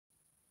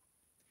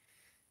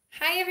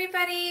Hi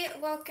everybody,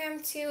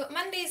 welcome to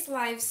Monday's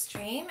live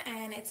stream,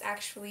 and it's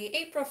actually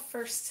April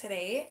 1st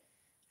today.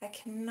 I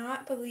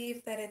cannot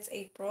believe that it's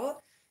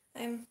April.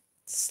 I'm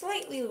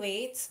slightly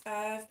late.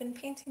 I've been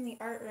painting the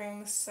art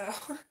room, so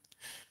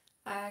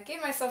I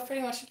gave myself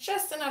pretty much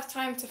just enough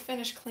time to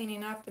finish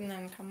cleaning up and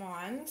then come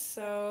on.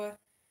 So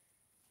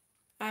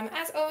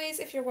as always,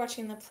 if you're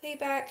watching the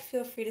playback,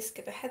 feel free to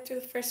skip ahead through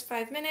the first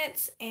 5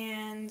 minutes,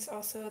 and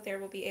also there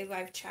will be a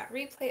live chat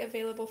replay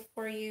available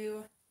for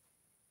you.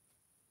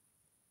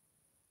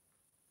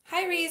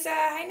 Hi Riza,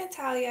 hi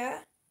Natalia.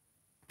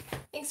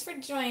 Thanks for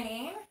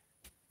joining.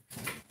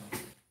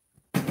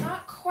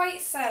 Not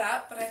quite set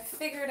up, but I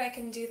figured I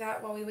can do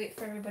that while we wait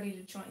for everybody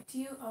to join.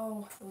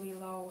 Oh,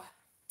 Lilo.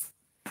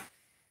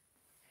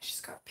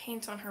 She's got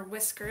paint on her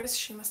whiskers.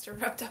 She must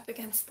have rubbed up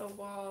against the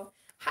wall.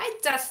 Hi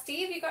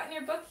Dusty, have you gotten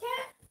your book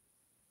yet?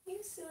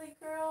 You silly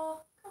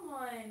girl. Come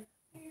on.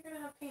 You're gonna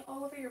have paint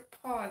all over your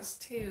paws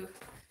too.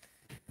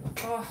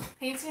 Oh,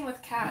 painting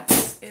with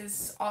cats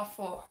is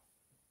awful.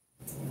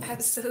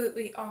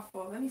 Absolutely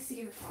awful. Let me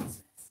see your paws.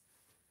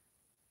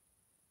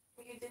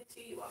 You did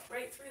too. You walked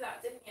right through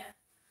that, didn't you?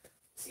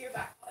 See your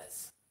back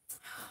paws.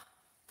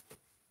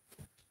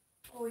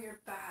 Oh, you're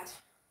bad.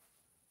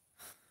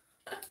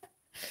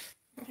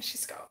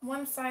 She's got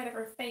one side of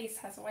her face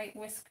has white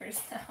whiskers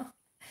now.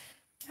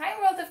 Hi,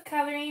 World of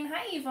Coloring.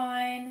 Hi,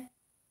 Yvonne.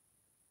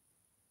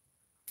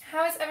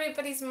 How is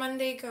everybody's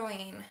Monday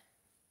going?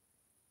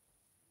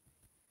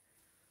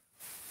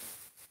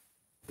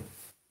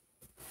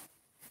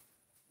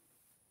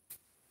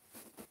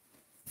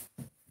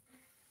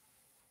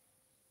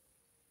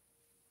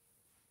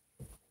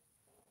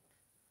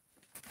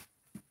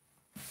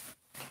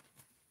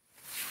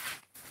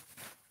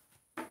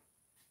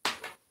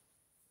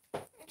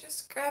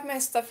 Grab my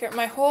stuff here.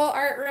 My whole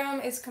art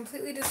room is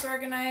completely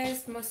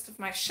disorganized. Most of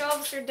my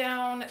shelves are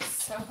down,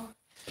 so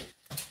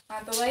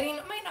the lighting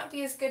might not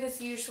be as good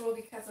as usual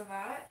because of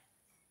that.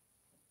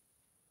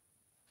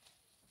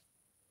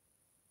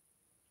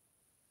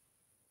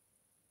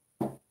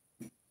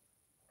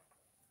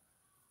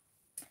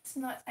 It's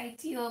not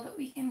ideal, but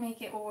we can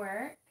make it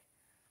work.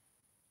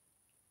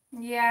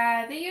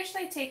 Yeah, they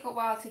usually take a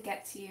while to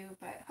get to you,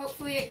 but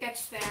hopefully it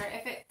gets there.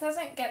 If it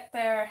doesn't get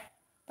there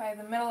by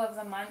the middle of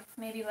the month,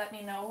 maybe let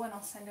me know and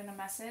I'll send in a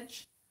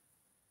message.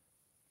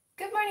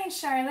 Good morning,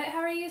 Charlotte. How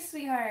are you,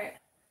 sweetheart?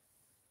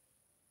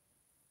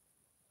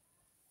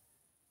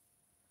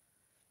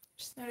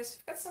 Just noticed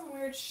we've got some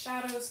weird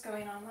shadows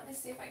going on. Let me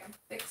see if I can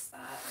fix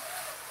that.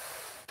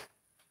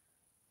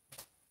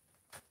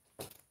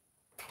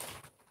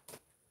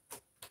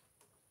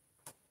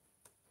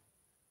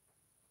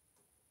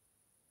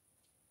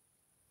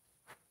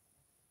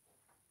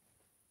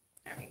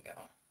 There we go.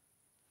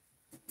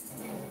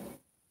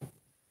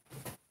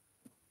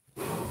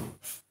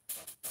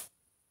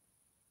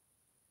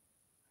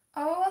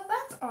 Oh, well,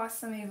 that's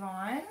awesome,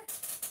 Yvonne.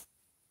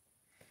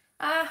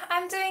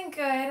 I'm doing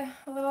good.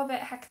 A little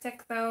bit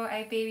hectic though.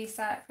 I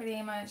babysat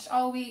pretty much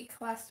all week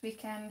last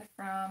weekend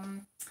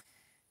from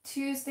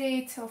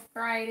Tuesday till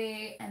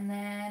Friday, and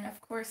then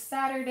of course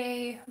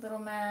Saturday, little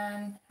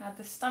man had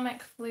the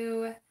stomach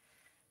flu,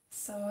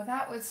 so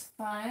that was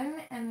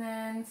fun. And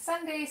then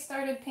Sunday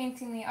started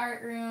painting the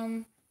art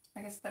room.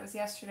 I guess that was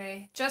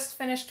yesterday. Just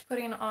finished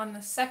putting on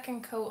the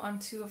second coat on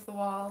 2 of the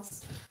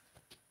walls.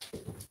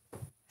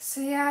 So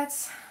yeah,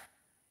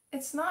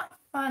 it's not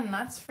fun,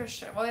 that's for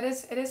sure. Well, it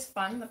is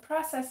fun. The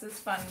process is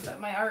fun, but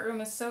my art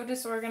room is so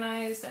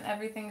disorganized and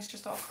everything's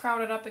just all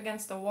crowded up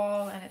against the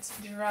wall and it's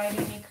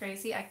driving me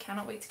crazy. I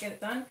cannot wait to get it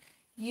done.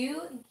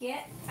 You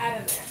get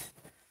out of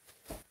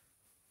there.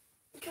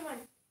 Come on.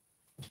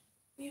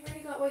 You've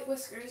already got white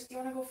whiskers. Do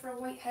you want to go for a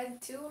white head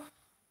too?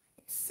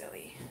 You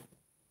silly.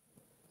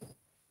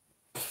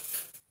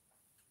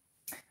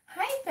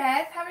 Hi,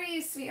 Beth. How are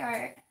you,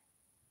 sweetheart?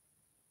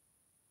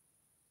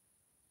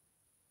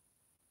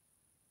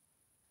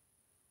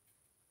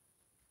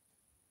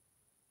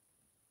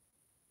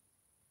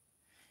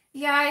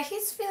 Yeah,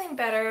 he's feeling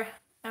better.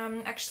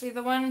 Actually,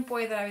 the one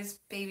boy that I was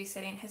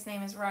babysitting, his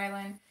name is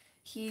Rylan.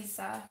 He's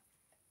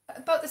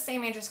about the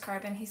same age as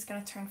Carbon. He's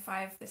going to turn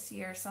 5 this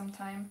year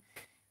sometime.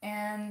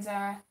 And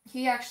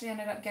he actually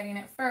ended up getting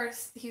it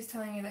first. He was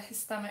telling me that his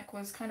stomach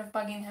was kind of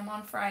bugging him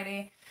on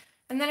Friday.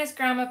 And then his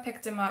grandma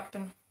picked him up,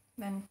 and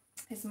then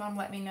his mom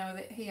let me know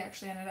that he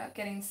actually ended up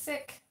getting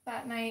sick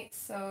that night.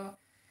 So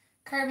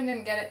Carbon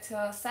didn't get it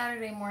till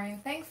Saturday morning.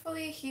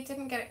 Thankfully, he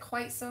didn't get it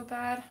quite so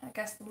bad. I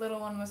guess the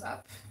little one was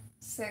up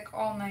sick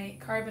all night.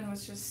 Carbon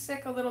was just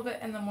sick a little bit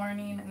in the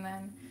morning, and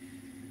then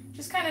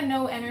just kind of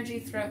no energy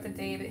throughout the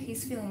day, but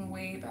he's feeling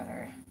way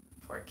better.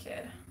 Poor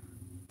kid.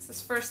 It's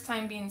his first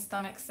time being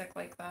stomach sick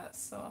like that,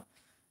 so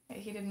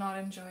he did not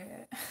enjoy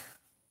it.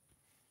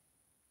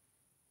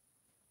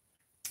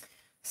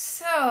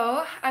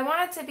 So, I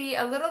wanted to be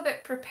a little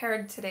bit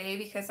prepared today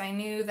because I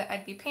knew that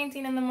I'd be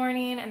painting in the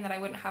morning and that I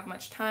wouldn't have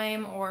much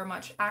time or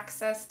much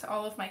access to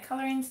all of my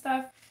coloring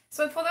stuff.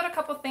 So I pulled out a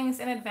couple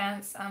things in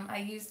advance. I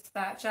used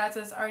that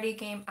Jazz's Arty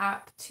Game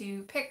app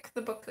to pick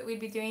the book that we'd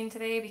be doing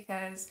today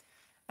because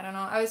I don't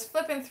know. I was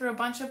flipping through a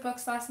bunch of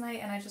books last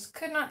night and I just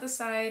could not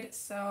decide.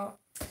 So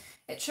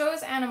it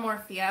chose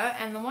Animorphia,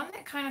 and the one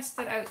that kind of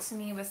stood out to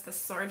me was the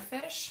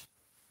Swordfish.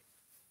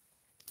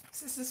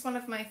 So this is one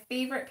of my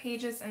favorite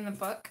pages in the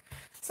book.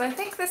 So I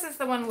think this is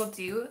the one we'll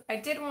do. I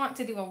did want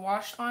to do a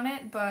wash on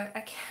it, but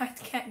I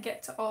can't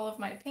get to all of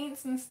my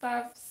paints and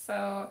stuff.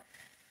 So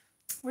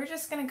we're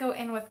just going to go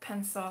in with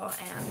pencil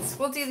and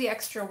we'll do the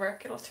extra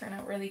work. It'll turn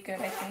out really good,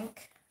 I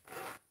think.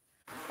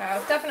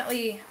 I'll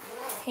definitely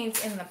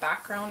paint in the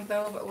background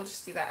though, but we'll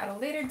just do that at a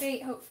later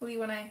date, hopefully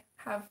when I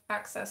have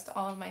access to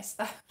all of my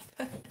stuff.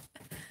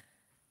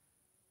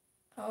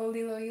 Oh,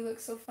 Lilo, you look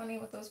so funny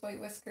with those white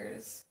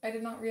whiskers. I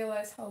did not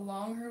realize how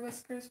long her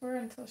whiskers were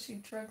until she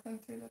drug them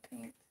through the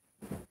paint.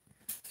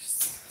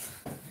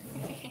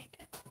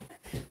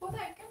 Well,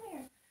 there, come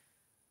here.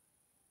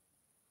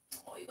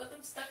 Oh, you got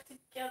them stuck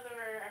together.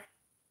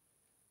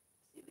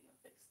 See if we can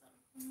fix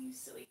them. You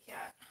silly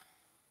cat.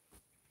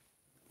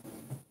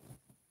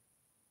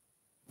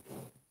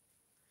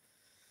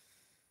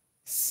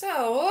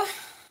 So,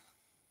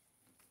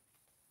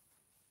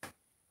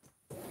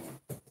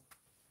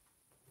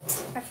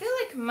 I feel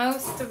like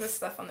most of the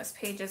stuff on this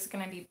page is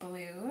going to be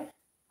blue.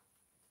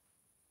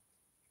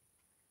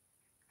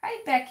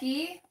 Hi,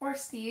 Becky, or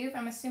Steve.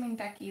 I'm assuming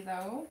Becky,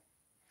 though.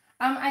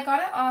 I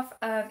got it off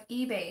of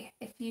eBay.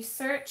 If you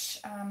search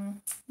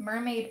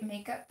mermaid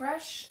makeup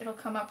brush, it'll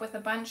come up with a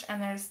bunch,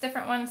 and there's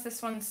different ones.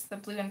 This one's the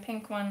blue and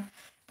pink one,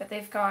 but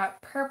they've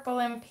got purple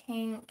and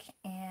pink,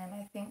 and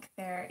I think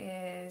there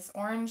is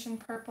orange and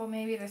purple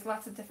maybe. There's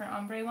lots of different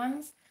ombre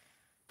ones.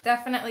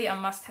 Definitely a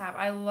must-have.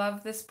 I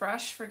love this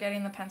brush for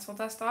getting the pencil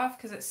dust off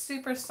because it's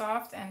super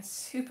soft and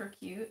super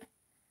cute.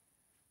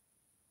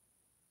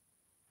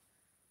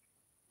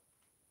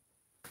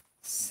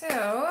 So,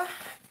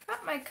 I've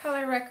got my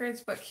color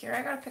records book here.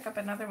 I gotta pick up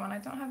another one. I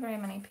don't have very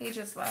many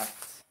pages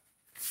left.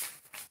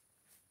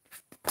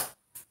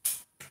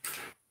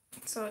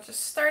 So I'll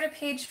just start a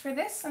page for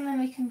this and then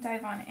we can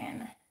dive on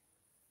in.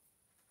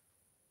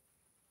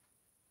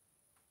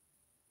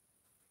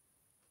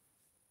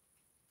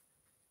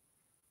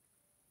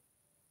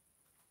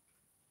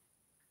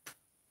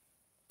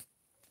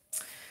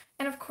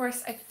 And of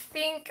course, I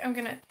think I'm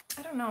gonna,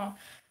 I don't know,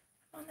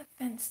 on the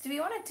fence. Do we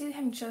want to do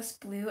him just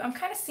blue? I'm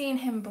kind of seeing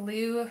him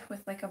blue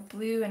with like a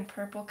blue and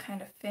purple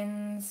kind of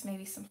fins,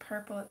 maybe some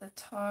purple at the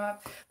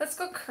top. Let's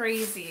go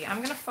crazy.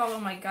 I'm gonna follow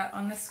my gut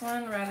on this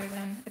one rather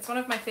than, it's one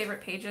of my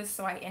favorite pages,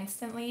 so I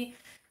instantly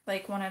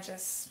like want to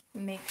just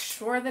make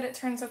sure that it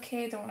turns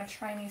okay. Don't want to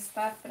try new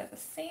stuff, but at the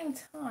same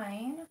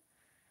time,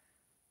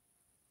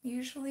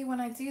 usually when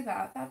I do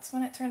that, that's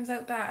when it turns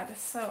out bad.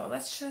 So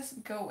let's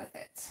just go with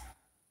it.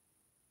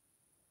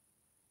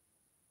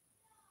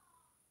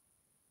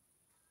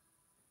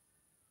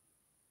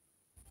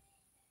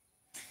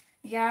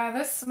 Yeah,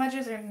 those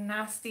smudges are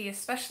nasty,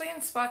 especially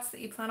in spots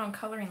that you plan on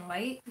coloring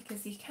light,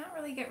 because you can't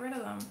really get rid of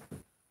them.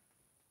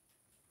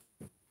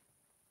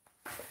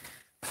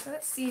 So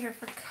let's see here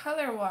for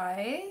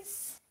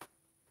color-wise.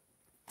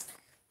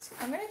 So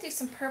I'm going to do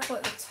some purple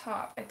at the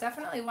top. I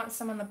definitely want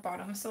some on the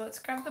bottom, so let's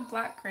grab the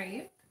black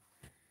grape.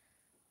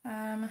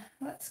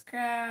 Let's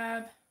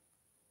grab...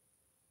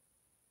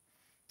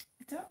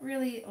 I don't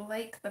really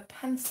like the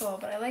pencil,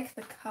 but I like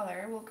the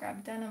color. We'll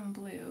grab denim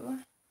blue.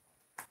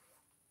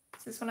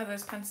 This is one of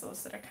those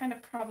pencils that are kind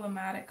of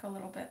problematic a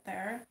little bit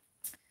there.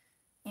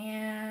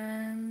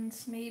 And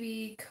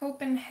maybe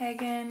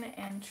Copenhagen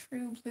and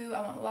True Blue. I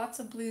want lots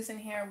of blues in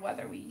here,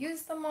 whether we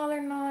use them all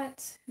or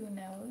not, who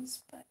knows,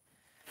 but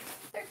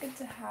they're good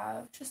to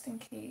have just in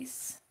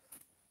case.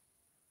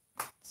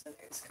 So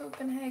there's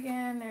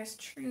Copenhagen, there's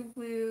True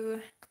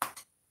Blue.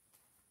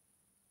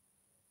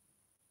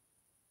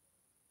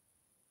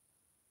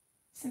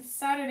 Since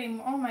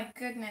Saturday, oh my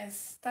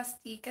goodness,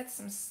 Dusty, get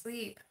some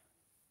sleep.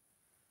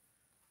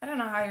 I don't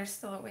know how you're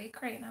still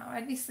awake right now.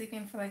 I'd be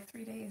sleeping for like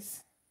 3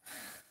 days.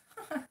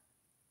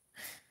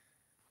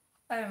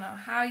 I don't know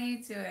how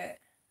you do it.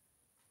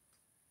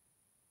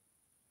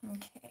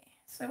 Okay,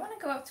 so I want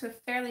to go up to a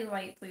fairly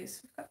light blue.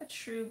 So we've got the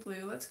True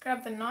Blue. Let's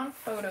grab the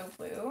non-photo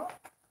blue.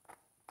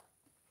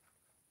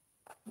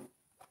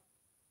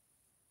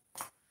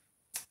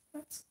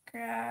 Let's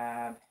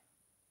grab...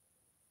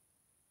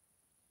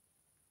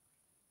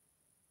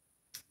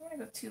 I'm going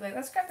to go too light.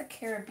 Let's grab the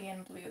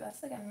Caribbean blue.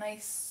 That's like a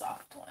nice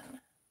soft one.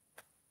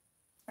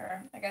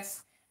 Or I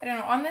guess, I don't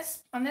know, on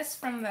this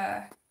from the,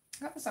 I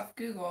got this off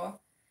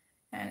Google,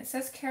 and it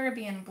says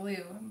Caribbean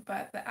blue,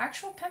 but the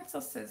actual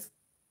pencil says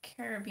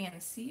Caribbean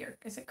Sea, or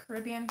is it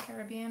Caribbean?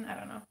 I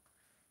don't know.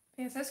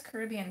 Okay, it says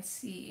Caribbean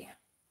Sea.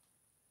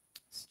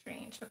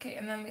 Strange. Okay,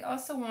 and then we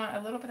also want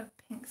a little bit of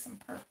pinks and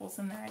purples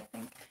in there, I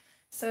think.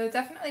 So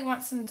definitely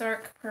want some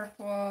dark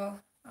purple,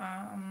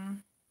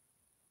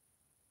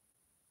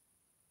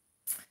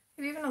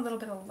 maybe even a little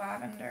bit of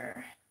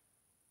lavender.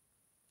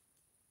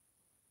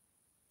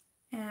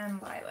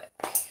 And lilac.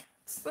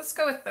 So let's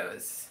go with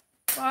those.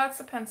 Lots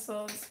of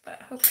pencils,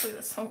 but hopefully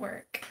this will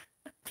work.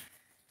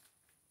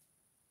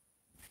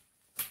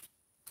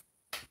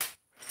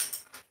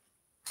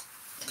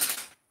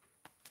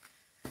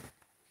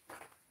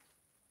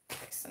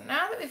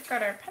 that we've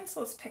got our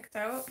pencils picked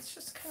out, let's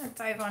just kind of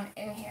dive on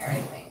in here,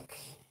 I think.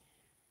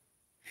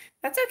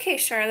 That's okay,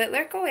 Charlotte,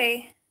 lurk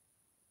away.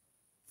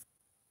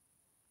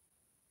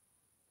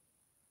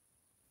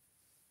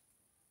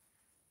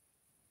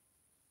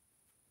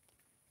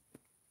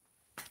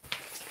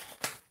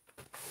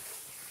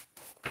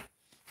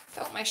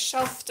 Without my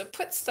shelf to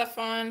put stuff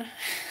on,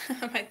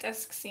 my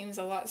desk seems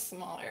a lot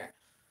smaller.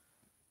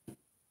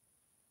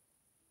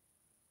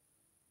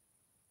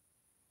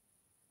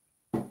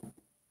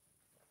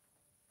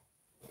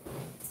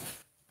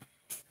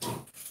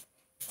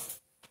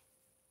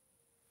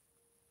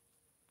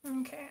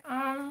 Okay,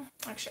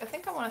 actually I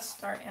think I want to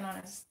start in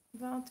on his,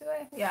 well, do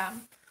I? Yeah.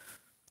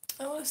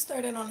 I want to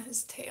start in on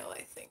his tail,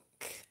 I think.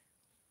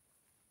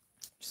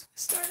 Just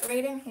gonna start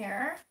right in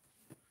here.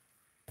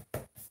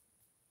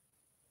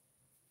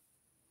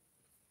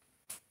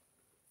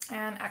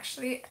 And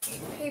actually, I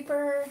need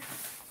paper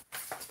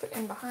to put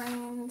in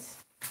behind.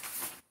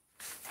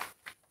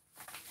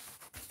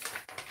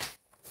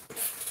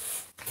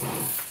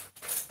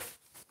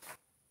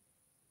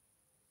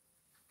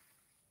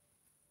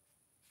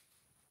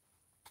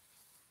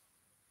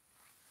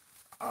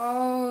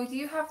 Oh, do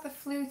you have the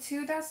flu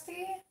too,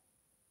 Dusty?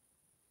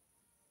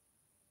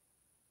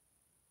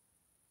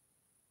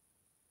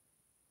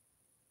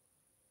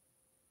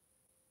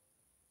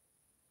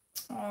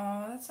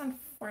 Oh, that's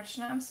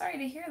unfortunate. I'm sorry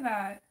to hear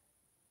that.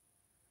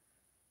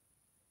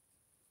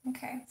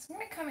 Okay, so I'm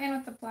going to come in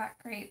with the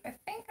black grape. I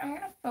think I'm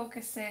going to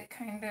focus it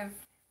kind of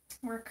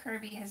where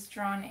Kerby has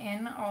drawn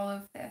in all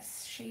of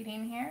this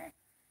shading here.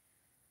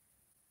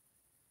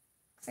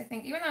 Because I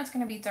think even though it's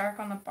going to be dark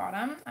on the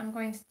bottom, I'm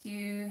going to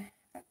do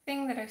that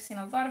thing that I've seen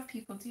a lot of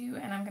people do,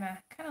 and I'm going to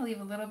kind of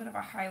leave a little bit of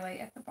a highlight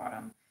at the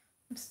bottom.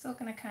 I'm still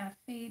going to kind of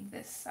fade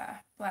this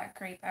black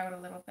grape out a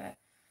little bit.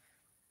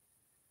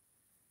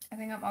 I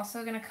think I'm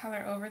also going to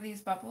color over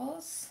these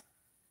bubbles.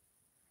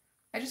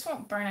 I just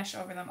won't burnish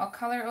over them. I'll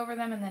color over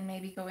them and then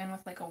maybe go in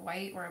with like a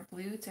white or a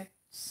blue to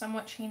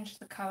somewhat change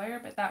the color,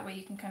 but that way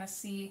you can kind of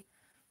see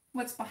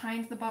what's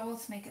behind the bubble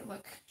to make it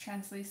look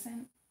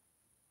translucent.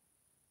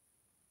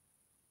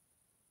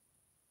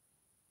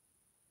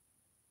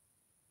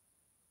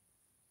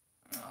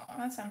 Oh,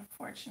 that's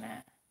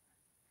unfortunate.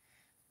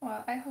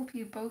 Well, I hope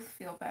you both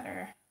feel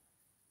better.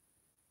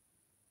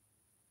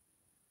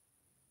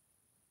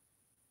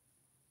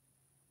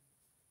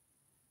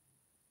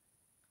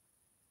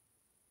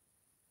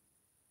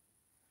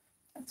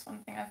 That's one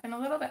thing. I've been a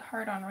little bit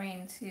hard on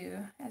Rain too.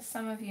 As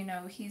some of you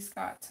know, he's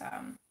got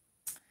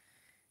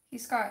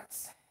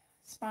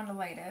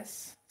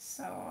spondylitis,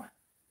 so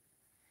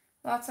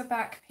lots of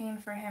back pain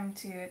for him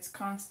too. It's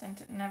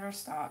constant, it never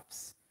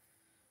stops.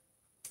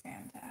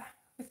 And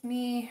with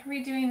me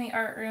redoing the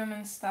art room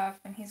and stuff,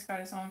 and he's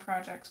got his own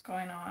projects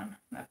going on,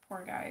 that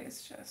poor guy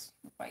is just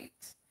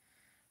wiped.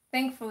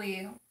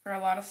 Thankfully, for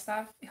a lot of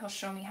stuff, he'll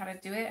show me how to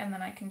do it, and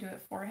then I can do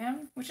it for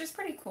him, which is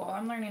pretty cool.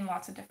 I'm learning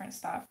lots of different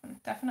stuff, and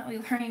definitely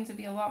learning to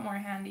be a lot more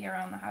handy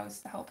around the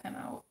house to help him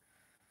out.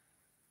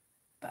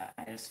 But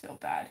I just feel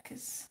bad,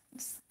 because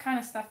it's the kind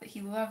of stuff that he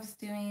loves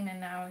doing,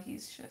 and now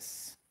he's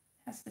just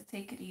has to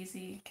take it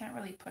easy. Can't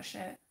really push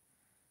it.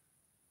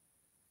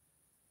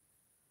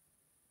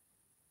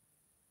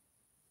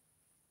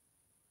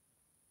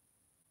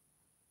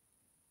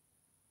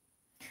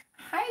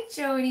 Hi,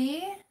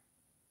 Jody.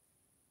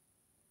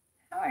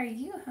 How are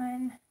you,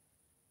 hun?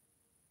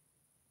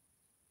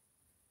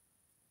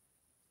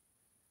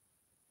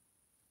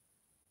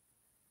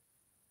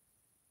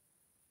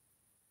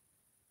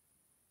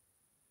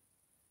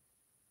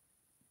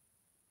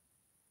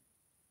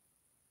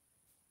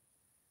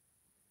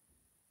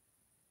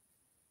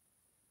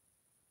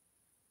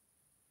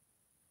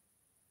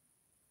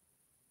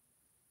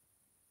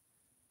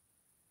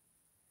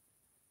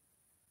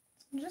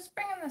 I'm just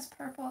bringing this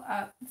purple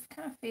up. It's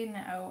kind of fading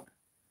it out.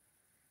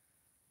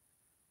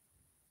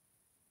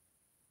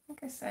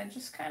 Like I said,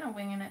 just kind of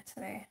winging it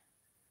today.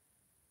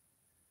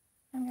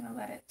 I'm going to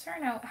let it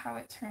turn out how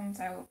it turns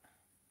out.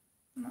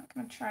 I'm not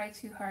going to try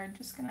too hard,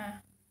 just going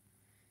to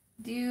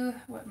do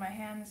what my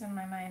hands and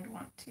my mind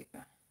want to.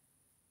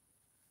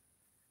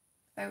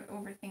 Without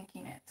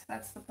overthinking it.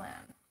 That's the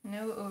plan.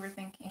 No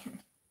overthinking.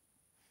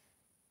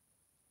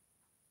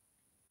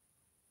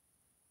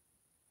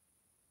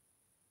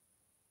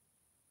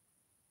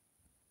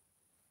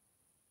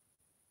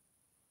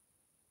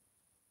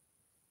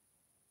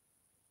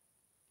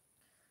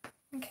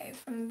 Okay,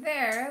 from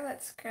there,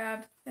 let's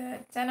grab the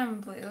denim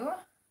blue.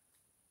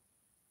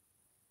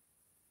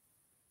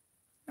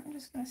 I'm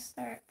just going to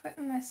start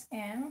putting this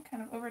in,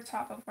 kind of over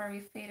top of where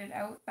we faded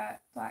out that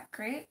black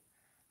grape.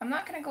 I'm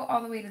not going to go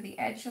all the way to the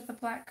edge of the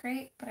black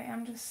grape, but I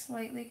am just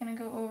slightly going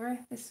to go over.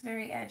 This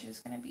very edge is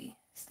going to be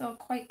still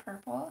quite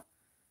purple.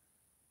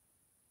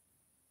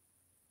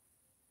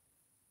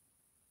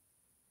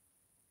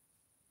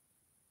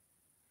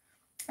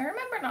 I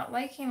remember not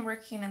liking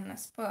working in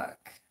this book,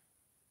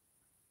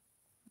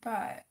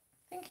 but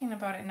thinking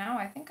about it now,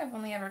 I think I've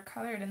only ever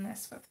colored in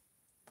this with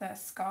the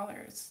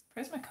Scholars.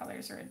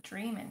 Prismacolors are a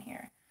dream in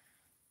here,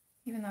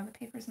 even though the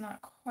paper's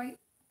not quite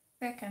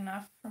thick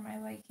enough for my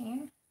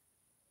liking.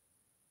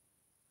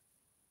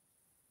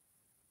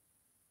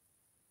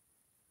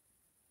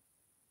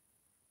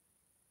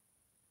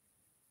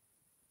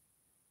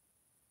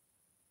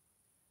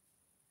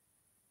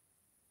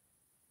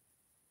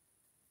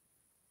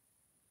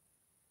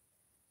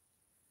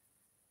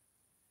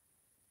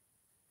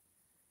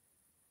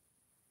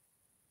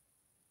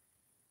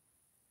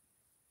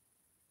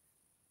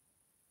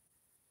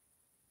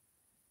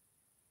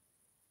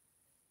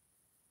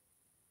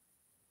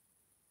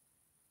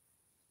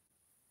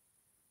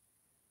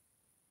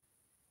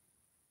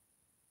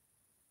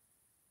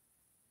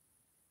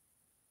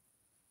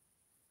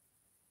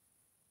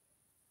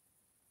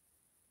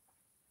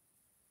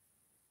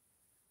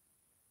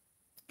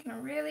 I'm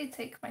gonna really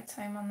take my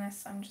time on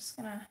this. I'm just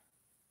gonna,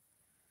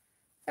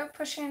 without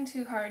pushing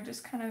too hard,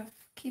 just kind of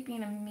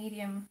keeping a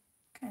medium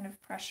kind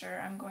of pressure.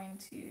 I'm going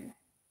to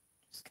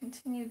just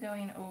continue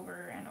going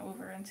over and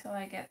over until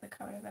I get the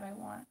color that I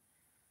want.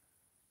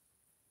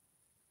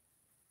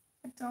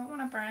 I don't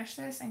want to burnish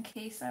this in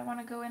case I want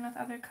to go in with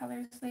other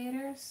colors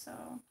later, so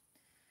I'm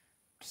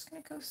just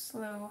gonna go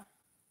slow.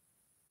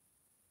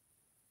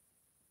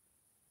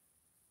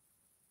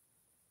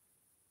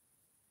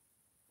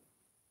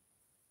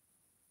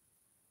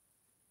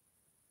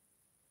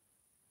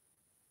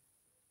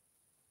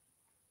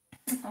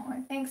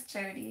 Oh, thanks,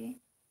 Jody.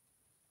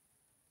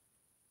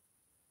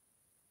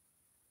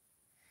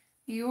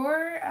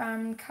 Your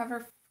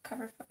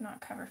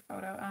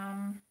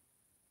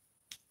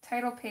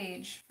title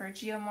page for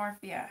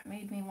Geomorphia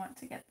made me want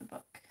to get the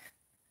book.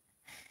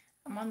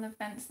 I'm on the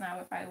fence now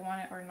if I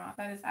want it or not.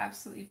 That is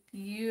absolutely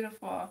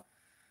beautiful.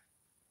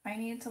 I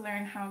need to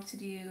learn how to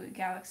do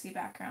galaxy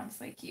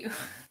backgrounds like you.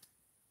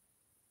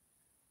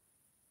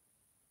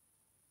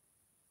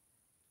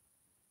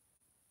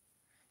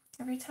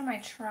 Every time I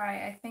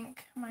try, I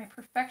think my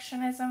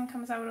perfectionism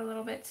comes out a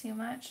little bit too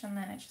much and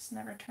then it just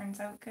never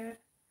turns out good.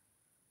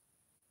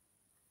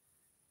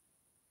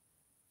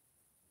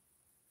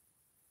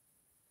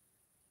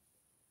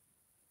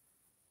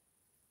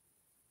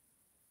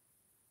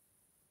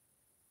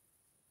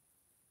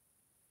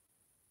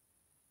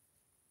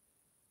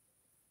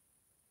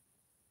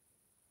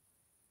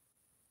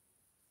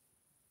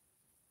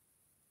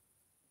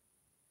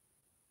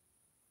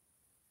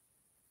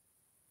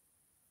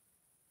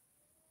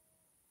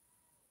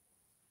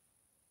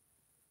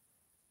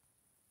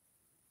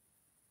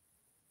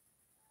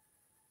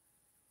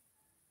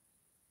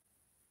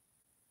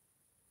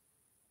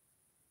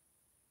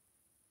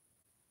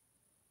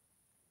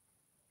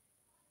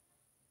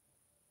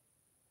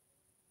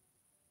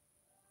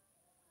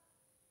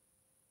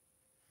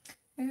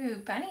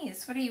 Ooh,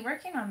 bunnies. What are you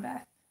working on,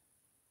 Beth?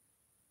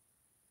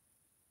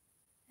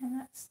 And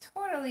that's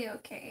totally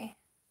okay.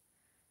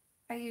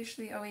 I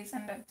usually always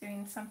end up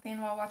doing something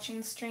while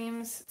watching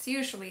streams. It's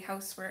usually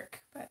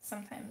housework, but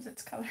sometimes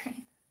it's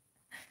coloring.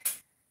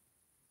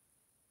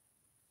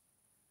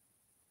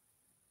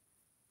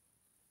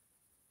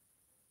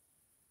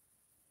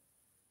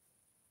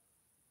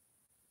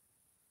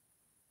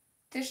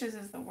 Dishes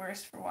is the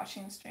worst for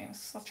watching streams.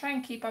 So I'll try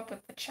and keep up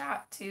with the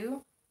chat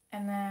too.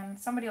 And then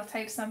somebody will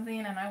type something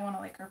and I want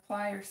to like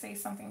reply or say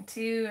something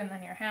too, and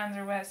then your hands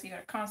are wet, so you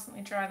gotta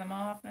constantly dry them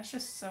off, and it's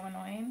just so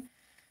annoying.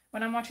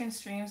 When I'm watching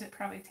streams, it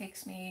probably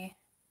takes me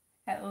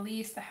at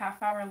least a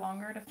half hour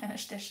longer to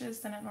finish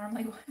dishes than it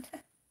normally would.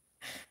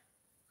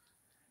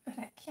 But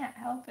I can't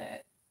help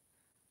it.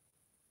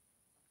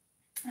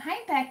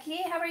 Hi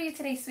Becky, how are you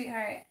today,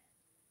 sweetheart?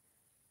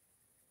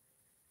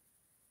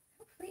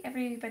 Hopefully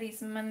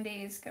everybody's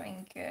Monday is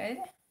going good.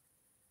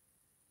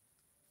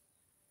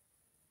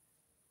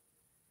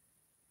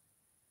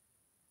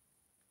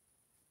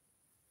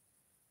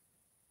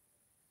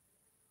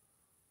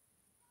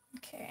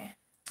 Okay,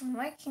 I'm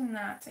liking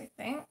that, I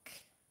think.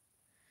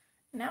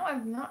 Now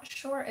I'm not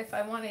sure if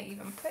I want to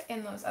even put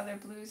in those other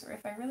blues or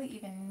if I really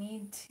even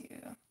need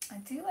to. I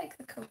do like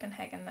the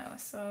Copenhagen though,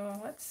 so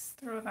let's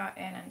throw that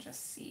in and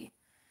just see.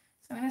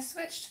 So I'm going to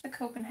switch to the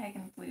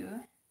Copenhagen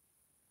blue.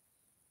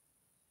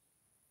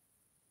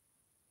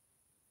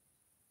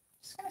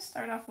 Just going to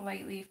start off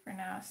lightly for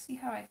now, see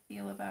how I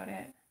feel about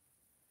it.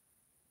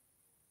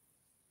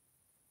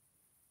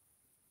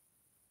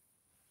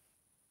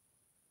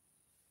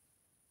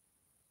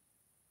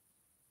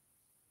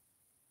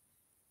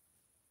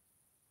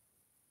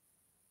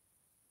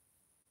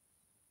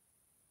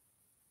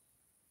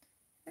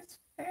 It's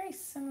very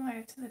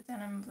similar to the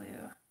denim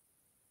blue,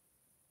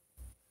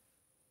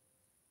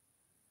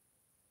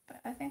 but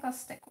I think I'll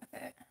stick with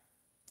it.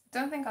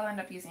 Don't think I'll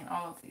end up using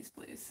all of these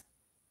blues.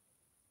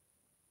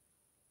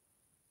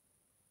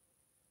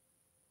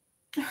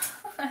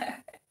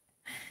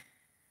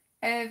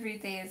 Every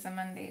day is a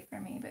Monday for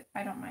me, but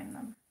I don't mind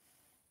them.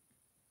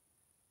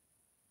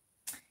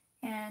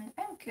 And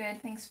I'm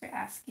good, thanks for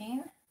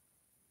asking.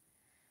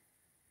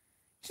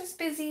 Just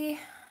busy.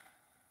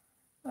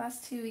 The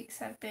last 2 weeks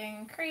have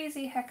been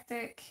crazy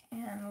hectic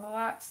and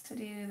lots to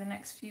do the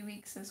next few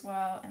weeks as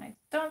well, and I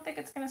don't think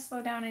it's going to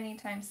slow down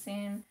anytime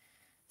soon.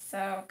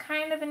 So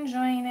kind of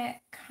enjoying it,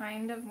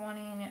 kind of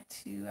wanting it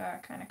to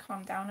kind of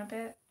calm down a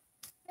bit.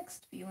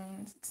 Mixed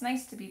feelings. It's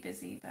nice to be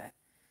busy, but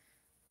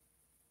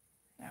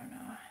I don't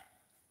know.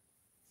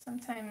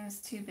 Sometimes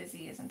too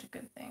busy isn't a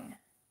good thing.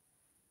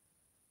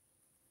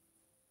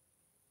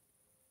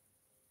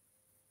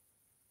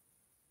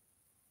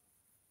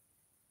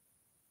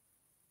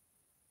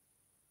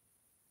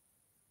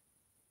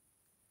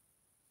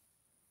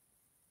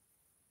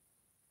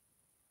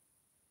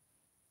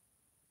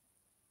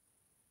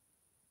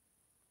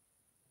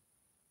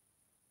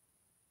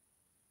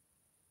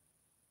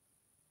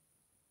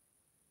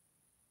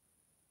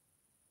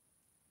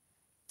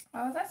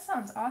 Oh, that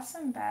sounds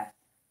awesome, Beth.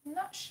 I'm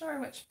not sure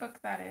which book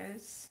that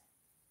is,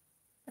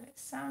 but it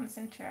sounds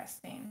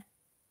interesting.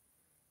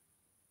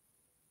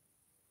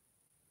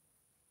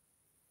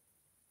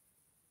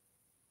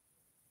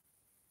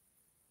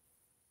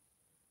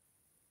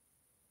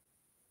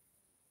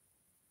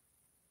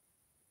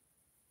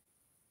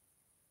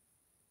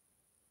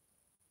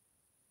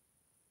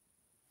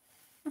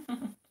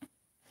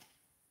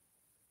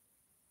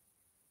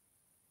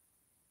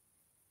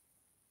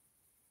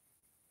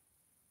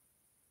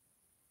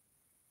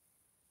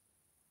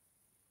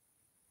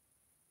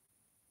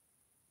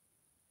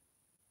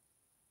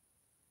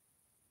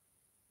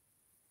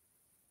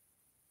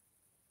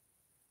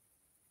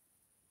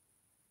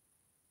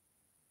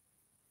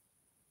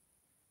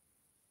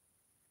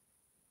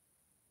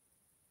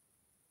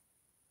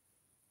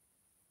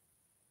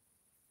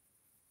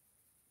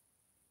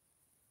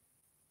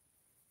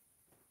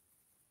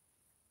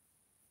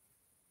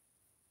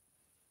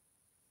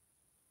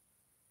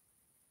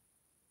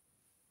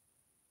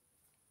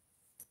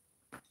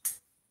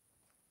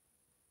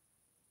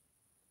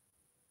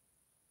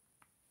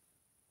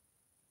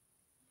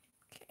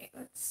 Okay,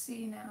 let's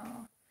see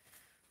now.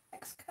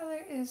 Next color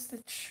is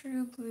the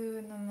true blue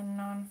and then the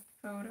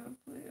non-photo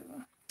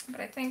blue.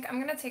 But I think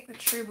I'm going to take the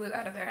true blue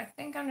out of there. I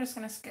think I'm just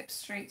going to skip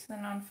straight to the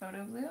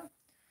non-photo blue.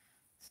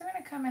 So we're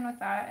going to come in with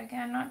that.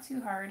 Again, not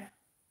too hard.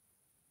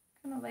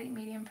 Kind of light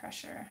medium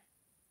pressure.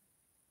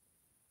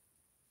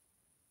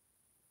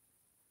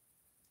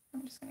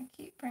 I'm just going to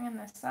keep bringing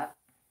this up.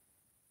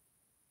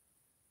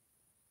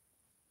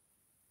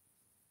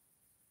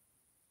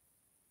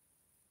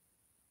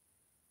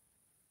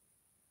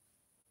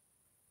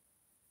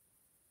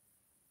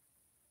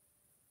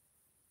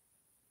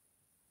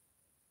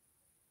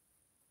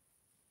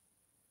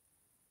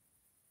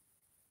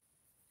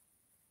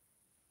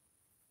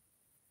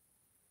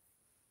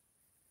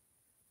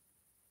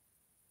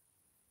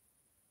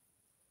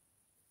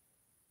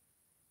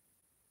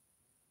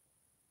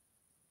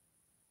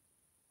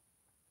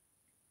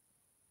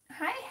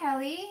 Hi,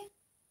 Helly.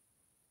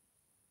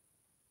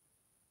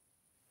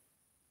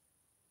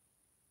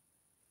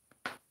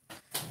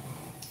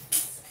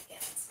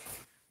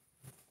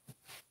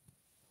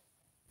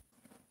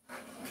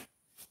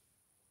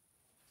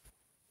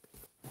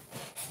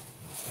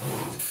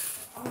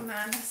 Oh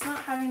man, it's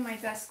not having my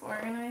desk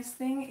organized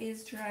thing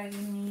is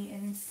driving me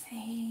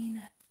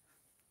insane.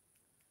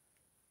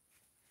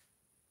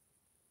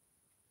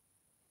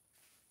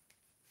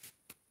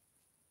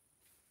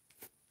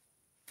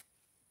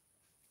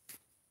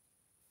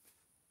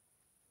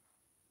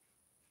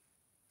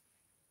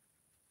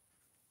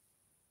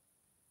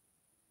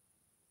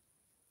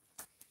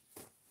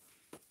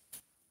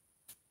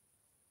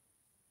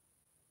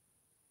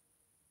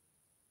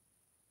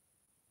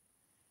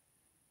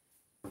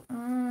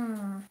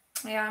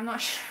 Yeah, I'm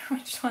not sure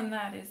which one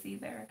that is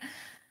either.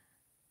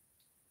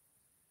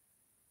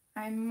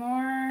 I'm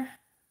more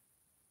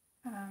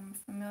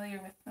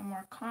familiar with the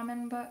more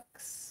common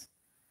books.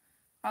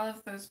 All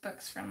of those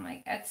books from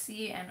like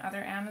Etsy and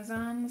other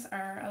Amazons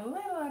are a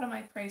little out of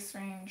my price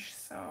range,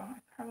 so I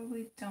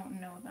probably don't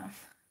know them.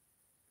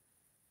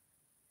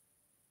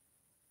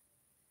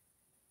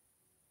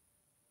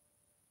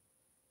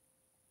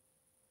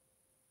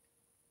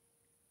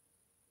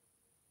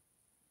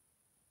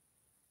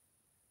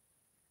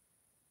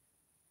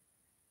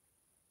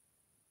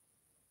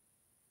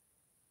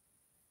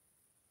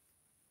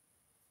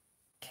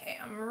 Okay,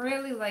 I'm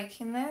really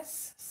liking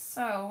this.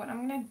 So what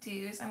I'm going to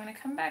do is I'm going to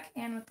come back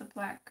in with the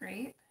black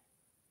grape.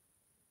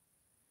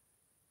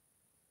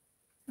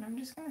 And I'm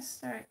just going to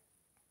start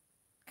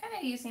kind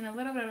of using a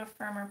little bit of a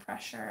firmer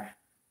pressure,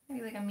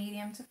 maybe like a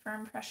medium to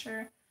firm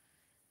pressure.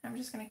 I'm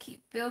just going to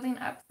keep building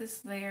up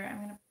this layer. I'm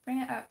going to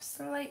bring it up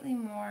slightly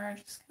more,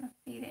 just kind of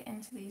fade it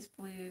into these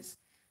blues.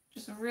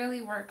 Just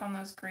really work on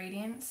those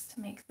gradients to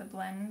make the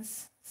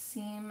blends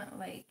seem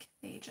like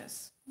they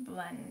just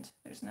blend.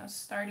 There's no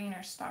starting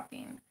or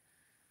stopping.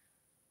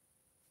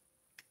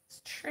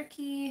 It's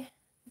tricky,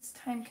 it's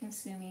time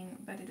consuming,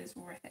 but it is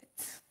worth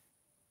it.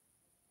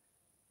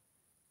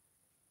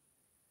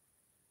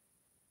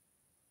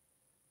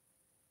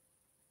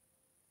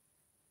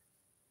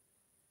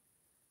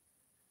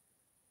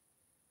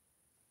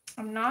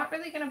 I'm not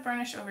really going to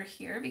burnish over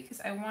here because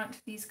I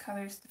want these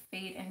colors to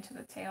fade into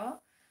the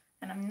tail.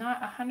 And I'm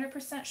not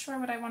 100% sure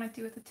what I want to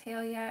do with the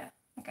tail yet.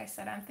 Like I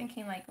said, I'm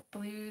thinking like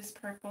blues,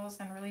 purples,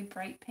 and really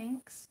bright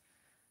pinks.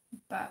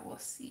 but we'll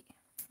see.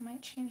 I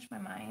might change my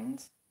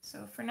mind.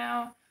 So for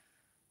now,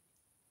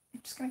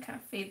 I'm just going to kind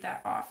of fade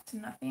that off to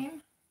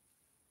nothing.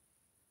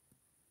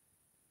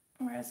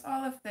 Whereas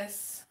all of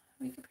this,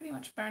 we could pretty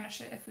much burnish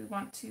it if we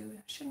want to.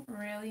 Shouldn't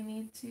really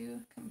need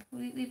to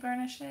completely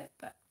burnish it,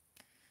 but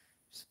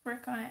just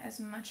work on it as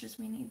much as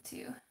we need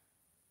to.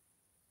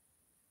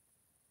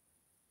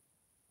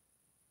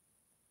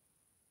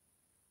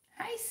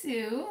 Hi,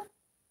 Sue.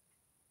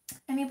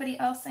 Anybody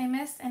else I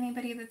missed?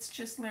 Anybody that's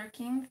just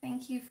lurking?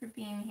 Thank you for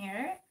being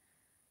here.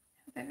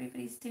 Hope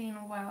everybody's doing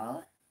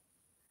well.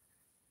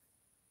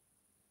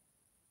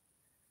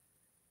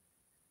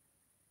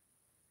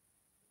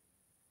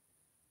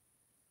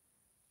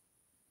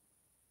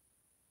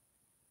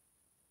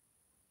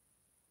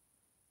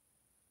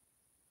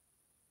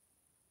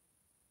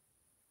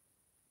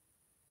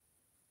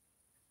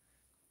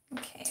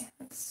 Okay,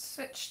 let's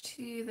switch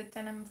to the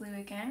denim blue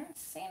again.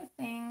 Same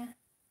thing,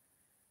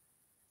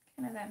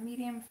 kind of that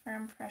medium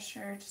firm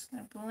pressure. Just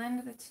going to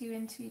blend the two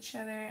into each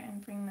other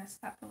and bring this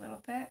up a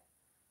little bit.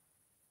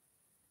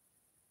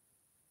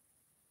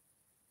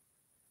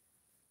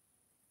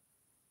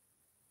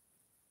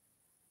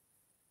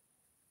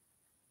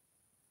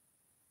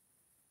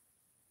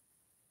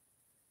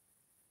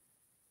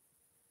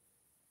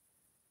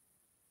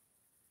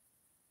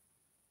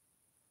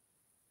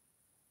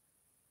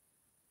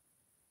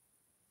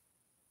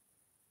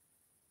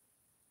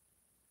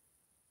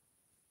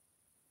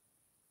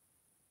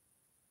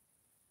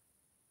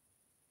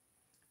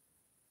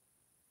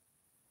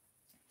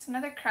 It's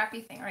another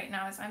crappy thing right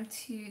now is I'm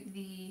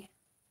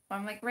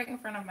like right in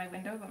front of my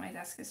window, but my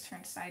desk is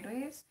turned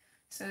sideways.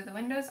 So the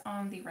window's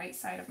on the right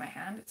side of my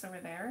hand, it's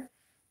over there.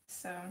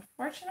 So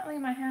unfortunately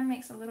my hand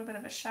makes a little bit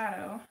of a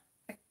shadow.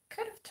 I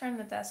could have turned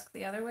the desk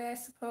the other way, I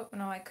suppose.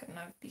 No, I couldn't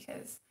have,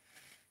 because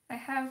I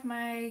have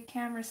my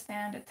camera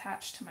stand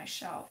attached to my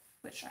shelf,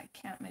 which I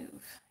can't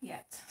move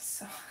yet,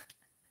 so.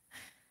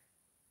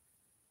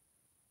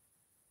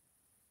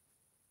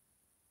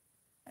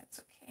 That's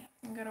okay.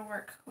 I'm gonna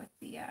work with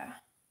the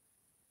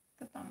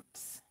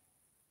bumps.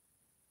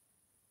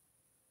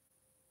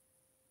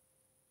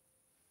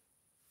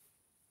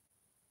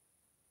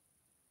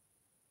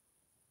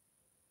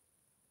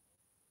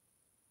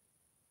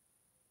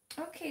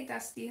 Okay,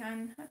 Dusty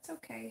hun, that's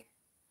okay.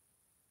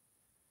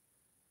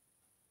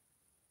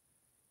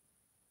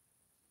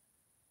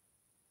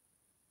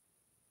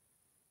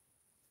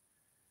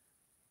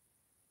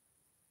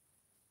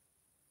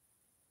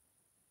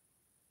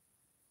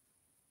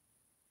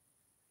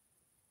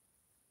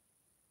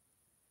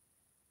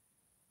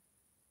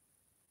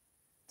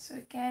 So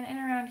again, in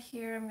around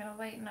here, I'm going to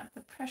lighten up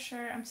the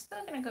pressure. I'm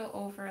still going to go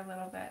over a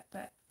little bit,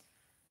 but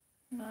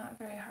not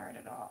very hard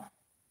at all.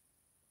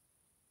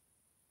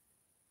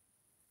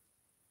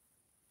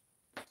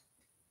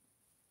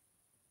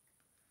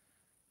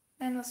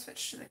 Then we'll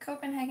switch to the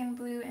Copenhagen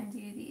blue and do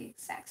the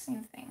exact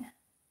same thing.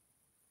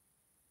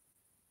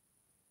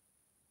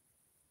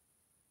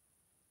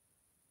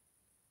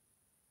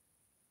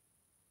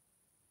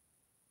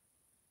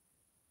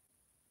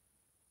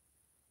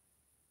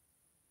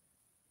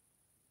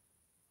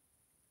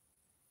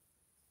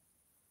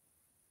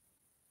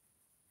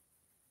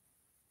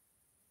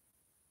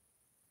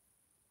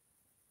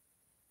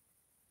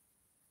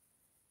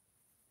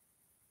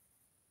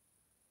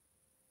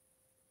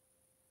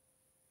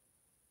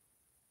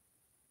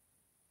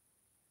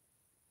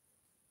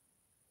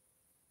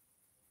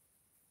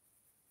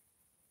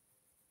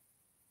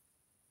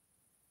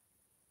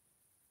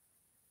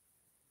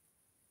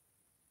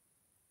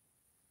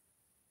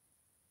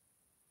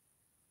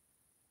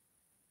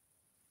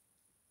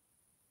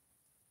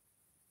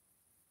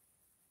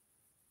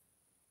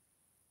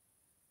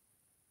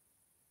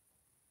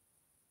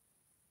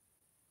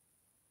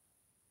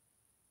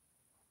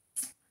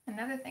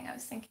 Another thing I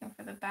was thinking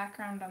for the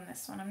background on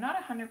this one, I'm not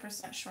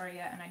 100% sure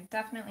yet, and I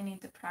definitely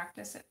need to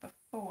practice it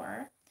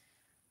before,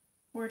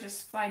 or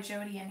just fly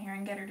Jody in here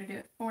and get her to do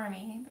it for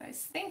me. But I was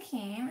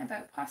thinking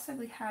about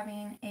possibly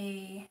having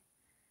a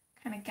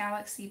kind of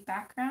galaxy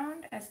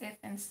background, as if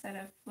instead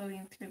of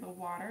floating through the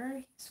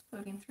water, he's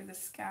floating through the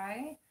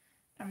sky.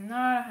 I'm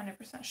not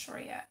 100% sure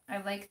yet. I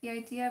like the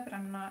idea, but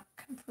I'm not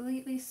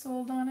completely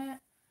sold on it.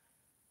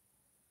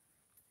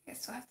 I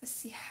guess we'll have to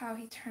see how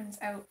he turns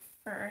out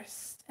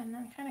first, and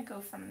then kind of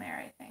go from there,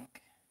 I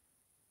think.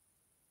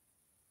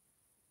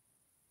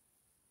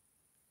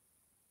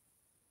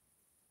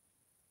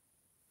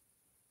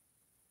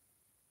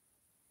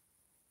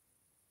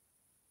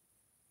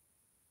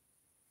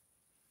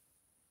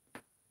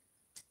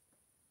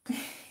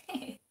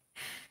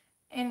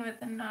 In with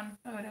the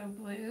non-photo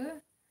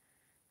blue.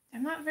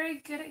 I'm not very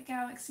good at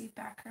galaxy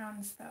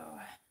backgrounds, though.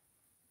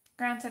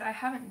 Granted, I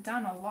haven't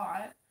done a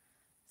lot,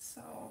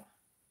 so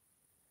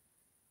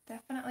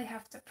definitely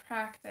have to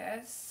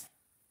practice.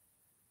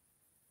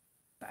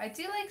 But I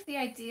do like the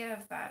idea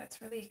of that.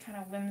 It's really kind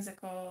of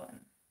whimsical,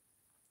 and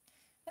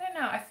I don't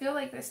know, I feel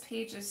like this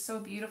page is so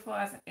beautiful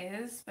as it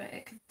is, but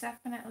it could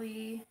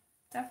definitely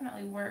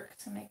work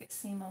to make it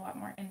seem a lot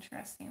more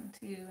interesting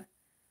too.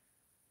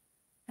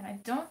 And I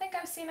don't think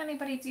I've seen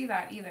anybody do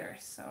that either,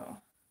 so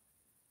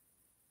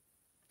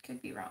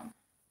could be wrong,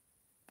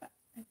 but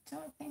I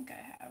don't think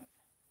I have.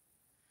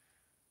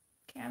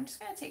 Okay, I'm just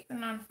going to take the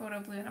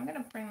non-photo blue and I'm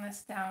going to bring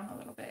this down a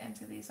little bit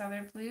into these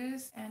other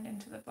blues and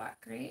into the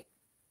black grate.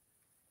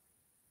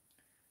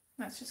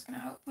 That's just going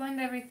to help blend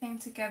everything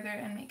together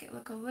and make it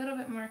look a little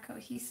bit more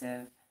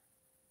cohesive.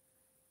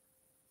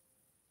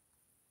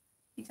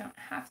 You don't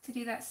have to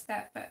do that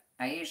step, but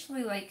I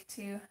usually like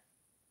to.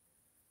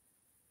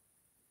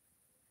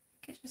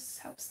 It just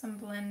helps them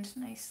blend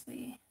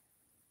nicely.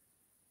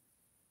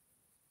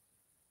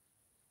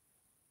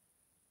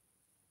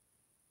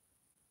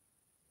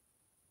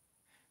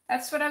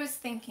 That's what I was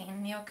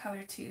thinking, Neil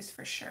Color 2s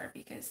for sure,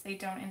 because they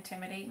don't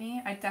intimidate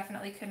me. I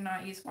definitely could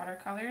not use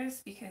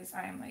watercolors because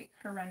I'm like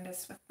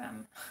horrendous with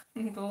them.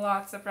 Need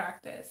lots of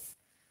practice.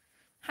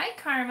 Hi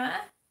Karma.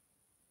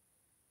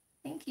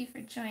 Thank you for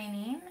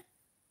joining.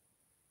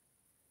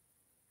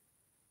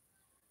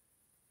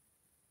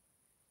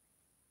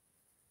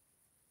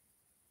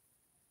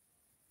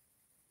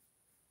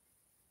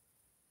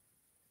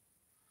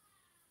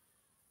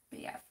 But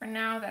yeah, for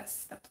now,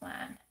 that's the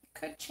plan. It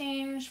could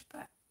change,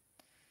 but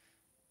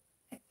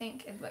I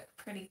think it looked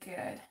pretty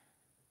good.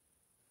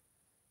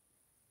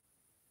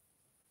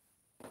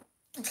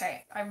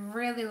 Okay, I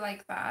really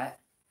like that.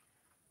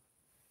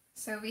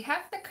 So we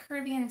have the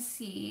Caribbean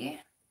Sea.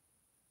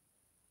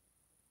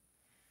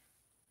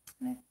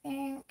 And I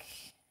think,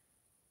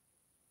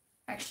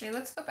 actually,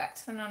 let's go back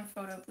to the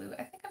non-photo blue.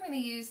 I think I'm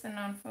going to use the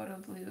non-photo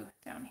blue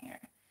down here.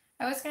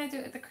 I was going to do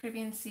it with the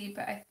Caribbean Sea,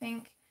 but I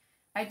think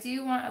I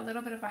do want a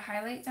little bit of a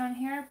highlight down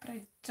here, but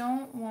I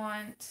don't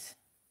want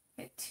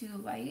it too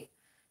light.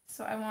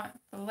 So I want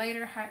the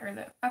lighter or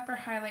the upper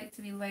highlight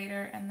to be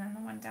lighter, and then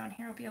the one down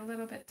here will be a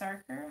little bit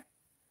darker.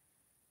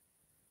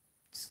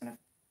 Just gonna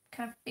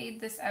kind of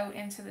fade this out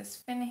into this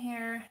fin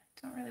here.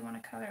 Don't really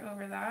want to color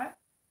over that.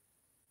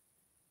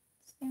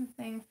 Same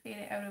thing, fade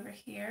it out over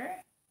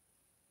here.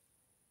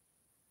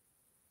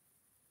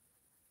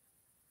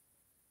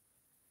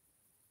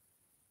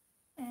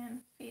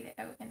 And fade it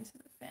out into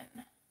the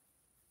fin.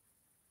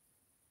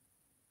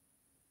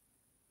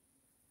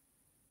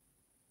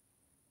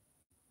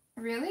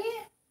 Really?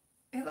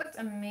 It looked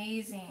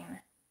amazing.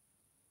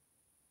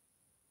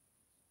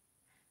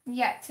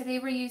 Yeah, today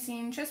we're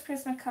using just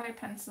Prismacolor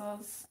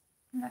pencils.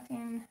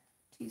 Nothing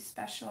too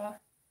special.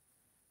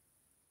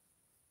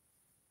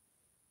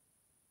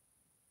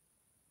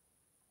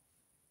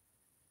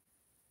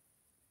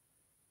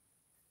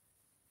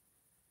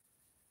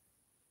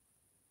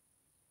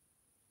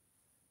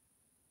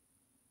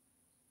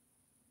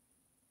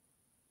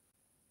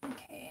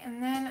 Okay,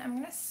 and then I'm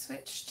going to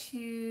switch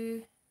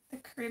to the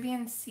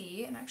Caribbean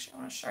Sea, and actually I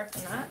want to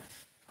sharpen that.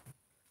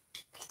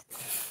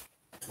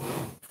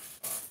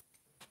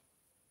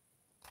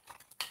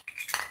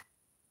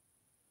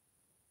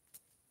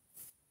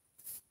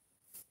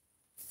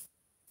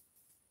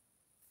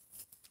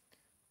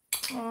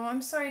 Oh,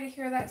 I'm sorry to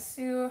hear that,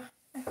 Sue.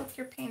 I hope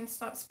your pain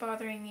stops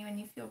bothering you and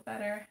you feel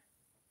better.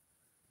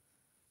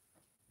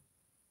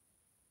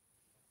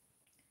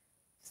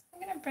 So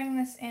I'm going to bring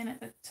this in at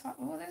the top.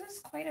 Oh, this is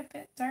quite a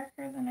bit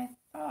darker than I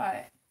thought.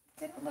 It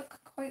didn't look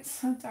quite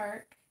so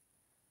dark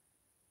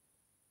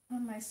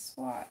on my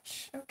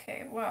swatch.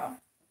 Okay, well,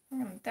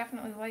 I'm going to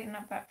definitely lighten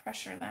up that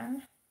pressure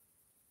then.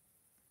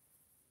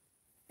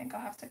 I think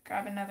I'll have to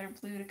grab another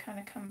blue to kind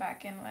of come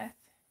back in with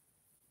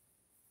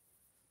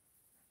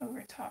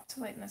over top to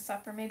lighten this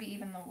up, or maybe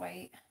even the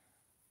white.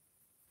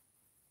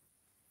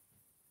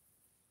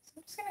 So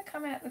I'm just going to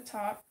come in at the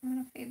top. I'm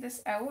going to fade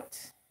this out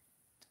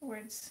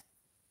towards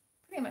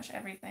pretty much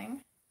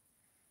everything.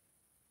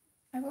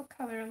 I will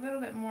color a little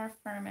bit more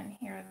firm in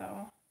here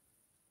though.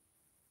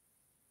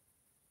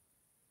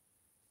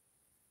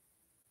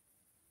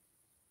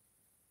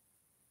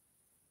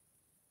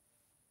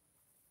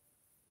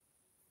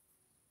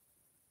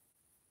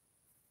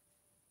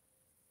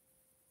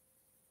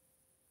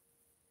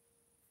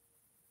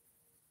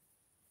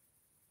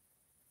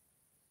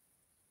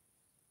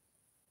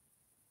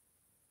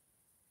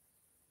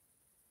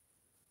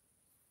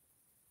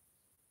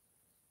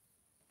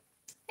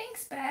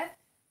 Thanks, Beth.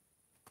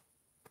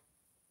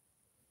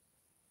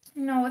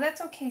 No, that's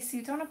okay,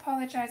 Sue. Don't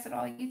apologize at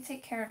all. You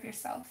take care of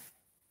yourself.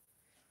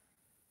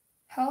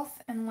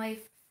 Health and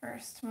life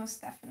first,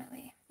 most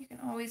definitely. You can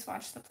always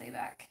watch the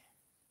playback.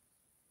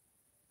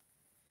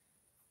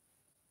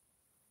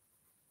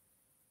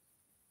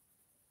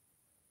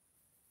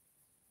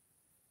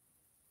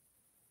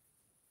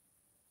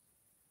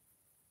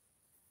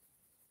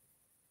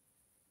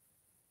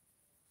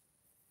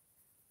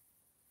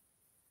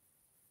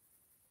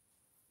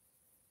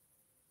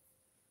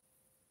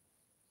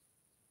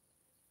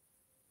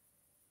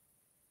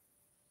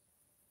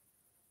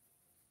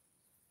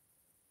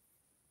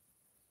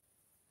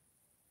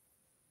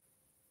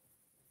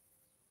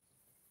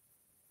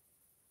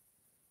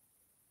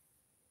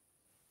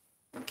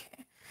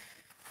 Okay,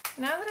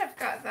 now that I've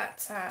got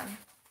that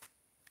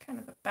kind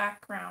of the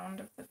background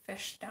of the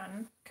fish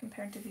done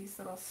compared to these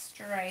little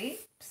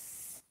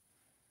stripes,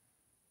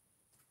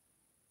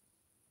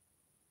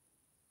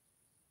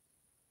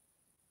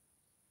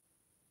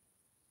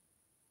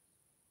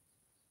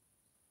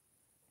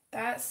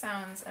 That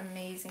sounds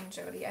amazing,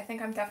 Jody. I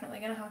think I'm definitely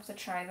going to have to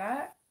try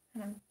that.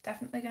 And I'm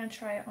definitely going to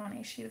try it on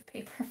a sheet of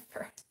paper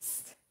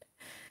first.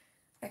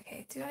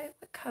 Okay,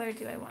 what color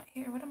do I want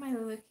here? What am I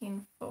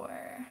looking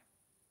for?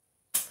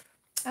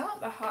 I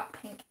want the hot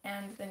pink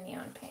and the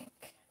neon pink.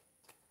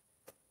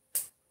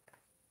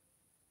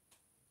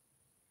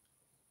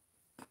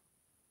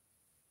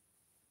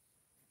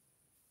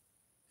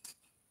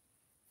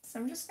 So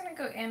I'm just going to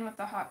go in with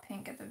the hot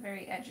pink at the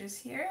very edges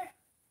here.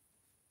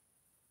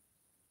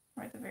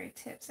 Or at the very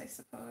tips, I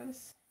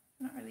suppose.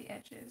 Not really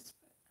edges,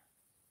 but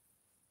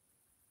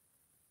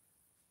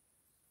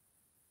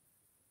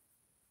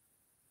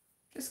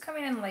just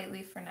coming in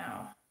lightly for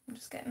now. I'm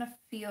just getting a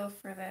feel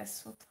for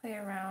this. We'll play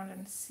around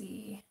and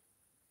see.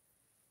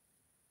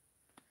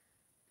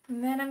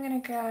 And then I'm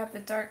going to grab the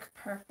dark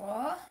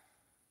purple.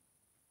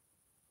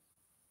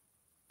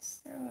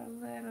 Let's throw a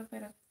little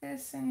bit of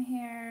this in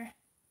here.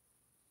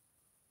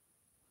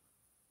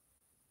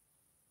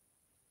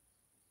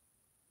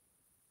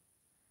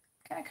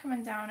 Kind of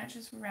coming down at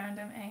just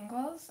random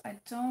angles. I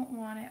don't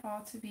want it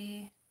all to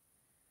be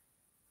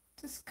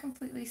just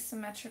completely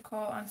symmetrical.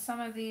 On some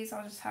of these,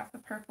 I'll just have the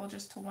purple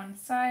just to one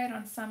side.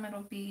 On some,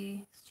 it'll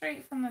be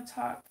straight from the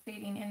top,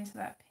 fading into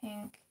that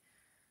pink.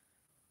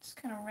 Just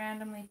kind of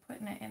randomly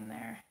putting it in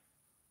there.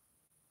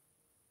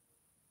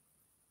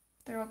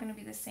 They're all going to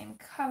be the same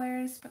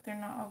colors, but they're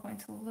not all going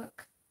to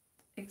look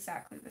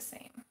exactly the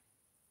same.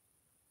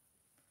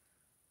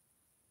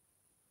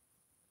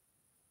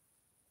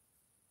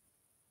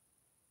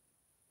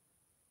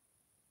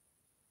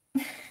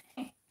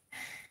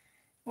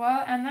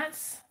 Well, and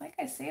that's, like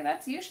I say,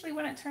 that's usually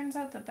when it turns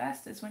out the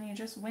best, is when you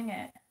just wing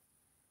it.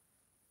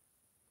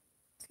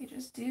 So you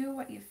just do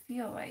what you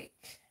feel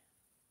like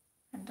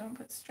and don't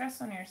put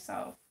stress on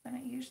yourself, then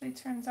it usually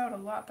turns out a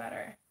lot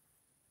better.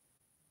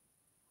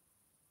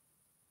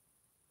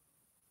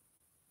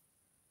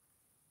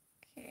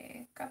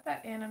 Okay, got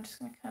that in. I'm just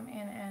going to come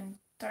in and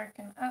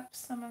darken up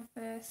some of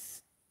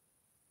this.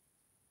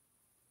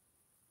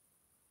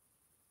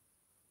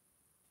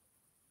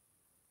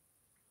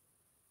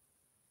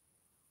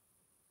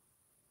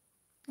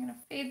 I'm going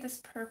to fade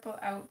this purple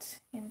out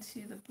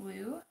into the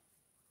blue.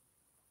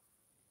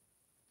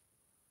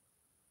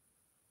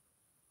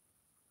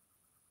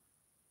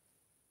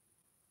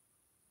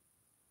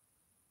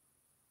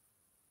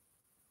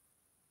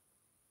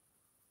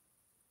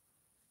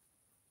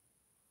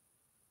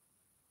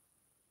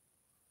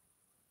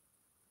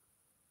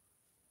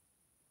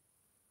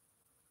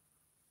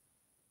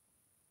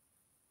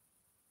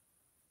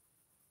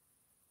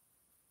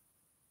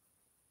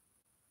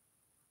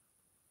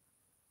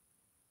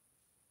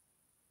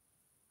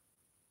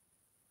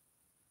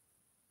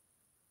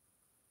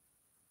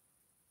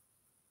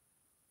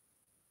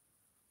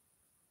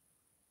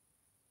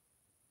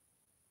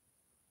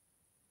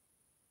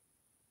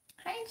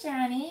 Hi,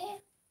 Johnny.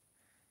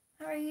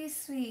 How are you,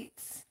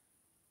 sweets?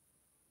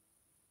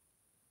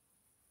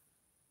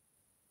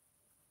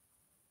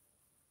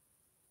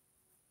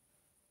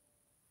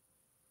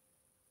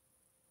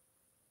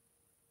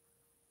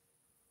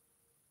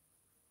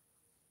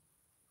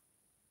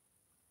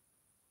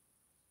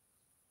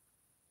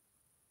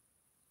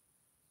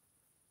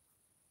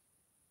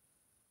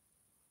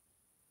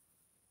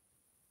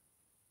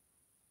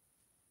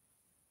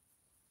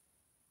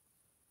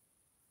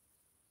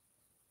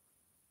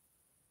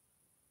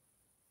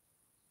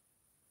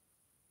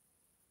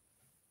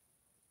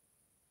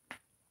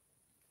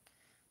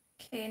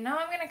 Okay, now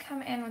I'm going to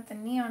come in with the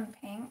neon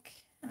pink,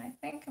 and I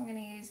think I'm going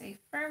to use a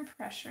firm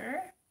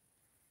pressure.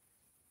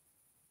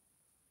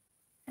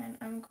 And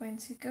I'm going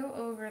to go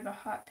over the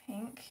hot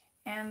pink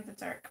and the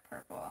dark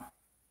purple.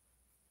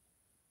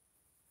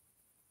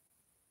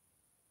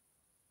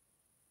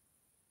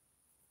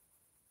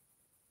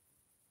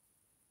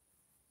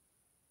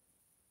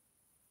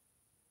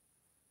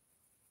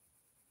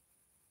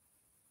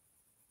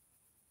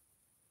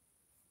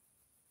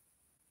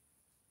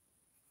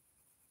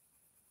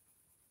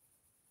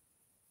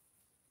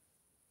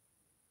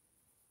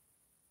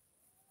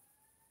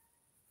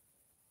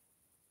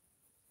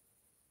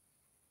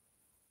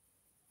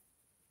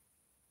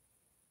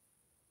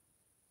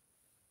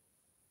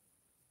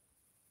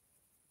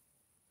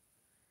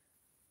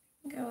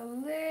 Go a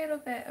little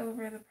bit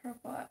over the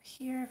purple up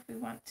here if we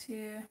want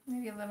to,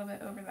 maybe a little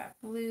bit over that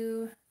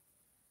blue.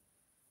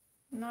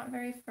 Not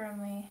very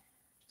firmly,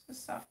 just a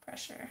soft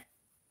pressure.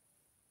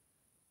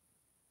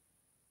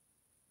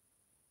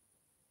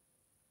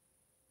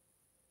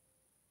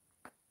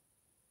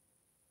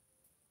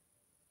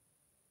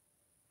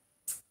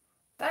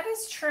 That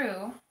is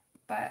true,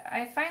 but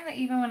I find that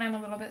even when I'm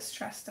a little bit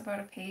stressed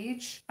about a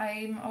page,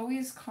 I'm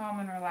always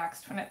calm and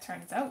relaxed when it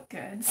turns out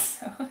good,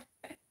 so.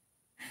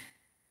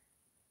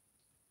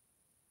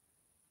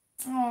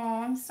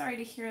 Oh, I'm sorry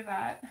to hear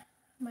that.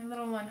 My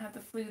little one had the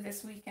flu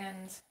this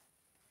weekend.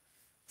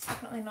 It's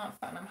definitely not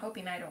fun. I'm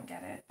hoping I don't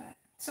get it, but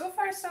so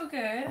far so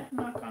good.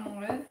 Knock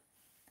on wood.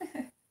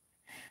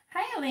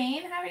 Hi,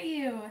 Elaine. How are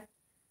you?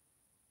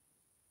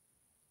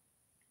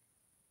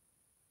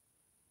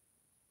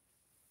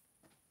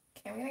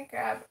 Okay, I'm going to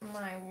grab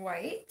my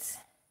white.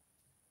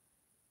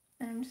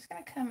 And I'm just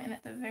going to come in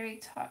at the very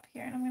top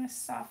here, and I'm going to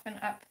soften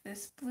up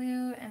this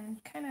blue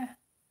and kind of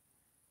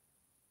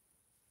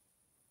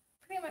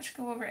pretty much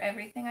go over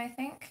everything, I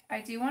think.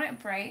 I do want it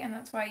bright, and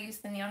that's why I use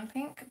the neon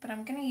pink, but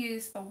I'm going to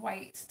use the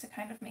white to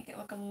kind of make it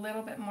look a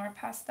little bit more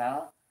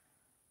pastel.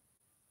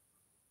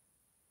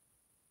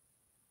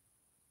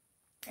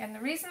 And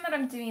the reason that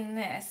I'm doing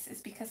this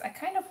is because I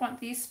kind of want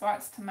these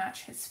spots to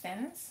match his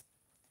fins,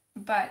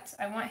 but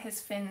I want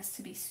his fins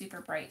to be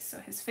super bright. So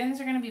his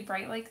fins are going to be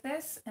bright like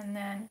this, and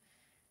then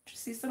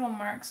just these little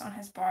marks on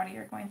his body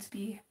are going to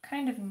be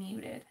kind of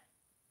muted.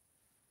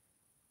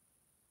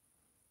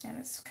 And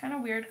it's kind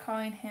of weird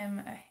calling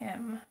him a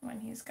him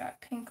when he's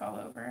got pink all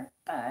over,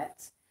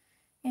 but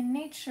in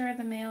nature,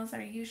 the males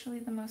are usually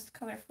the most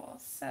colorful,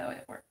 so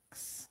it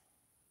works.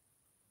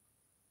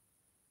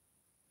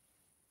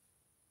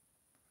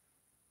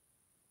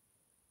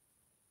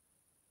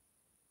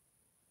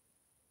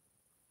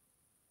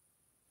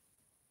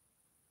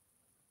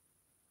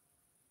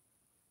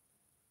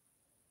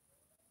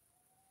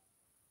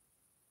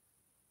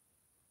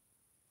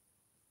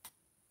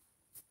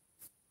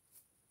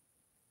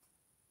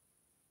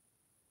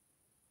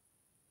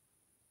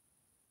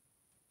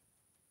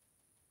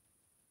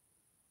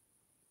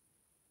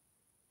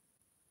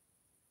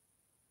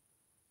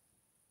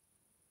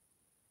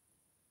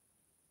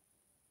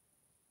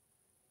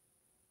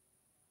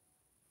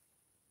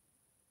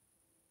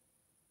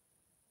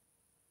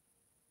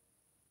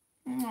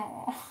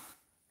 Aww.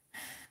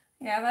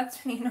 Yeah,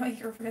 that's when you know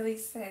you're really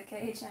sick,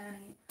 eh,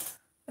 Jenny?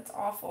 That's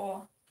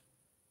awful.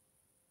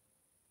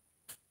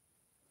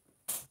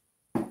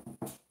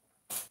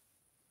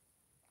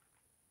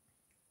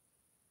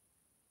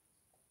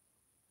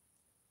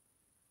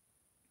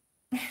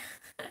 Yeah,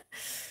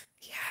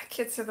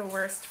 kids are the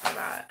worst for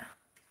that.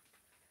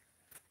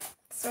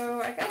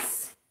 So I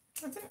guess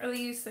I didn't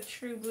really use the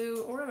true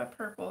blue or the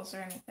purples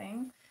or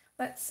anything.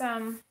 Let's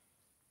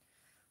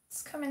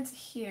come into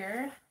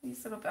here.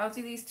 These little, I'll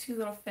do these two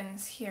little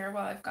fins here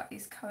while I've got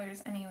these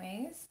colors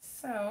anyways.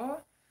 So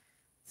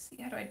let's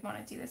see, how do I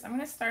want to do this? I'm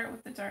going to start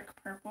with the dark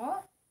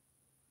purple.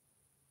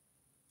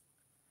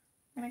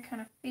 I'm going to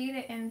kind of fade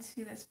it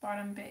into this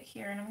bottom bit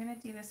here, and I'm going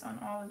to do this on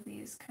all of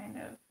these kind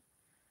of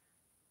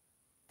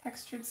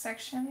textured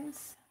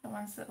sections, the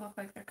ones that look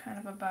like they're kind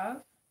of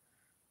above.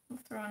 We'll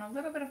throw in a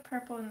little bit of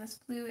purple in this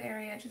blue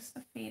area just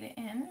to fade it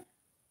in.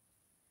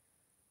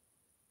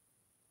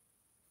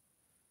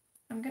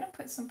 I'm going to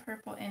put some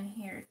purple in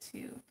here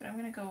too, but I'm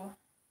going to go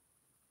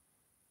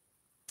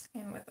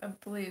in with a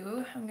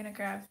blue. I'm going to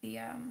grab the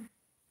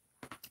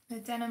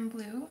denim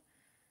blue.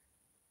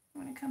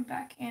 I'm going to come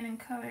back in and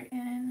color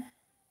in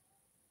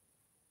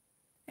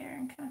there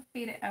and kind of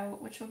fade it out,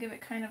 which will give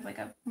it kind of like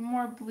a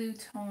more blue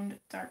toned,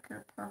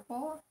 darker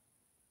purple,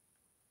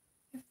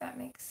 if that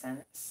makes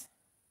sense.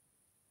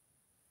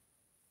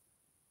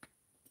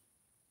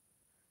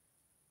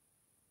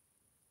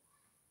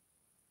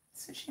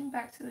 Switching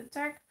back to the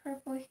dark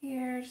purple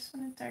here, just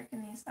want to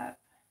darken these up.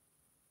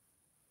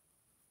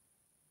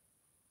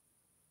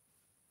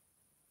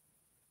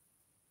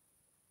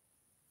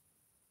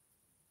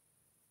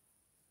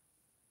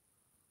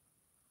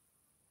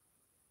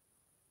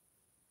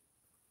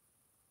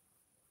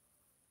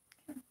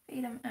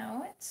 Fade them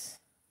out.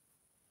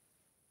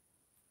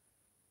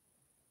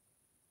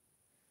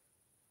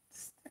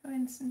 Just throw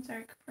in some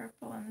dark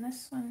purple on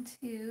this one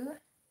too.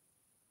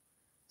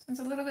 This one's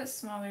a little bit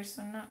smaller,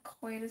 so not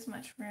quite as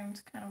much room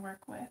to kind of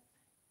work with.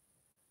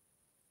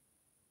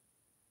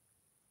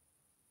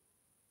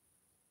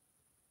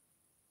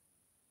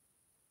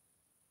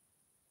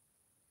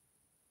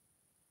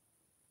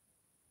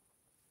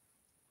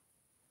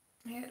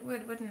 It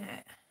would, wouldn't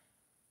it?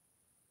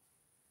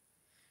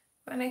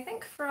 And I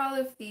think for all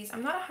of these,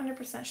 I'm not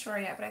 100% sure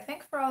yet, but I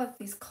think for all of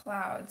these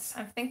clouds,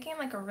 I'm thinking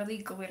like a really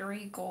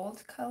glittery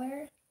gold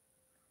color.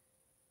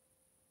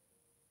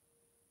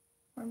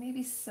 Or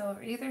maybe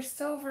silver, either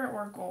silver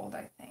or gold,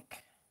 I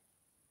think.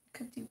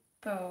 Could do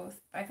both.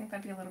 I think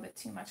that'd be a little bit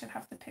too much. I'd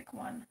have to pick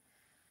one.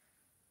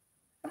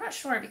 I'm not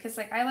sure because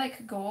like I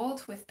like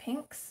gold with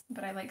pinks,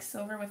 but I like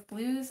silver with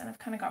blues, and I've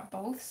kind of got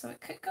both, so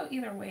it could go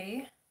either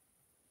way.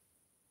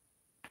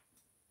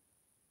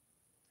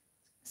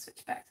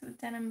 Switch back to the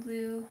denim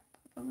blue,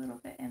 put a little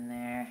bit in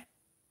there.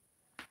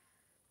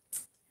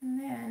 And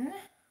then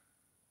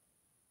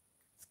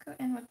let's go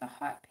in with the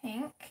hot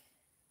pink.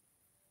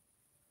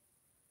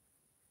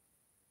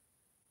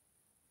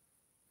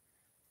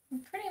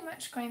 I'm pretty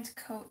much going to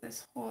coat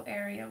this whole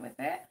area with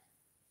it.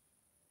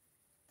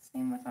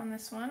 Same with on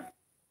this one.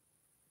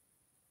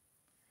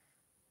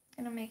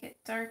 I'm going to make it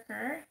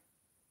darker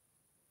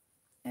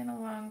and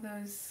along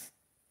those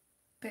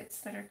bits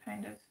that are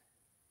kind of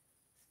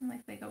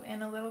like they go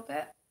in a little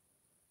bit.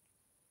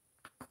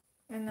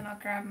 And then I'll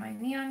grab my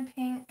neon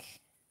pink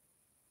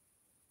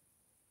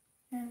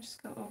and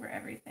just go over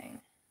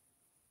everything.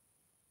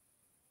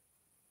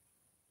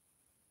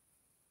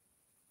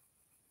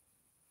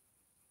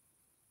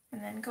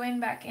 And then going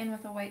back in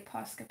with a white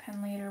Posca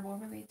pen later will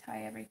really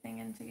tie everything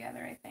in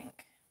together, I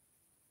think.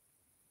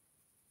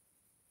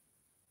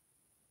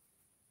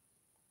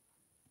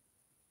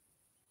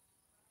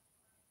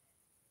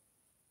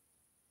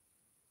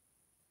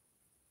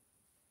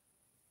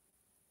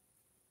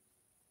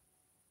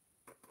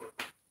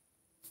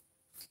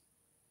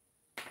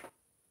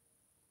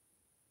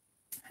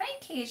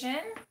 Cajun.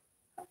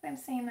 Hope I'm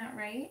saying that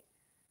right.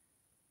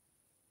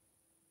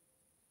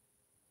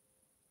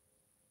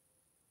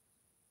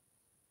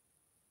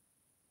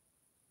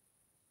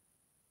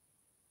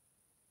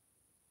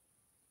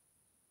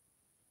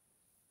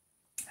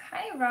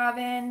 Hi,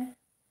 Robin.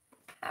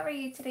 How are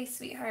you today,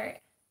 sweetheart?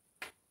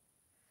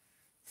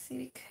 See,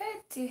 we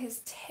could do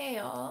his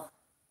tail.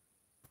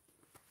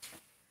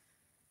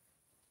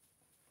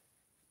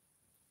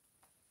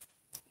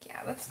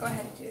 Yeah, let's go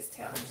ahead and do his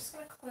tail. I'm just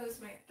going to close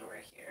my door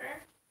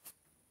here.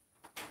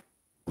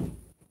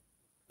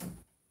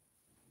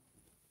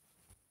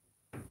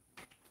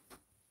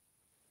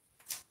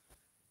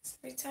 So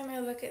every time I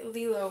look at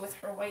Lilo with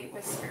her white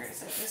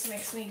whiskers, it just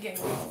makes me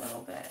giggle a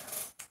little bit.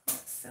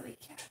 That silly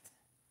cat.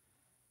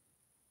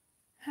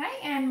 Hi,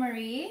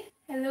 Anne-Marie.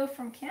 Hello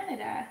from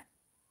Canada.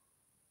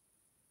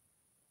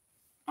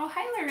 Oh,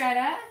 hi,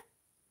 Loretta.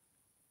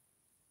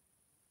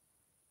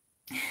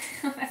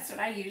 That's what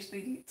I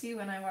usually do too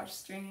when I watch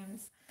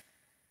streams.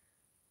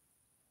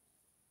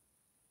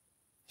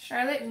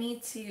 Charlotte, me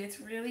too. It's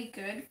really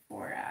good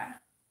for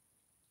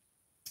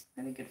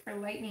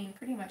lightening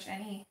pretty much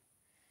any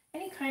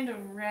kind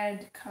of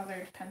red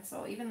colored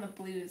pencil, even the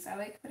blues. I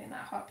like putting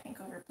that hot pink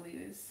over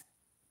blues.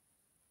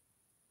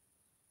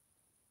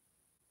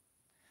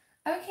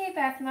 Okay,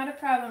 Beth, not a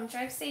problem.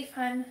 Drive safe,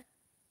 hun.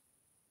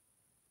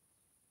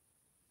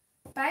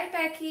 Bye,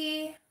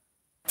 Becky.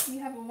 You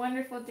have a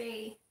wonderful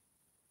day.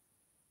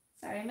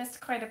 Sorry, I missed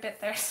quite a bit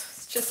there, so I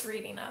was just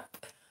reading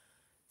up.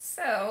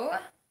 So,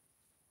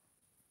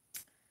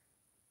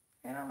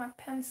 I got all my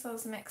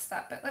pencils mixed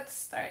up, but let's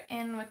start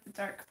in with the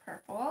dark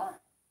purple.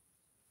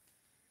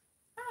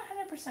 I'm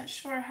not 100%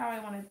 sure how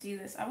I want to do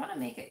this. I want to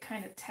make it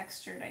kind of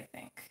textured, I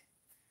think.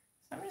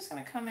 So I'm just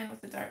going to come in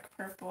with the dark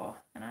purple,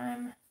 and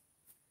I'm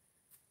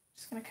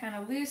just going to kind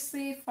of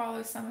loosely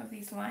follow some of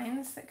these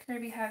lines that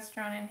Kerby has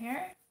drawn in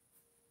here.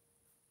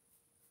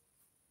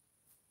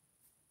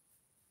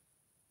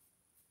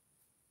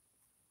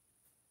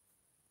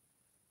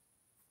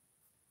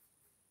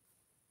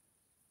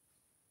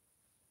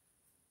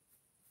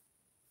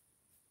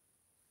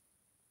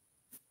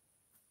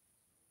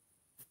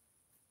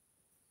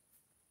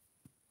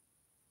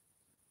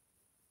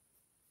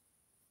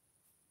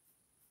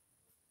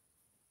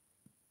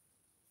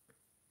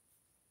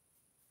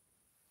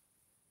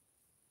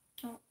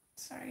 Oh,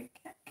 sorry,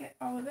 can't get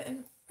all of it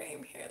in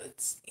frame here.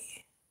 Let's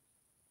see.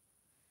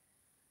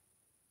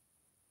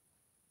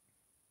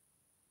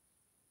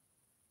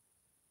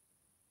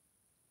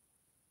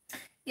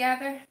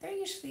 Yeah, there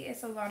usually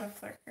is a lot of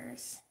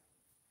lurkers.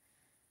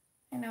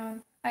 I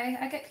know,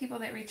 I get people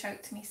that reach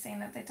out to me saying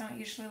that they don't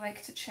usually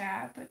like to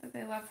chat, but that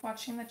they love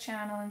watching the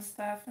channel and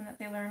stuff, and that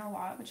they learn a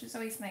lot, which is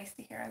always nice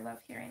to hear. I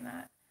love hearing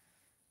that.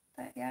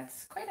 But yeah,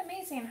 it's quite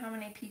amazing how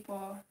many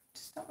people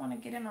just don't want to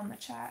get in on the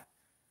chat.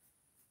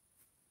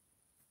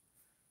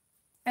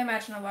 I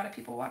imagine a lot of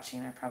people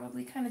watching are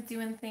probably kind of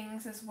doing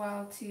things as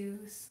well too,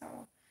 so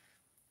I'll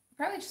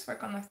probably just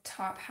work on the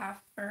top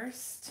half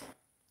first,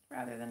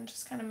 rather than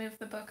just kind of move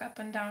the book up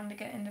and down to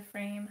get into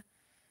frame.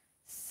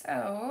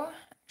 So,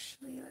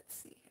 actually, let's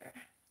see here.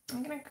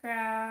 I'm going to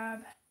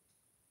grab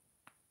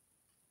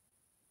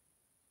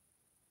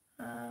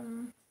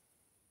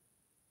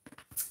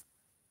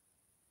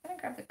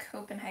the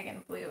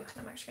Copenhagen blue, and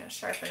I'm actually going to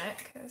sharpen it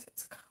because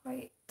it's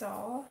quite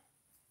dull.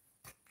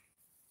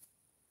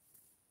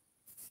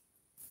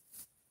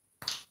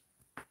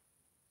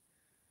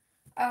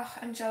 Oh,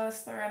 I'm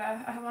jealous,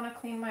 Loretta. I want to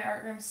clean my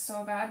art room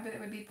so bad, but it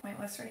would be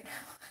pointless right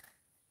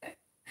now.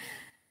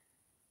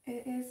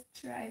 It is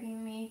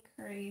driving me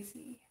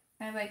crazy.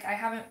 I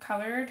haven't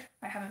colored.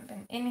 I haven't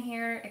been in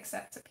here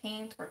except to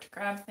paint or to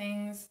grab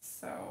things,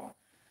 so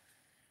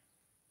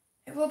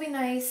it will be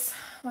nice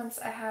once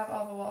I have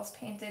all the walls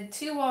painted.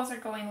 2 walls are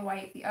going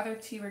white. The other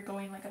 2 are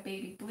going like a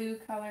baby blue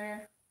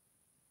color.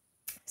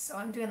 So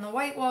I'm doing the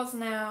white walls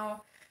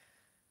now.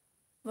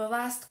 The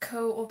last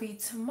coat will be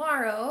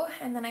tomorrow,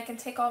 and then I can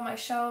take all my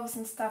shelves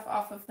and stuff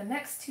off of the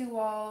next 2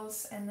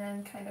 walls and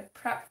then kind of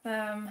prep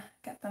them,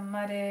 get them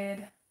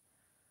mudded.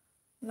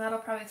 And that'll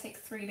probably take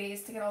 3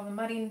 days to get all the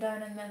mudding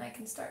done, and then I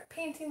can start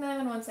painting them,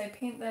 and once I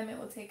paint them, it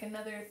will take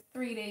another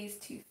 3 days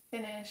to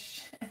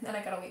finish, and then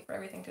I gotta wait for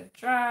everything to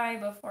dry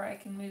before I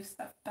can move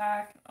stuff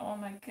back. Oh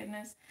my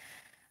goodness.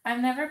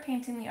 I'm never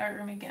painting the art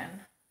room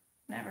again.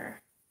 Never.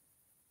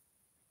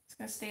 It's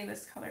gonna stay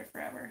this color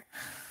forever.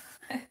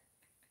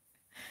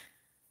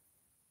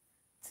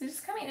 So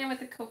just coming in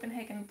with the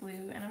Copenhagen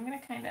blue, and I'm gonna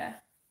kind of,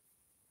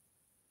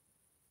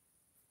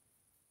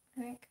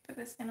 I think, put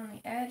this in on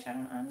the edge.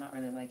 I'm not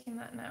really liking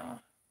that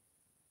now.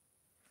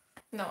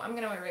 No, I'm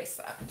gonna erase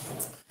that.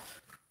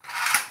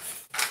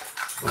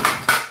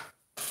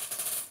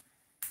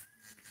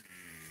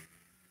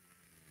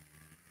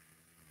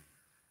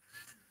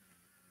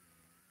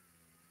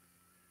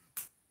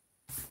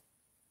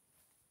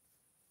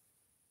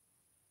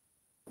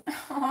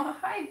 Oh,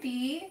 hi,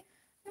 Bee.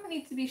 You don't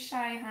need to be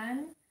shy,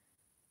 hun.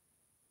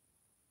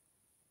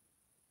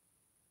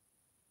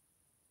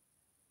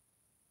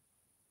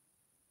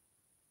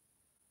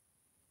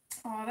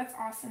 Oh, that's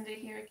awesome to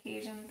hear,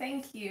 Occasion.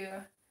 Thank you.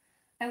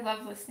 I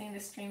love listening to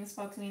streams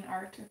while doing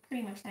art or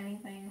pretty much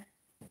anything.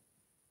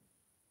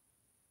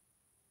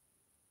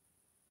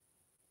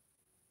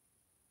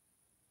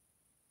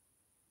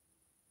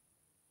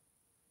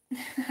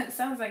 That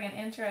sounds like an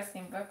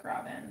interesting book,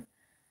 Robin.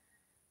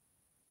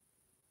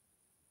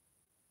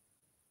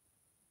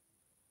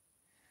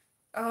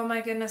 Oh my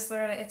goodness,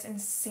 Loretta, it's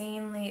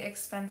insanely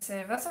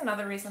expensive. That's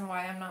another reason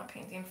why I'm not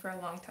painting for a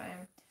long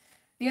time.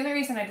 The only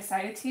reason I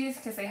decided to is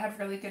because they had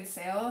really good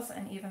sales,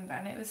 and even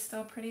then it was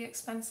still pretty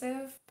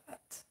expensive,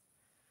 but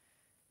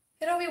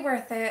it'll be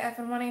worth it. I've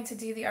been wanting to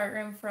do the art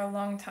room for a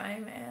long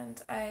time,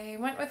 and I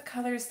went with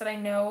colors that I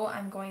know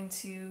I'm going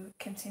to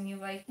continue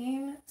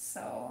liking,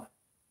 so...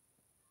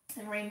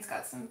 And Rain's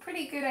got some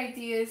pretty good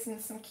ideas and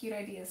some cute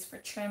ideas for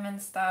trim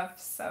and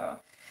stuff, so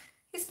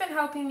he's been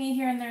helping me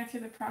here and there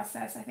through the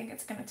process. I think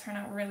it's going to turn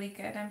out really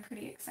good. I'm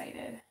pretty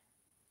excited.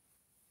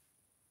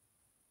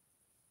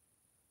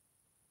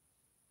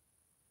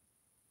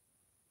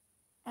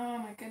 Oh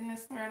my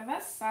goodness, Loretta,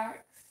 that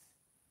sucks.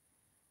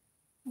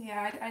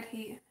 Yeah,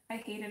 I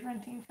hated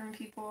renting from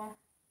people.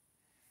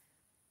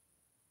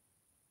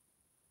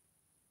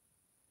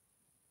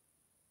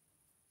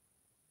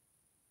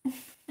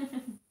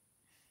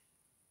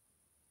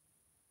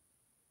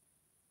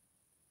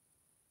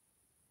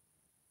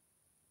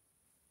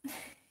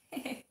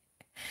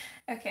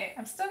 Okay,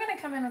 I'm still going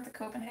to come in with the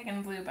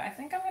Copenhagen blue, but I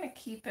think I'm going to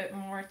keep it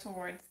more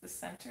towards the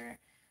center.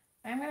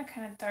 I'm going to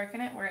kind of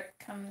darken it where it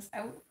comes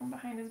out from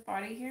behind his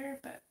body here,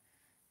 but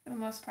for the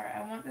most part,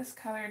 I want this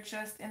color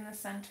just in the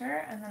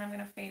center, and then I'm going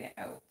to fade it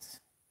out.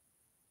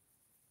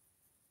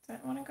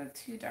 Don't want to go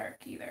too dark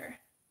either.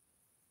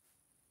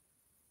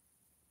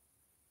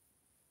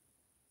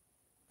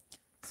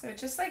 So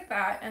just like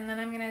that, and then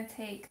I'm going to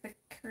take the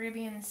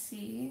Caribbean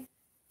Sea,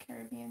 I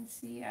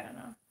don't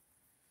know.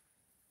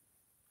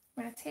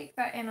 I'm going to take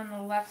that in on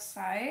the left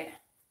side,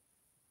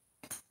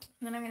 and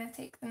then I'm going to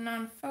take the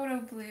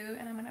non-photo blue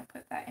and I'm going to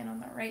put that in on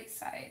the right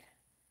side.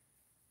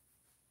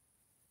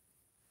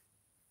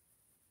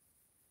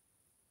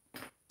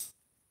 Okay,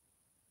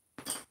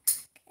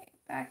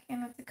 back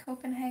in with the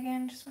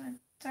Copenhagen, just want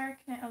to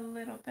darken it a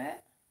little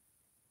bit.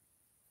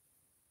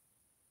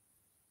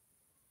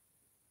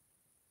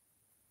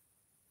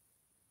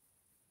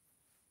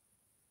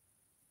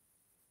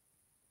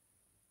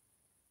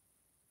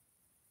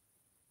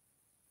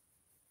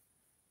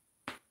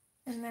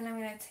 And then I'm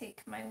going to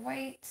take my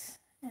white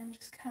and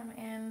just come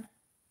in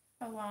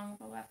along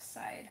the left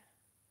side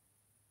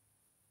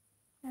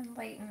and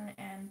lighten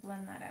and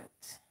blend that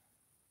out.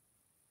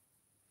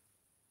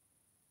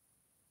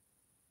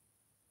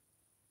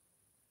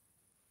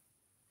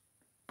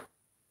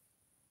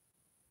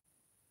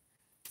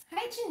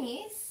 Hi,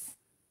 Janice.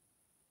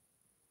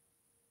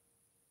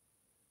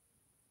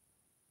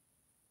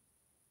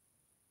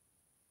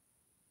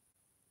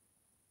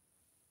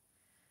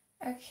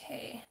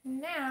 Okay,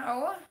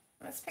 now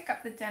let's pick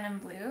up the denim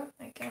blue.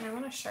 Again, I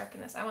want to sharpen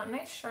this. I want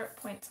nice sharp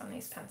points on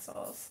these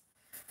pencils.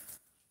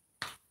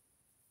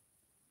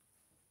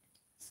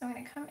 So I'm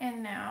going to come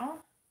in now,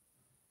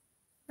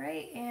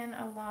 right in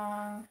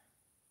along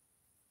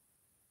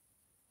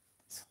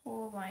this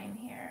whole line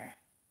here.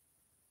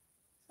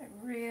 So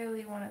I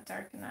really want to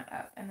darken that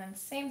up. And then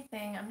same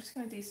thing, I'm just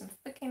going to do some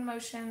flicking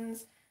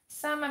motions.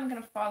 Some I'm going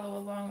to follow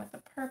along with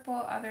the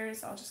purple,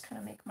 others I'll just kind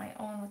of make my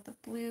own with the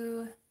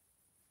blue.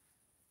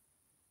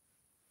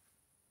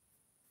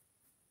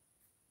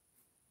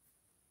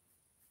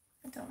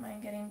 I don't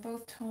mind getting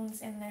both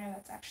tones in there,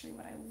 that's actually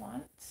what I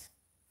want.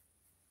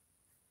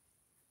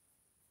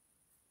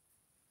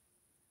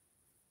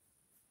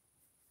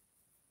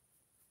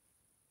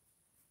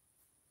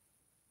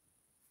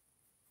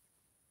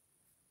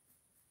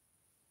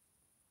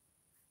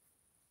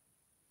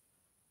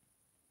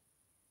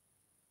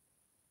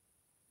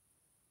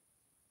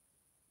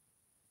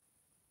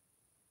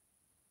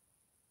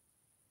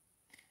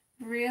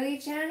 Really,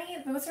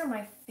 Janny? Those are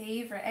my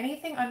favorite.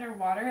 Anything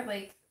underwater,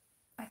 like,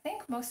 I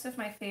think most of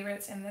my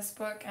favorites in this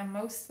book and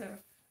most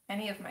of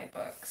any of my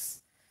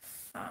books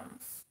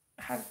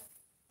have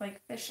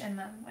like fish in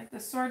them, like the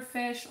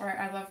swordfish, or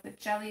I love the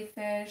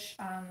jellyfish.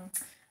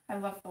 I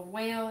love the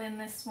whale in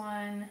this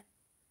one.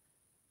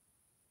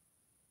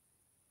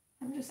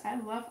 I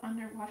love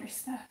underwater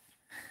stuff.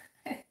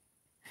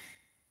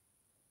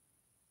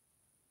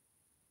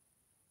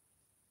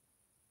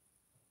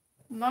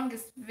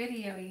 Longest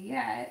video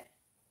yet.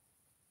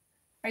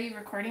 Are you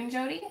recording,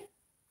 Jody?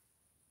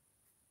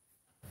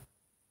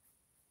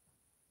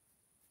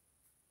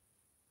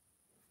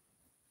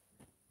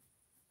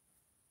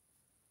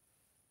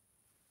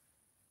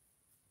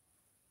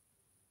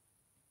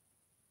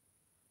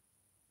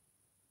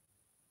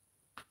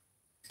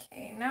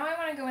 Okay, now I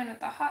want to go in with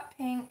the hot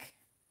pink.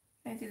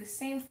 I'm going to do the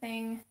same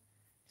thing.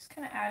 Just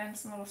kind of add in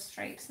some little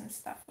stripes and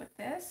stuff with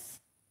this.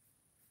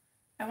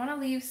 I want to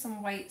leave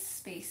some white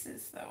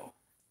spaces though.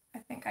 I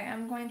think I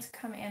am going to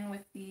come in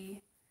with the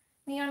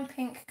neon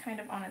pink kind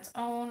of on its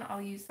own.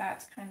 I'll use that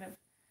to kind of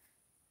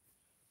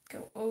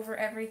go over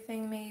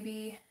everything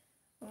maybe,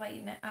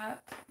 lighten it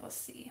up. We'll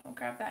see. We'll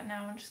grab that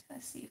now. I'm just going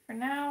to see. For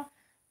now,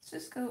 let's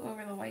just go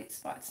over the white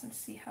spots and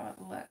see how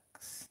it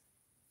looks.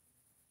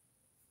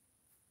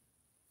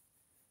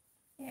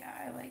 Yeah,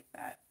 I like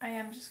that. I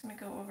am just going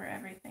to go over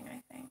everything,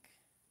 I think.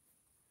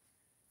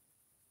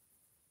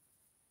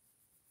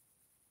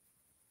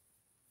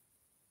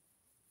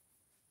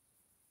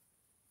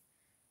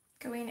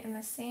 Going in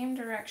the same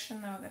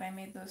direction, though, that I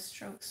made those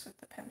strokes with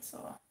the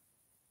pencil.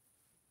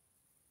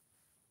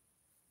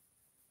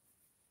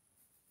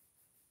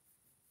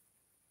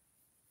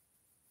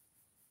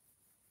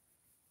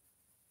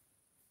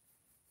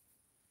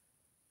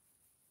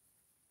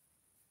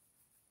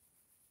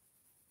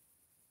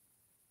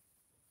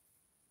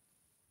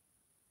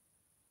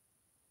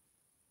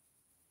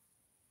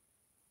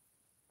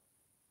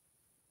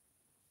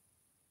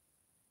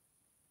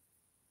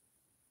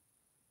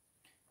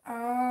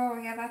 Oh,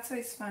 yeah, that's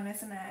always fun,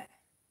 isn't it?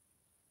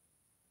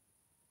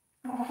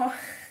 Oh,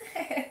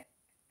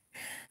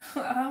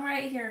 well, I'm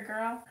right here,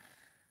 girl.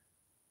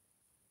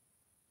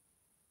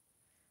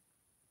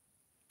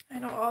 I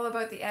know all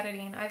about the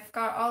editing. I've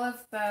got all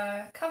of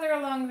the color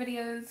along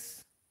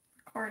videos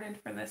recorded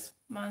for this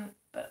month,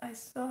 but I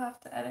still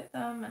have to edit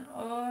them, and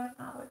oh, I'm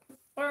not looking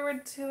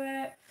forward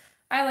to it.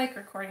 I like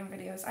recording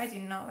videos. I do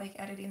not like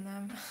editing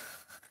them.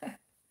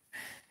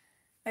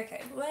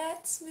 Okay,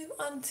 let's move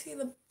on to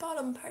the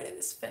bottom part of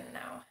this fin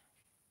now.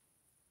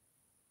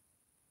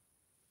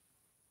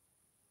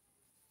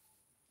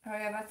 Oh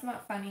yeah, that's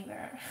not fun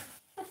either.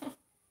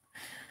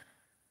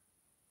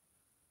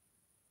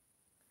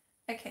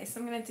 Okay,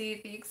 so I'm going to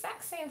do the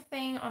exact same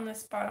thing on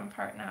this bottom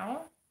part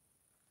now.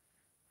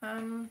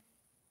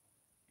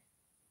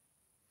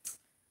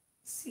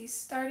 See,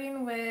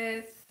 starting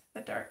with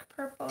the dark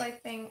purple, I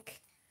think.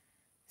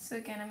 So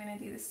again, I'm going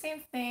to do the same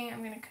thing. I'm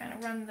going to kind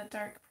of run the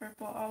dark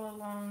purple all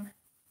along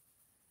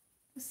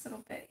this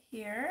little bit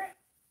here.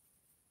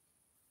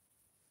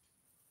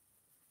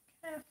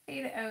 Kind of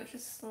fade it out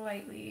just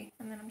slightly,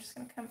 and then I'm just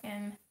going to come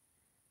in,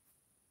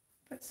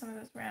 put some of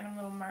those random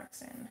little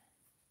marks in,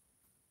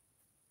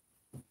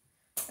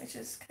 which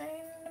is kind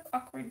of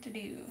awkward to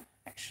do,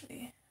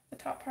 actually. The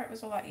top part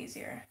was a lot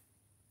easier.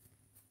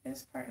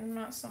 This part,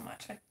 not so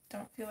much. I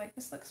don't feel like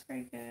this looks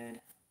very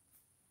good.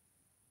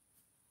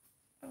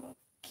 But we'll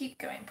keep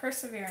going.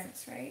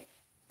 Perseverance, right?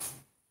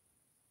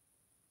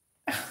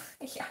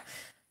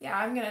 Yeah,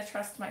 I'm gonna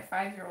trust my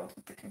 5-year-old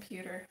with the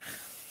computer.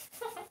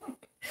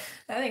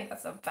 I think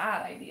that's a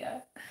bad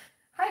idea.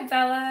 Hi,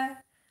 Bella.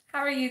 How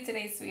are you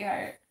today,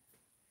 sweetheart?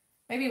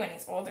 Maybe when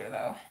he's older,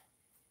 though.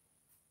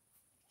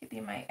 He'd be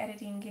my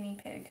editing guinea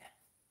pig.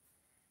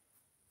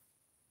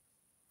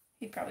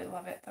 He'd probably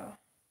love it, though.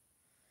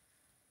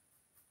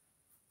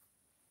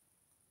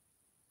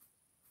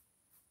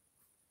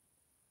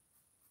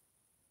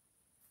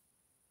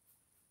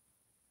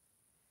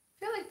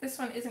 I feel like this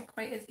one isn't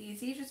quite as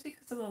easy just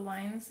because of the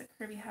lines that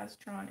Kerby has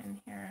drawn in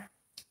here.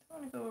 I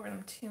don't want to go over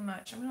them too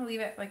much. I'm going to leave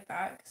it like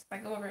that because if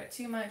I go over it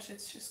too much,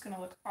 it's just going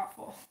to look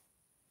awful.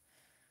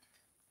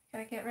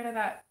 Gotta get rid of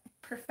that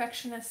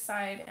perfectionist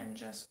side and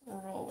just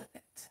roll with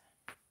it.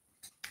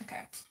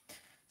 Okay,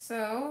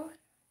 so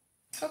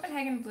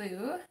Copenhagen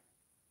blue.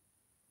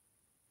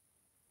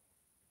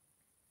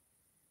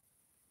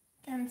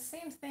 And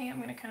same thing,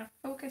 I'm going to kind of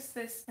focus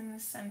this in the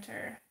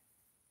center.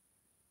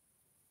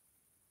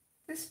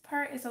 This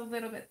part is a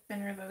little bit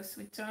thinner though, so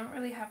we don't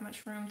really have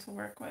much room to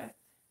work with.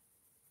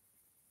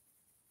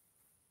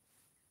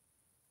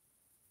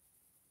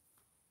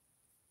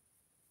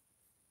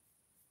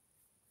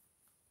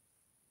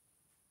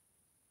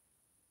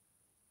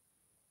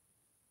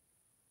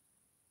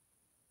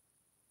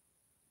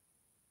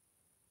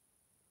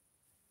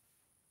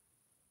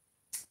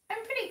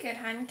 I'm pretty good,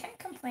 hun. Can't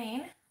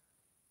complain.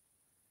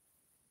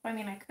 Well, I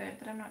mean, I could,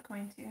 but I'm not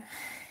going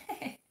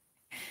to.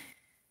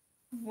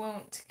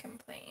 Won't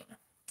complain.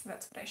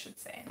 That's what I should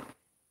say.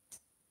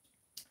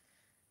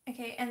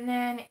 Okay, and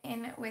then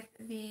in with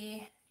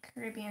the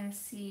Caribbean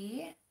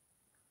Sea.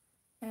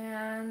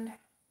 And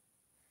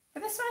for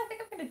this one, I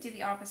think I'm going to do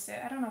the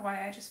opposite. I don't know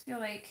why. I just feel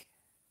like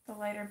the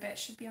lighter bit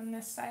should be on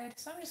this side.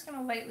 So I'm just going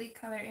to lightly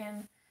color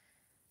in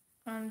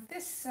on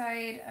this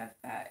side of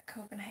that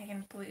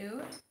Copenhagen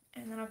blue.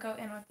 And then I'll go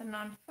in with the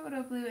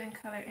non-photo blue and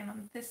color in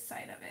on this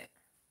side of it.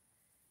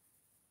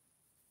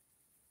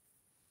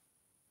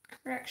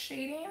 Correct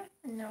shading?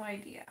 No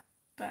idea,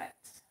 but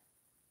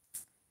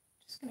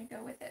just going to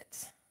go with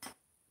it.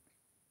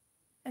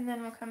 And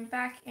then we'll come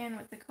back in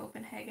with the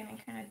Copenhagen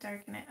and kind of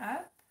darken it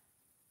up.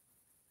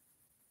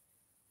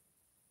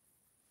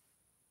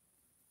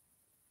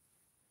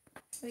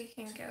 We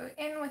can go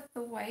in with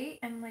the white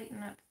and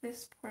lighten up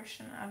this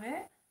portion of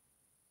it.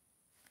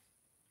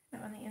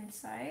 On the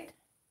inside.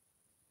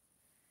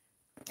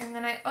 And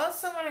then I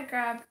also want to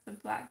grab the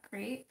black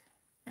grape,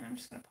 and I'm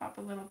just going to pop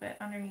a little bit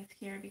underneath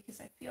here because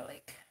I feel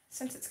like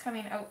since it's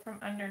coming out from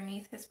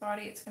underneath his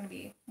body, it's going to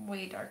be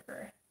way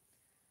darker.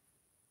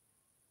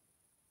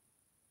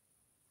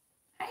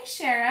 Hi,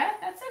 Shara.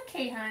 That's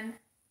okay, hun.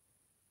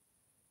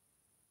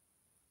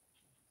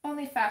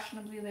 Only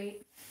fashionably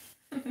late.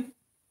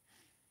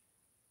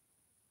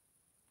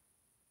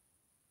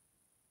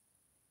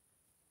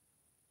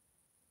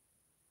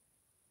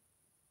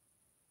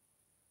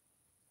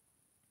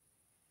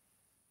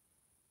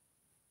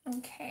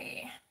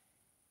 Okay.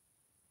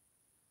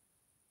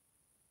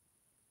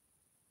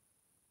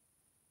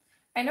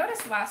 I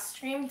noticed last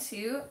stream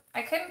too,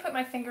 I couldn't put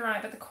my finger on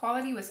it, but the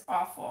quality was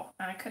awful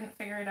and I couldn't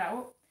figure it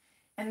out.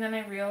 And then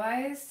I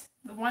realized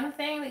the one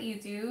thing that you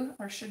do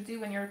or should do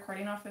when you're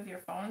recording off of your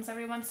phones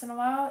every once in a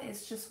while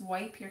is just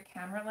wipe your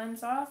camera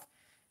lens off,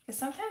 because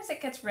sometimes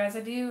it gets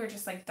residue or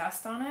just like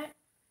dust on it.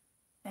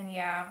 And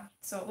yeah,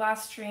 so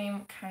last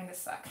stream kind of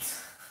sucked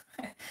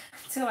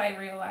until I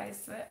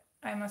realized that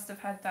I must have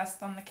had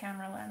dust on the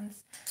camera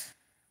lens.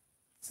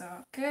 So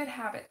good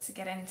habit to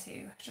get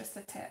into, just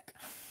a tip.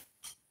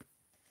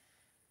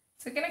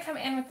 So we're going to come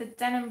in with the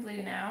denim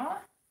blue now.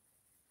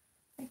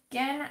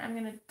 Again, I'm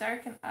going to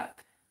darken up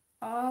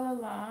all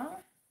along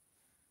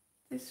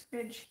this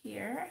ridge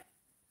here.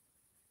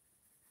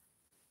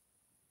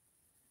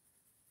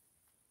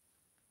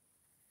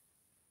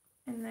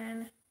 And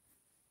then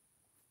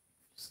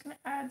just going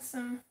to add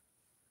some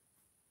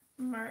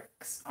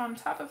marks on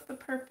top of the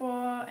purple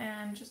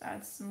and just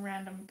add some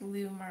random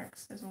blue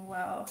marks as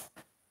well.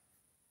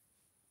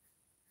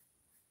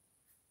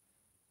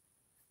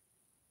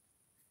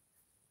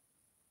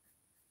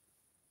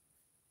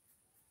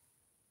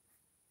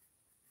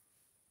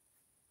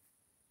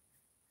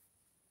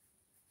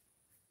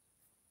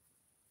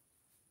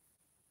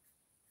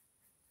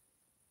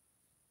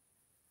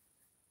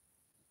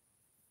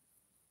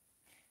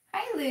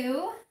 Hi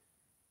Lou! If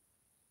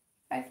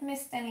I've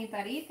missed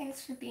anybody,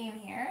 thanks for being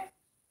here.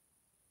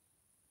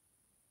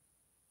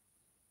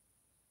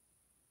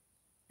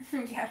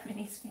 Yeah,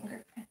 Minnie's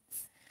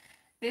fingerprints.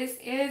 This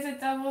is a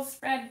double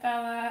spread,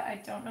 Bella.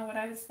 I don't know what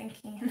I was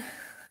thinking.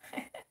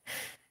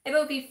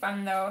 It'll be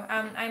fun though.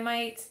 I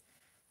might,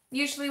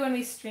 usually when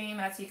we stream,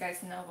 as you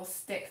guys know, we'll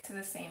stick to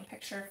the same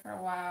picture for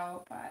a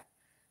while, but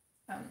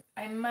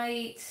I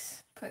might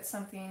put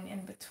something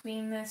in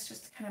between this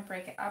just to kind of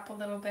break it up a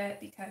little bit,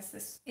 because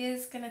this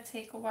is going to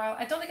take a while.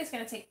 I don't think it's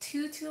going to take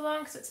too long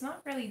because it's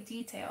not really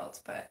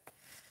detailed, but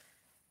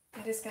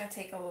it is going to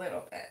take a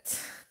little bit.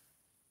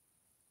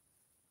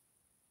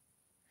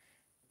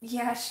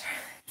 Yeah,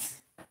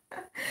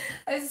 sure.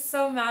 I was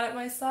so mad at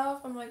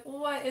myself. I'm like,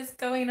 what is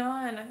going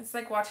on? It's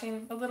like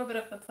watching a little bit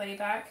of the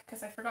playback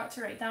because I forgot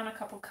to write down a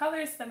couple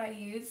colors that I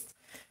used.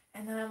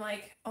 And then I'm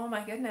like, oh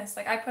my goodness,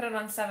 like I put it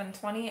on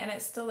 720 and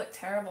it still looked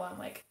terrible. I'm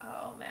like,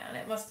 oh man,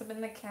 it must have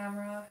been the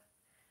camera.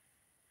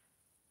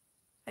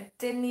 I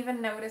didn't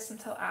even notice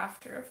until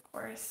after, of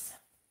course.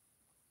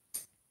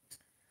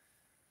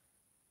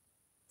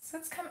 So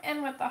let's come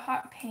in with the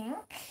hot pink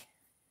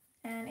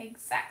and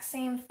exact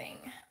same thing.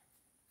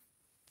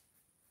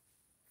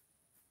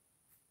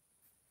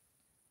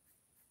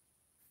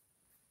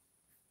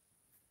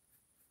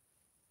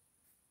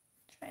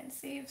 Try and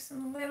save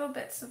some little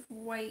bits of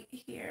white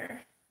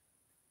here.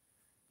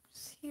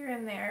 Just here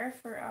and there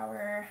for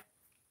our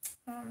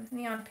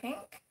neon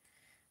pink.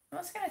 I'm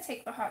also going to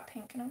take the hot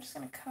pink and I'm just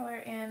going to color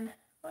in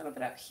a little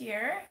bit up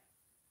here.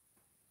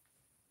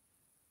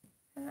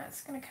 And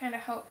that's going to kind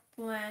of help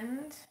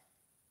blend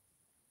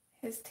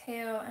his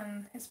tail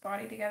and his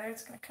body together.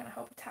 It's going to kind of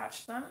help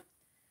attach them.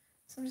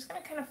 So I'm just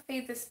going to kind of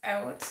fade this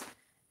out.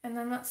 And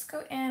then let's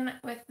go in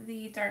with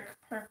the dark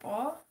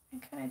purple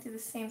and kind of do the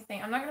same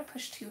thing. I'm not going to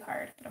push too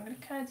hard, but I'm going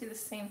to kind of do the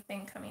same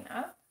thing coming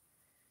up.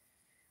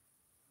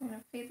 I'm going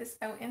to fade this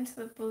out into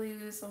the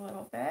blues a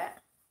little bit.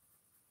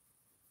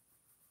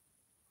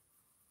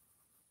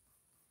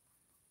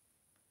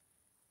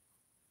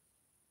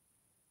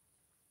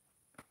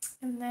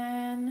 And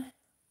then,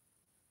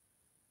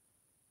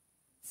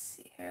 let's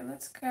see here,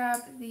 let's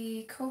grab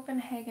the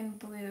Copenhagen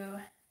blue.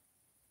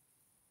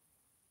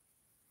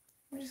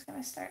 I'm just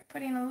going to start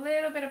putting a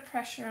little bit of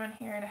pressure on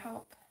here to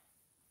help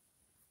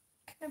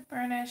kind of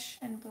burnish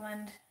and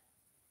blend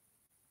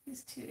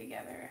these two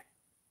together.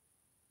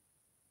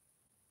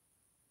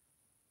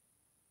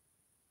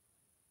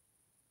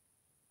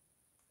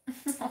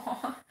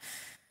 Aww.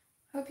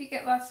 Hope you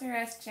get lots of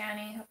rest,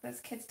 Janny. Hope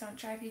those kids don't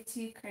drive you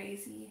too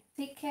crazy.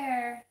 Take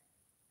care.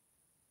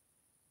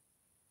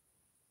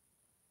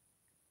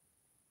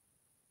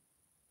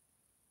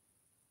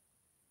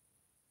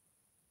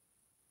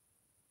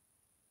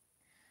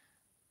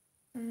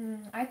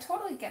 I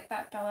totally get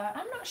that, Bella.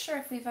 I'm not sure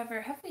if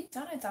have we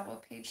done a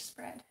double page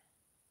spread?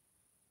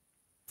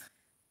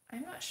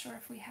 I'm not sure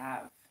if we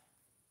have.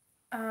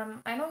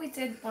 I know we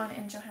did one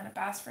in Johanna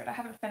Basford. I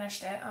haven't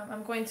finished it.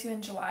 I'm going to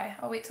in July.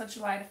 I'll wait till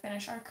July to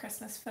finish our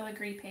Christmas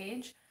filigree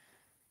page.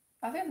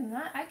 Other than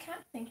that, I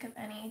can't think of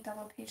any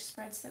double page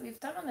spreads that we've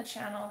done on the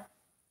channel.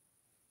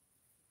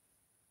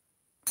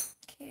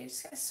 Okay,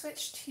 just gonna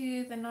switch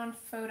to the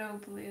non-photo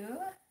blue.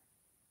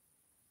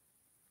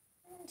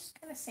 And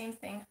just kind of same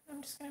thing.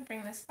 I'm just gonna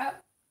bring this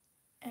up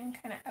and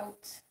kind of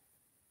out.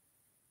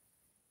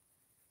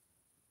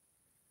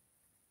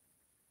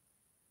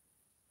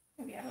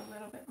 Maybe add a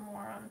little bit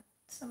more on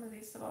some of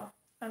these little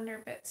under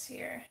bits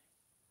here.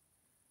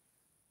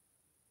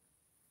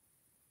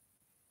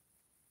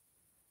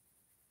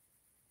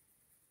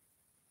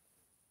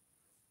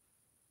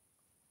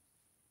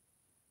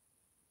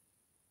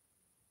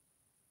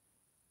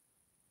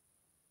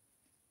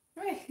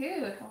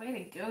 Woohoo!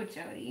 Way to go,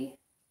 Jody.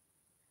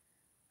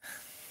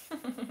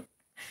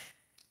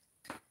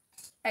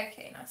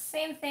 Okay, now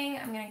same thing.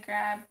 I'm going to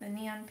grab the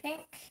neon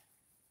pink.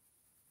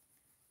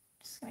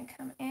 Just going to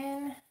come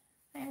in.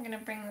 I'm going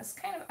to bring this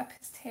kind of up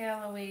his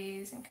tail a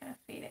ways and kind of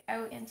fade it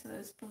out into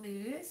those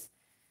blues.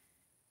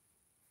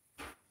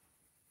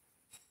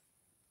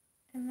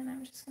 And then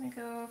I'm just going to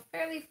go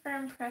fairly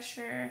firm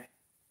pressure.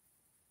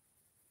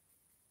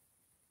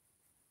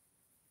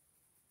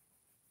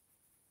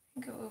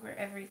 And go over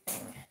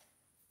everything.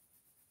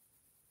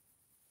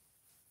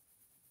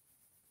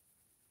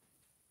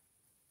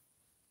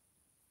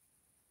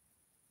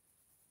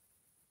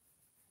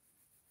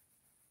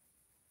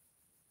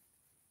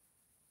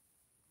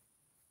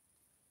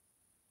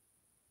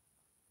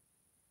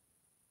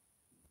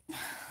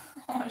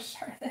 Oh,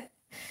 Charlotte.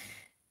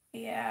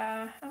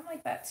 Yeah, I'm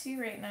like that too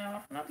right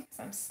now. Not because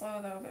I'm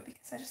slow though, but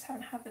because I just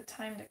haven't had the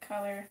time to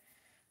color.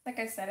 Like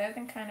I said, I've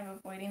been kind of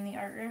avoiding the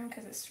art room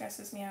because it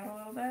stresses me out a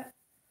little bit.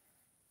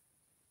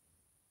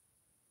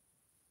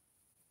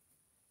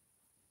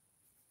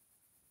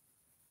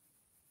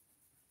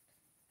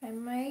 I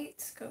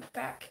might go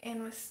back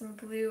in with some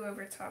blue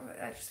over top of it.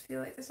 I just feel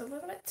like there's a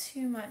little bit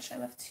too much. I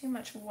left too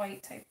much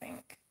white, I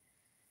think.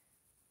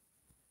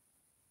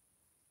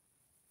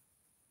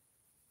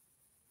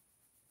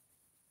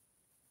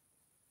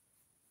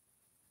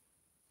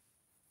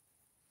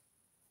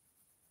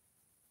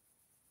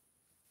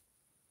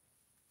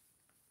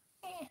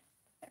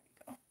 There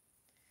we go.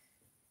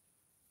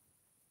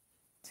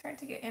 It's hard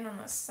to get in on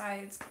the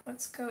sides.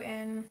 Let's go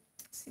in,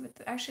 see what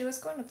the, actually let's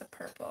go in with the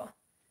purple.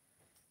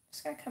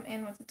 Just gonna come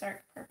in with the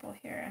dark purple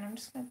here, and I'm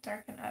just gonna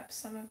darken up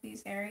some of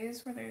these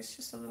areas where there's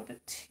just a little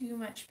bit too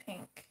much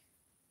pink.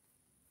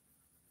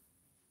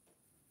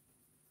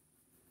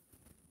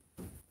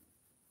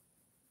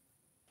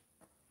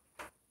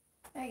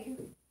 Hey.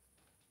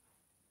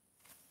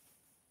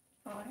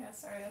 Oh yeah,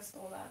 sorry, I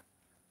stole that.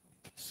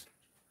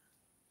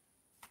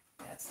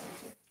 Yeah, it's there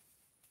too.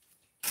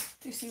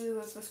 Do you see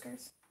Lula's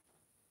whiskers?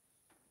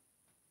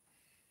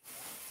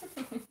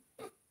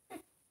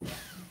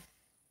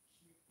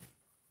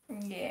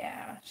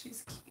 Yeah,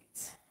 she's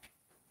cute.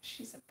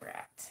 She's a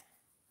brat.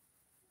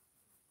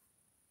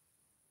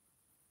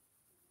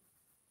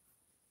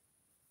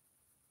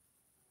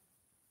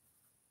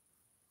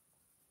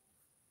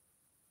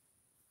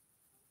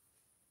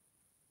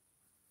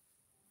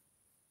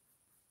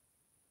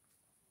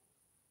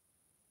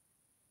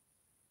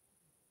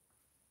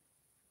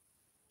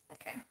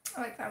 Okay,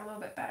 I like that a little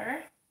bit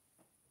better.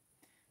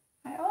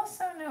 I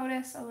also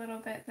notice a little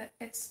bit that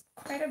it's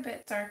quite a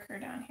bit darker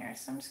down here,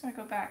 so I'm just going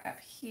to go back up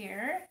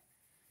here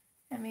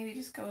and maybe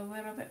just go a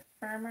little bit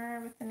firmer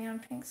with the neon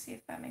pink, see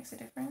if that makes a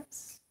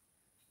difference.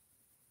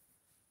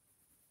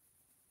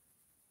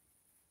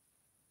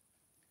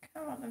 I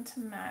kind of want them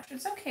to match.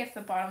 It's okay if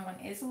the bottom one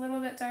is a little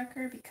bit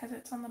darker because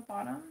it's on the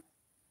bottom,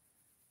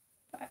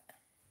 but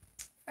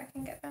if I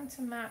can get them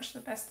to match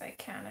the best I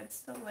can, I'd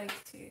still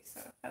like to,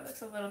 so that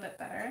looks a little bit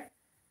better.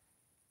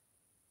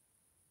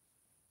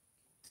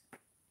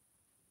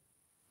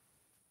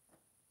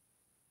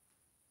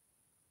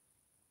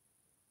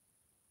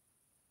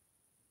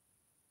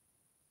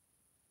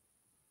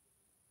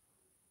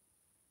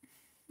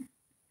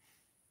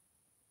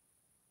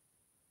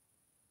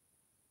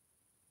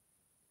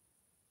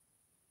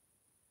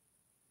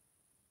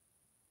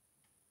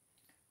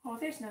 Oh,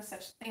 there's no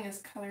such thing as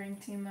coloring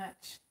too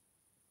much.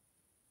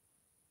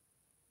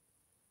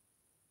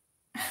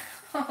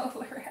 Oh,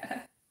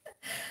 Loretta.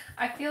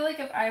 I feel like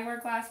if I wore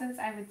glasses,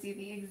 I would do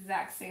the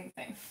exact same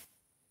thing.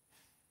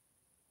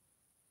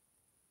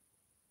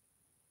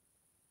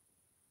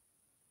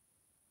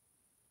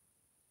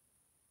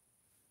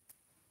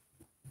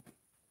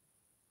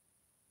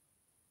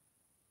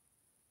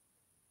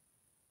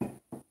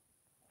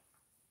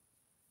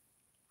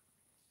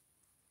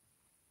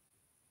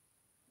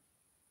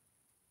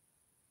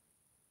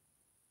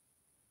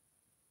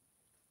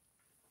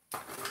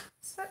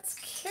 So let's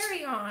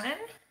carry on.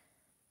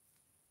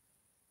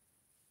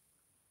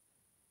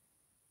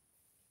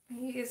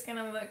 He is going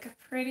to look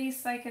pretty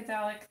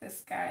psychedelic,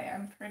 this guy.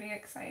 I'm pretty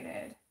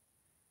excited.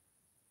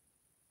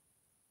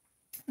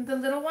 The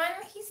little one,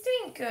 he's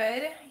doing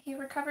good. He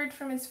recovered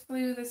from his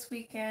flu this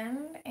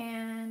weekend,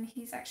 and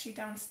he's actually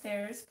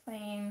downstairs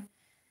playing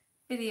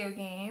video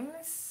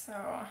games, so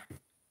I'm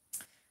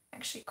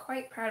actually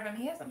quite proud of him.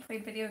 He hasn't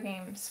played video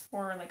games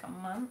for like a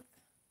month,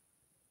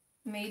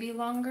 maybe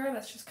longer.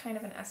 That's just kind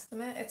of an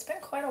estimate. It's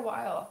been quite a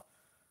while.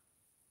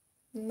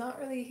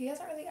 He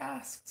hasn't really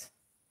asked.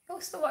 He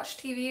likes to watch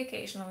TV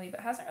occasionally, but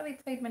hasn't really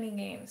played many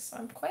games, so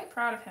I'm quite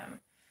proud of him.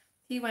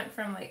 He went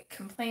from like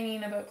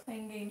complaining about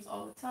playing games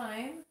all the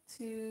time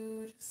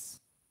to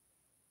just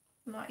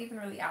not even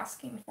really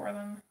asking for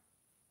them.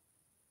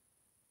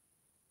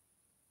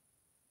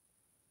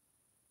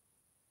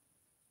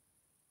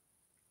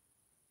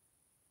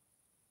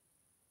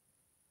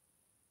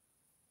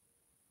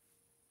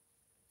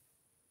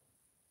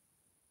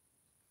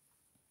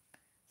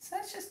 So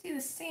let's just do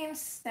the same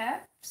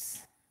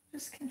steps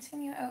just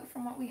continue out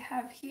from what we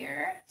have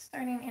here,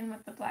 starting in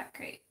with the black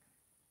crate.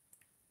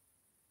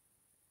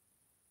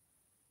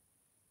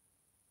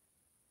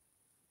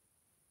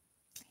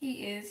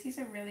 He's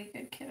a really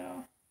good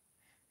kiddo.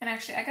 And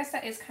actually, I guess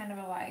that is kind of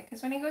a lie,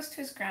 because when he goes to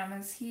his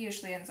grandma's, he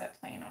usually ends up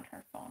playing on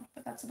her phone,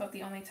 but that's about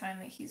the only time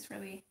that he's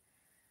really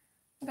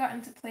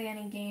gotten to play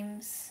any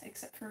games,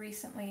 except for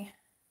recently.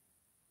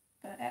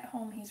 But at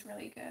home, he's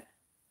really good.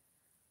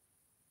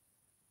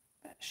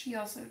 But she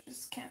also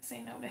just can't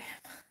say no to him.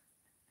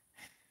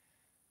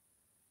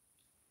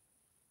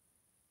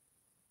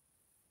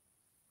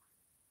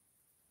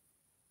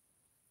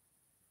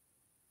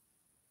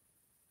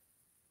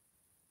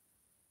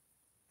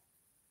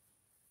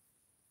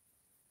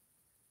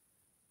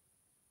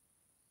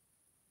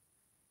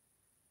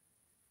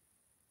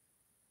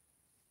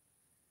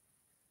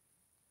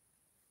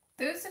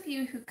 Those of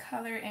you who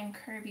color in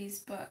Kerby's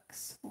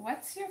books,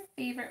 what's your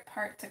favorite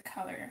part to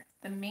color?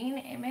 The main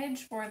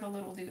image or the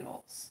little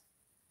doodles?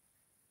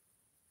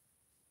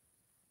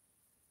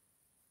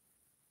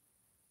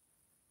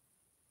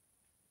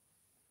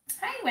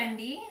 Hi,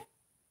 Wendy.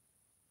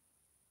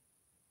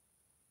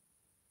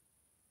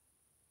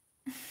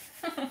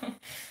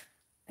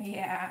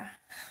 Yeah,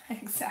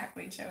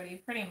 exactly,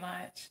 Jody, pretty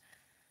much.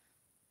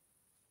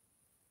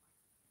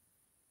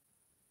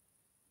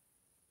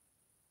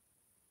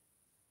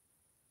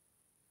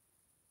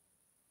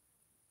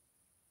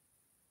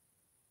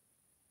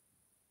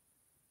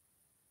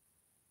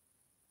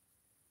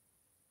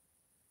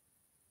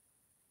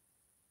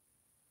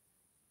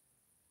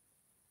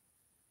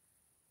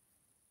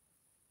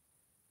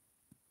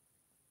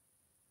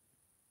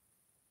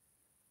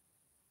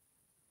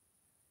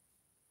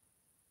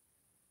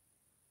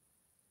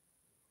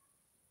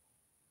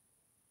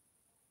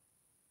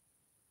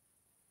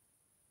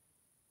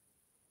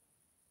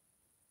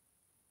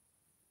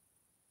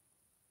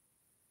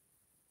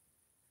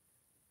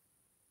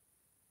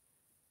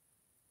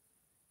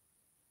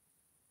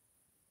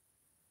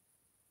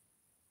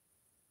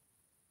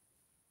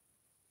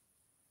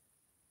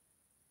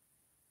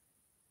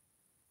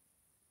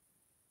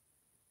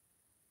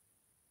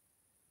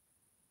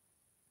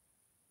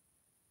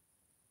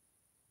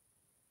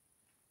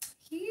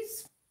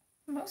 He's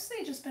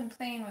mostly just been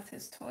playing with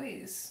his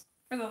toys.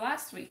 For the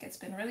last week, it's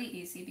been really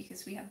easy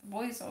because we had the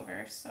boys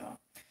over, so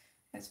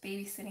I was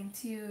babysitting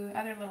 2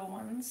 other little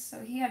ones,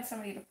 so he had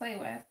somebody to play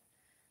with.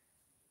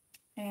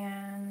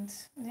 And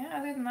yeah,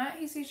 other than that,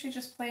 he's usually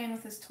just playing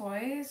with his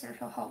toys, or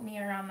he'll help me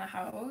around the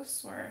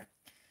house, or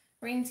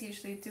Rain's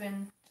usually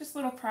doing just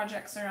little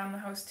projects around the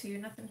house too,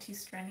 nothing too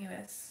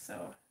strenuous,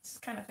 so it's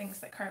kind of things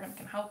that Carbon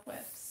can help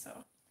with,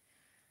 so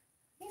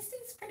he's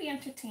pretty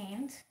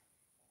entertained.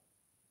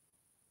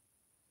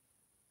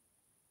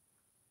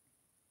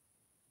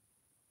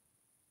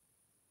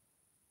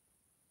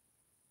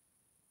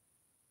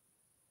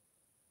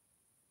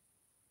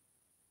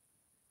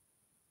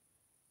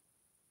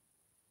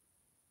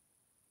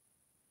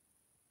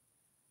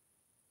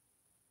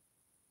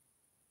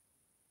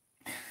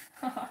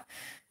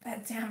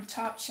 That damn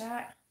top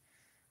chat.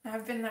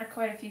 I've been there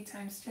quite a few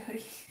times,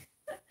 Jody.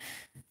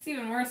 It's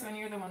even worse when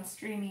you're the one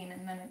streaming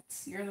and then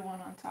you're the one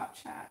on top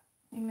chat.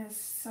 You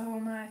miss so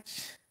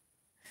much.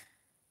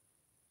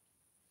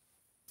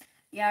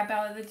 Yeah,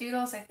 Bella, the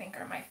doodles I think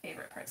are my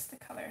favorite parts to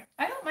color.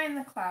 I don't mind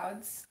the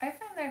clouds. I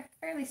find they're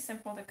fairly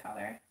simple to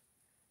color.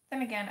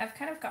 Then again, I've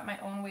kind of got my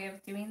own way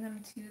of doing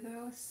them too,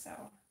 though, so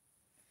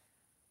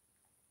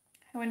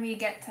when we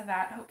get to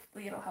that,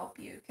 hopefully it'll help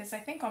you, because I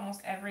think almost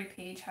every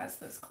page has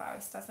those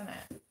clouds, doesn't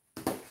it?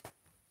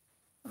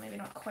 Well, maybe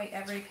not quite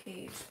every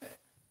page, but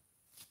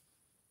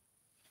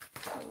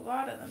a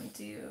lot of them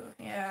do.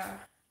 Yeah,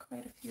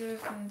 quite a few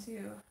of them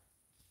do.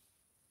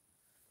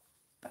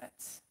 But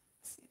let's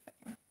see if I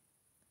can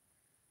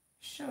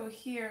show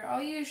here.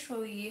 I'll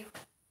usually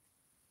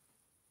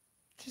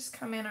just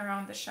come in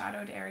around the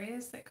shadowed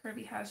areas that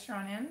Kerby has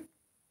drawn in.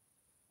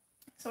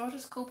 So I'll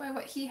just go by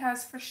what he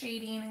has for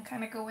shading and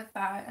kind of go with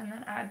that, and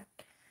then add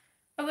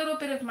a little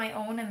bit of my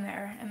own in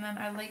there. And then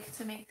I like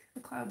to make the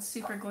clouds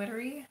super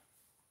glittery.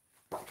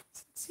 So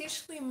it's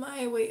usually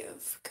my way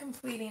of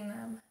completing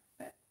them,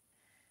 but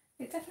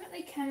it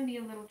definitely can be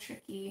a little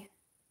tricky.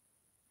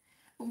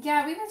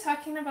 Yeah, we were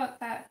talking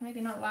about that,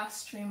 maybe not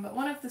last stream, but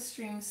one of the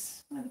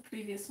streams, one of the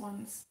previous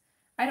ones.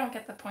 I don't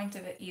get the point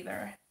of it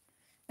either,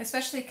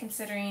 especially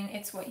considering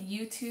it's what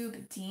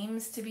YouTube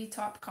deems to be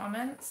top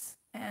comments,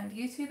 and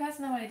YouTube has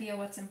no idea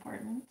what's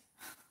important.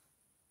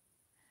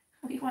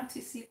 We want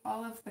to see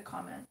all of the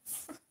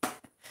comments.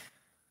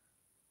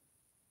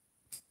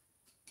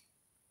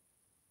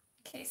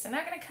 Okay, so now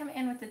I'm going to come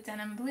in with the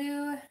denim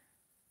blue.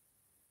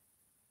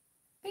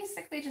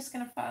 Basically just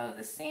going to follow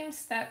the same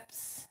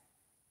steps.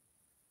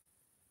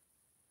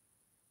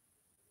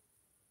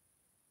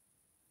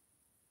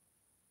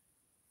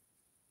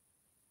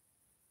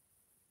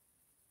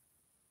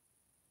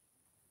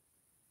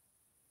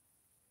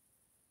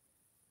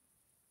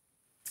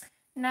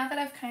 Now that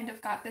I've kind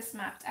of got this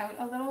mapped out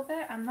a little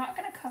bit, I'm not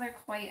going to color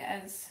quite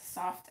as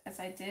soft as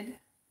I did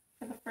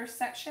for the first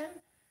section.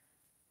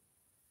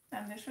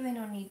 There's really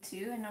no need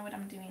to. I know what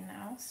I'm doing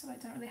now, so I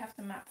don't really have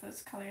to map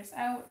those colors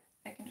out.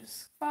 I can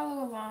just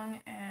follow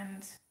along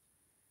and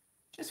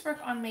just work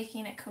on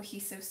making it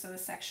cohesive so the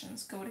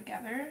sections go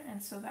together,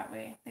 and so that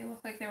way they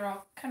look like they were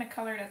all kind of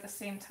colored at the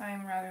same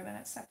time rather than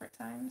at separate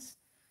times.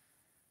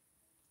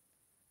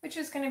 Which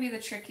is going to be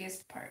the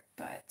trickiest part,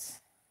 but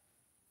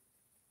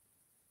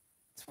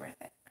it's worth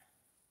it.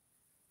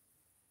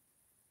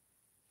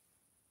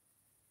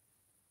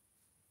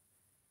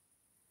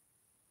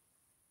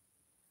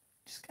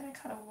 Just going to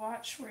kind of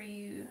watch where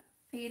you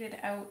fade it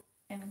out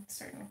in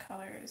certain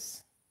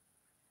colors.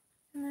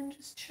 And then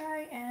just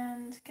try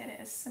and get it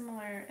as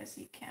similar as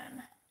you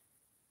can.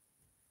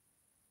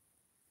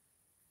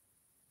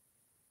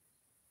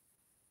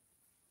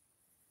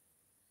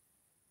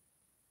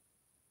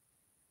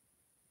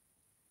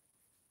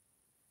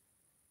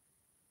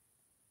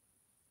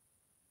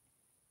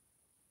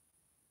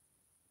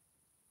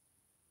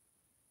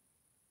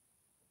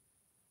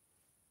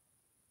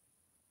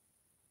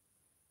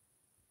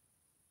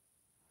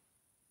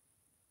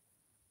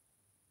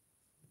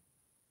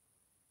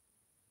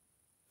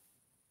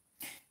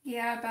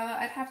 Yeah, Bella,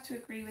 I'd have to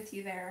agree with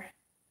you there.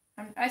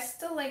 I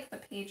still like the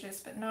pages,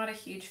 but not a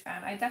huge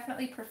fan. I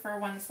definitely prefer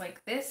ones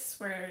like this,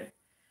 where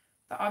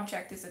the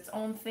object is its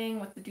own thing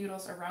with the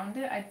doodles around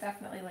it. I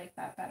definitely like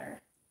that better.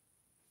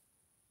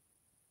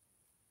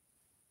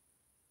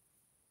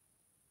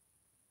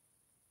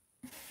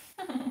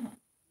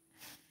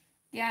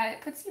 Yeah,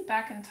 it puts you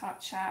back in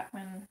top chat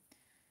when,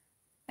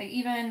 like,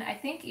 even, I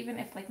think even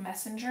if like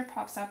Messenger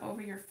pops up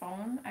over your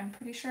phone, I'm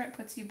pretty sure it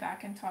puts you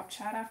back in top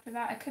chat after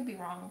that. I could be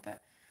wrong,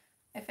 but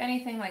if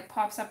anything like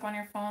pops up on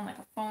your phone, like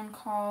a phone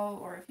call,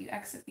 or if you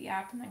exit the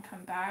app and then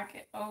come back,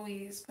 it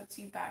always puts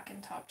you back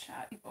in top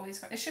chat. You've always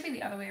got, it should be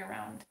the other way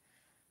around.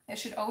 It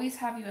should always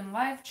have you in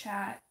live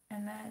chat,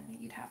 and then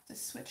you'd have to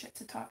switch it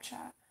to top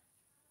chat.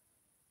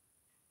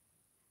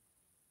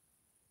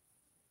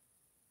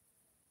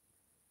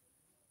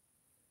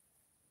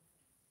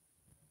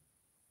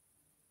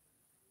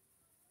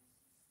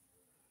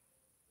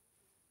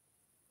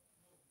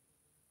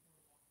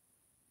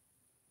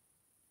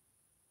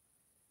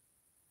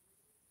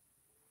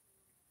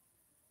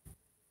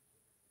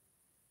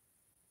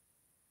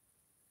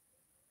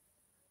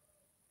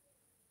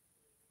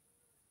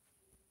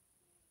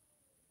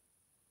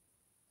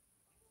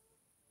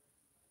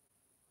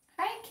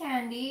 Hi,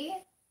 Candy.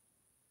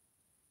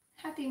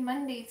 Happy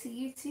Monday to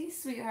you too,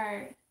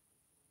 sweetheart.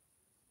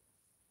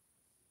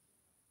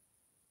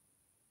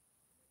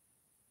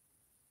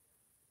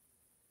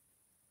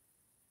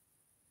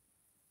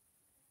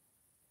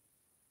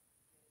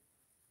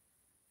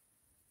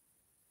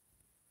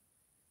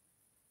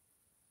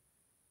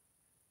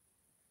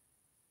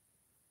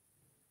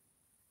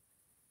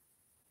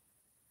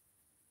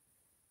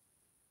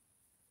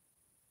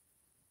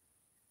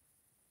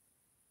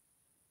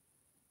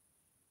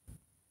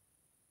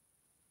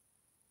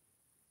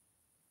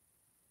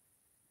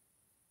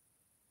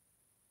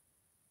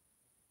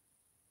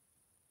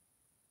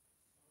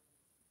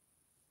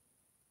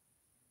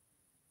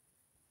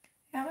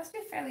 Yeah, it must be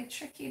fairly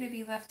tricky to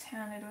be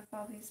left-handed with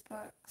all these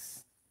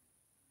books.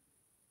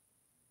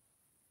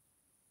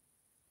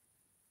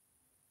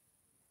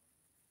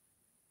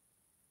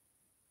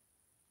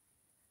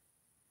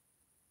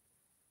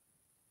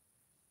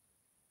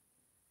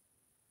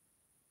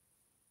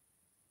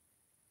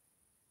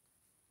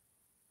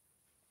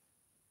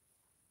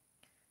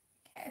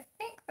 Okay, I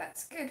think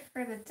that's good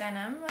for the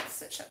denim. Let's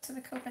switch up to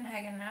the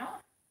Copenhagen now.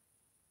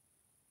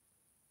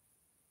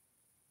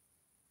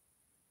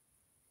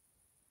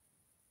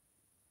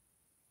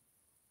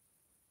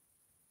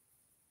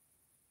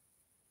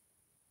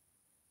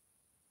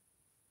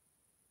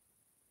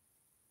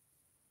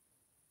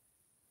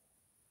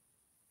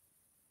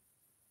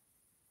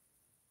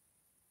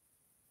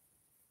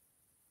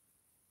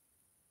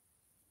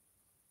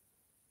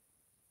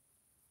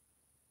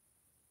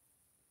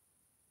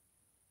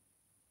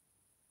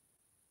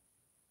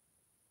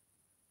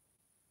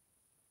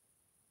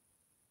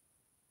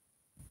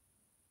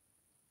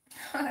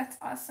 Oh, that's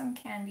awesome,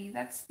 Candy.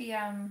 That's the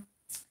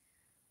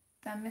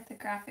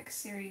mythographic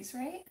series,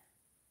 right?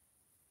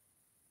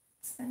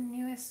 It's the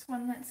newest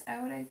one that's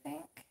out, I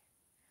think.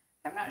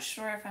 I'm not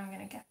sure if I'm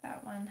gonna get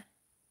that one.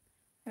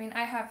 I mean,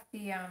 I have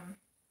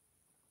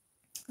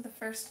the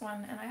first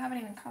one, and I haven't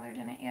even colored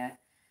in it yet.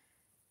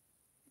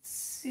 It's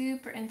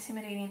super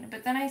intimidating,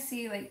 but then I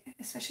see, like,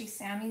 especially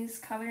Sammy's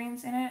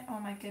colorings in it. Oh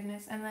my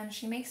goodness! And then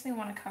she makes me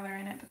want to color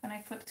in it, but then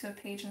I flip to a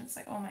page and it's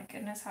like, oh my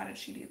goodness, how did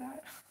she do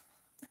that?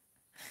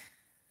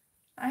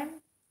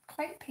 I'm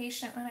quite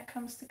patient when it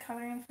comes to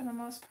coloring for the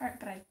most part,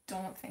 but I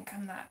don't think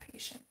I'm that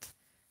patient.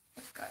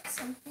 I've got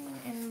something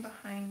in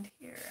behind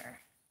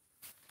here.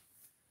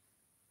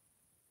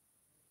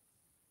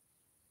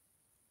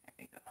 There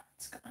we go,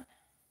 it's gone.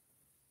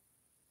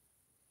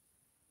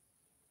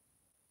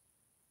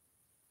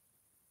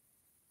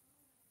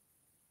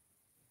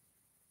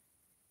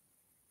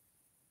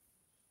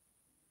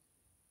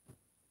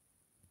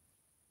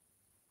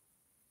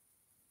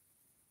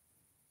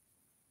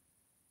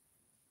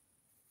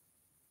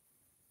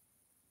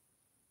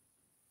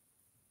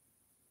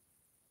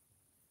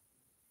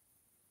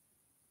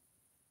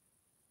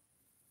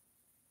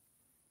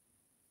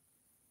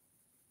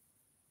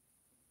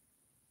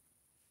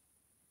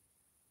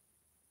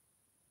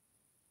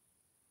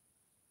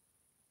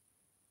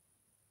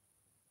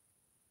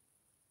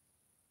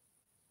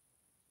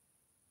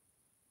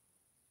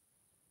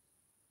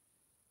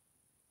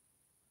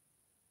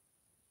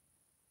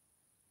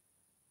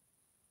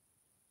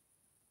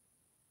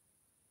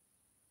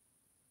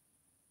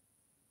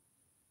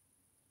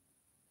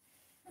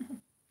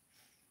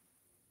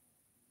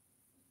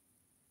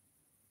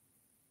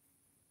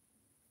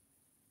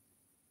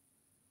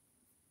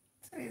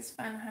 It's always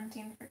fun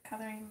hunting for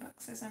coloring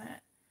books, isn't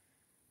it?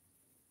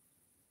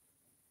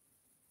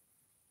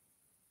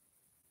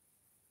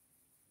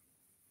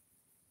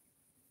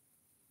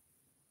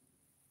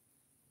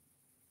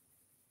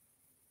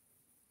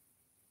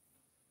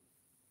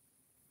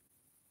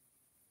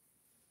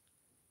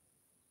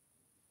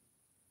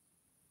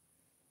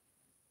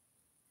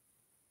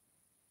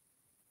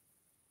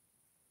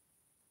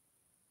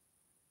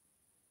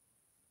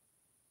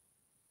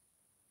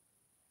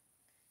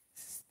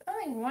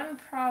 Only one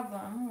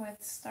problem with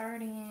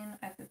starting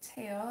at the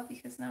tail,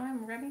 because now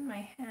I'm rubbing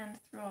my hand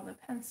through all the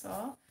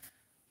pencil.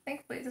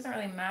 Thankfully, it doesn't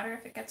really matter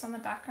if it gets on the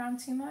background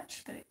too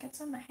much, but it gets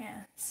on the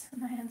hands.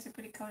 And my hands are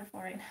pretty colorful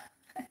right now.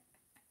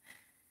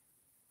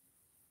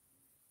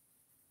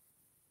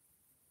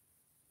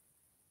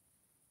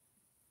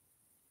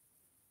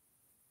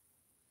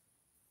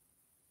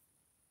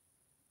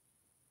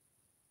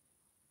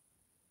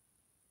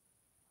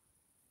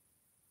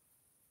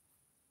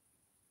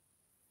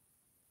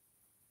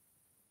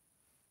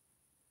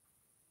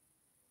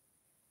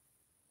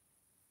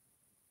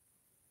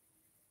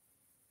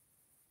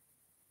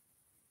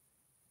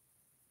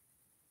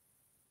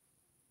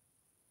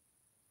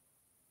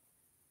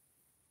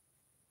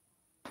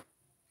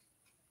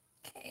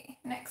 Okay,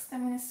 next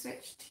I'm going to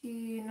switch to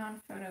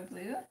non-photo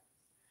blue.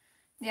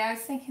 Yeah, I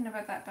was thinking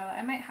about that, Bella.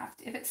 I might have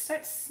to. If it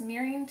starts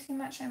smearing too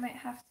much, I might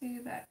have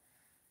to, but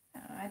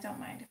I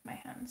don't mind if my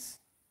hands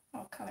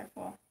all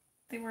colorful.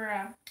 They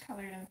were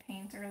colored in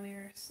paint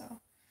earlier, so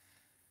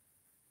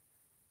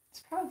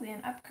it's probably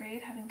an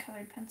upgrade having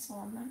colored pencil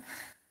on them.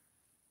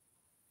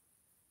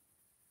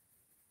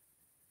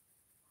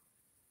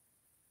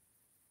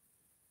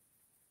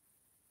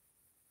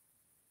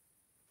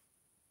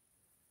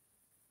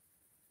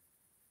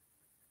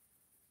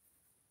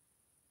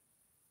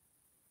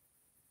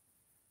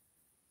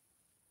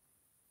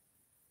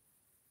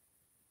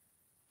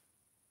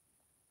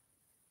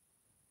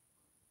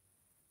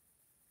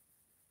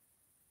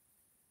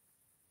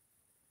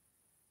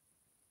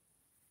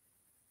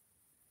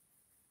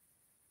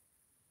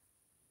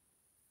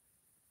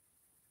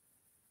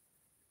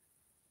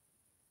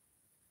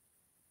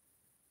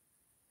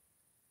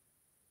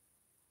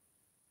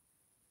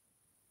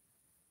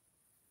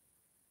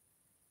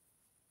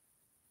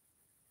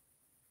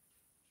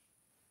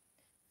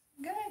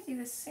 I'm going to do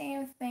the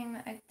same thing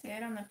that I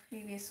did on the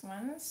previous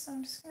ones, so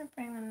I'm just going to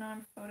bring the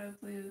non-photo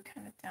blue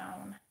kind of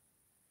down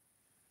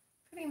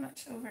pretty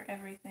much over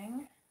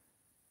everything.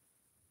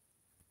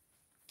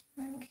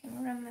 Then we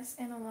can run this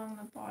in along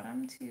the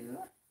bottom too.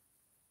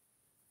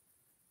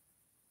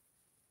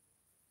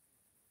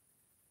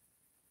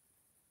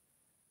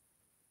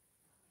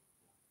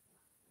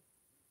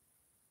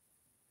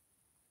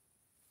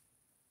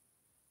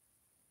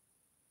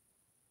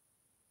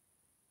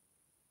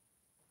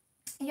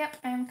 Yep,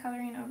 I am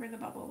coloring over the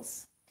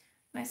bubbles.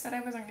 And I said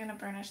I wasn't going to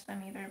burnish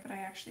them either, but I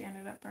actually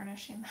ended up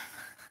burnishing them.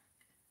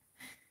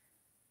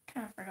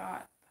 Kind of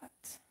forgot, but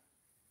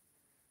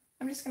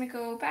I'm just going to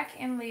go back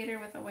in later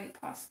with a white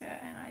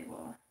Posca, and I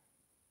will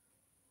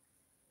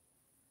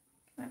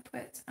kind of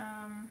put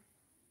an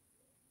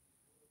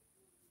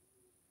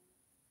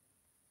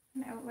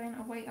outline,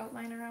 a white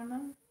outline around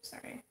them.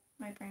 Sorry,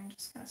 my brain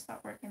just kind of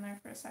stopped working there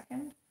for a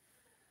second.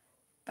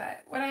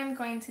 But what I'm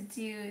going to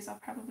do is I'll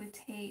probably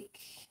take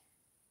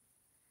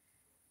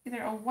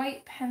either a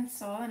white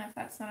pencil, and if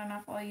that's not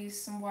enough, I'll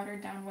use some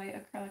watered down white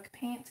acrylic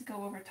paint to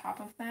go over top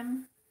of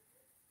them.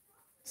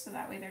 So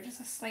that way they're just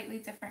a slightly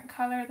different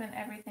color than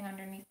everything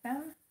underneath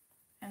them.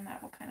 And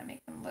that will kind of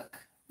make them look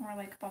more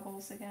like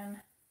bubbles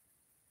again.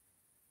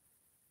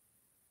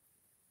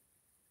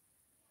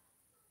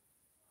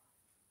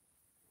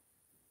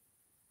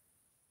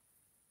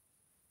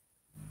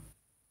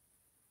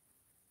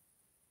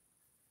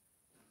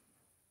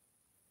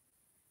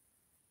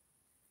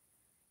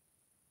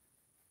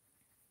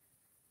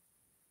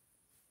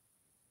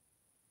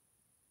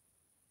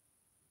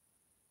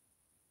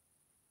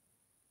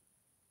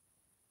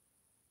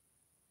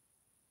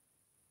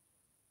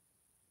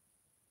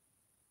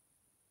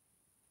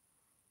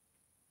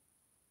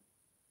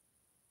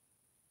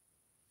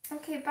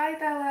 Okay, bye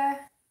Bella.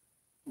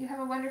 You have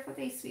a wonderful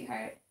day,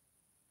 sweetheart.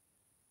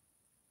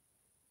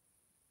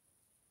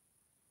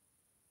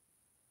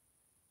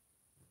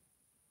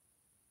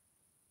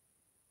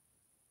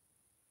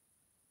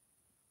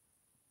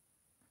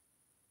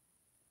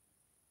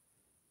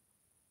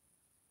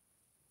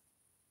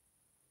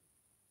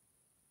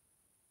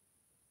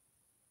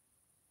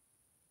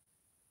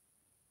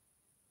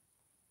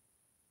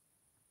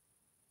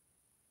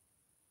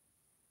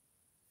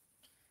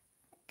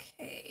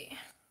 Okay.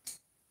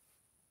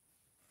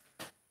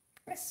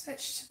 I'm going to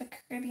switch to the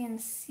Caribbean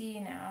Sea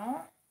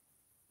now.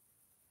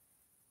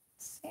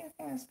 Same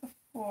thing as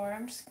before.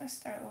 I'm just going to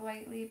start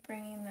lightly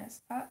bringing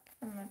this up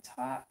from the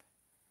top.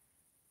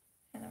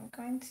 And I'm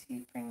going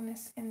to bring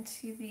this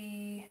into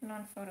the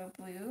non-photo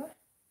blue.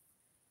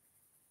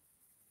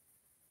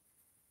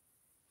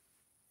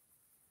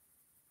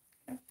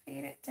 And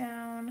fade it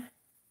down.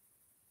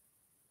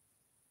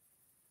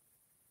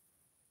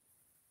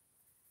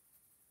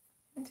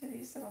 into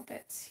these little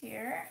bits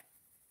here.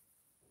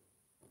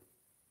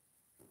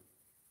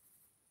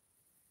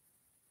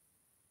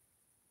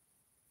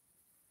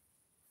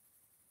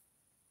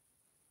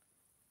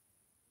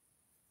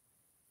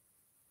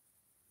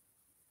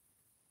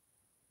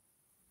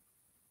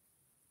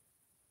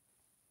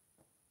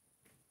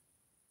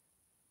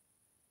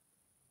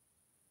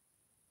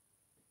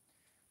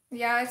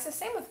 Yeah, it's the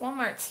same with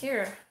Walmart's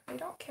here. They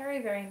don't carry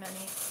very many.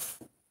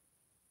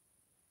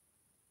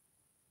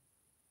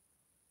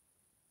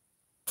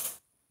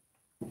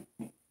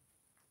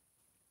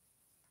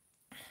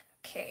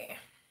 Okay.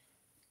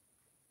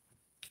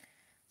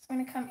 So I'm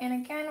going to come in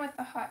again with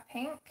the hot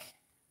pink.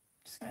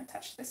 Just going to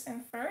touch this in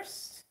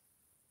first.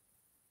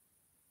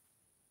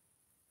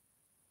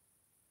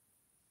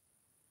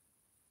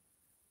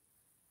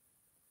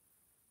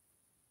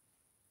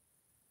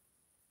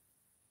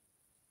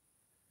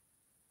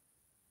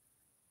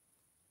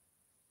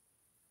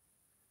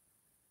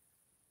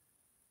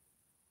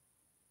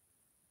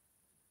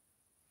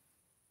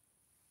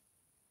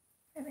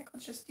 I think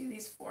we'll just do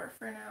these 4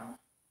 for now.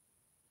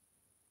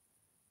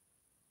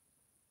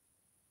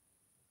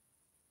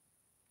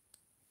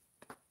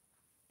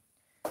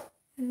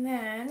 And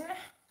then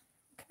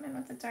come in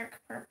with the dark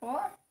purple.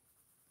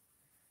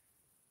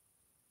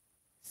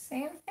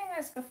 Same thing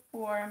as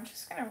before, I'm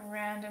just going to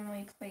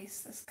randomly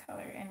place this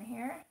color in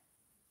here.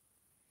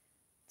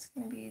 It's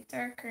going to be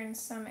darker in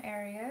some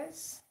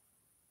areas.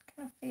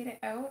 Kind of fade it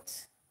out,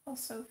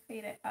 also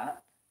fade it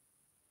up.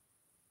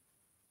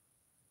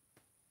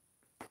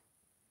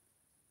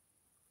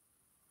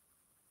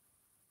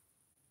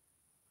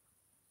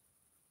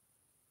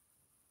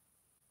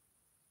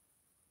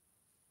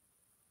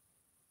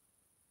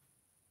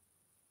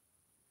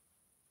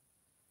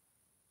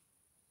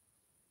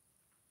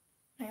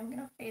 I'm going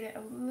to fade it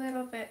a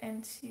little bit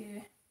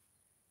into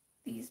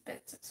these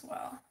bits as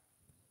well.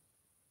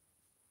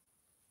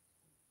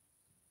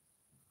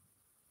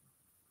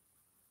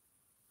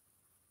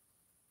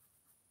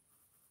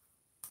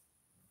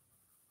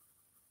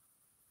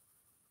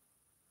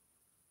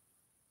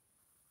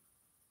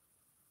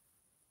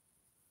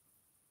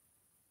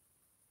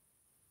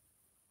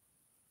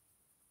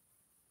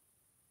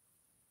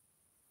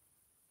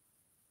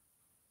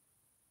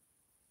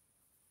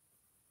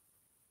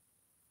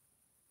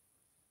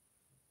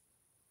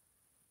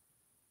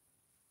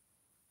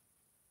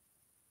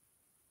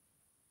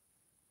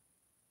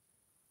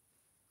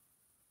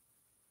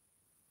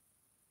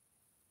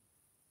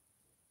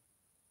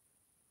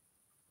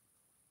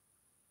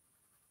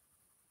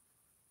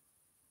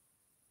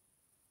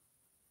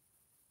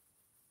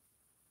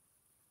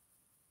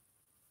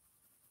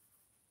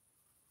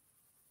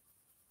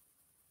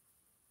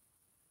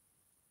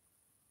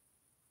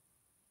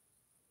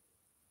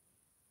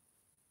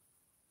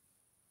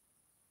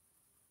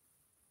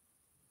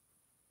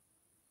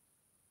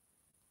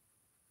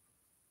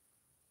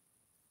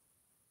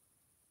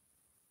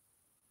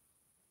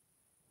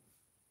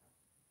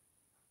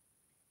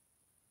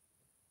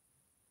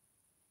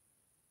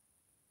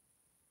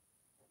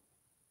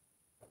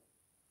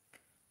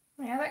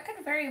 Yeah, that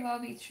could very well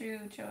be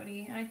true,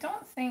 Jody. And I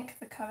don't think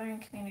the coloring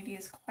community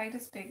is quite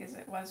as big as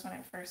it was when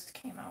it first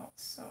came out,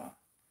 so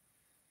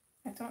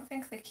I don't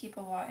think they keep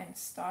a lot in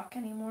stock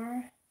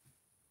anymore.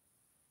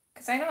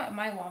 Because I know at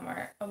my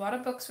Walmart, a lot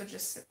of books would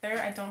just sit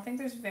there. I don't think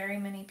there's very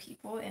many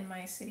people in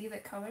my city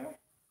that color.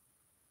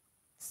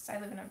 I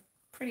live in a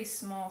pretty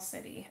small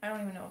city. I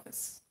don't even know if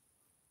it's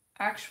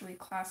actually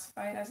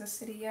classified as a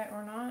city yet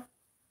or not.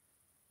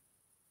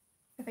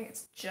 I think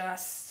it's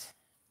just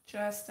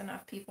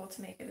enough people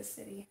to make it a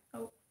city.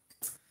 Oh,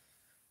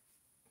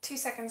 2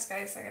 seconds,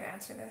 guys. I gotta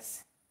answer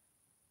this.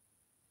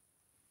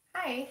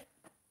 Hi.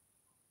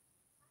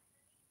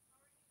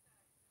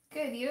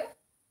 Good, you?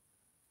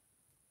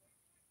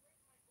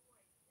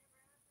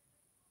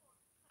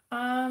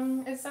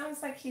 It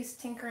sounds like he's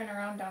tinkering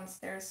around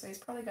downstairs, so he's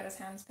probably got his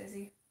hands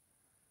busy.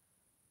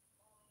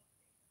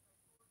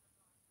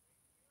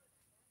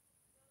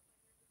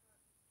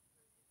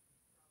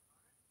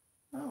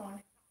 Oh.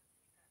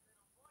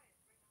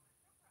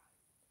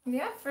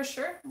 Yeah, for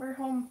sure. We're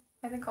home,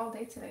 I think, all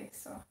day today,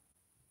 so.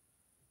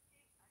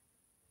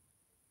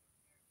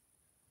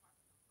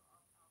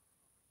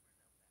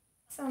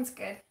 Sounds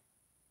good.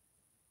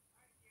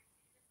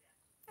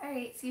 All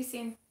right, see you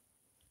soon.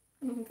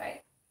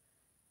 Bye.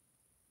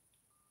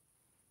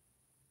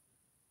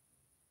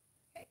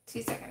 Okay,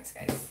 2 seconds,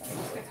 guys. I'm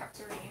just gonna talk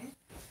to Reen.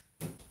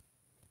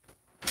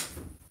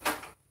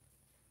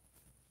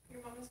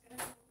 Your mom was gonna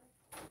come over.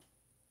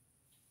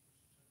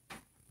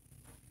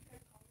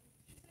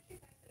 She said she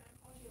texted and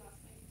called you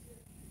last night too.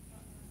 I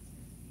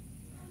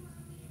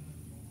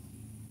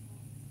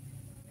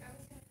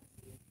was gonna come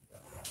see you.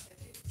 She just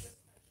finished. Yeah, she just finished physio,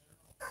 so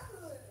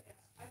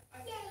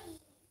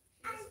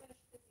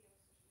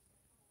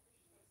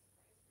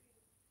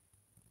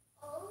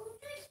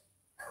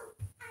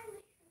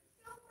she's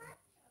gonna come over.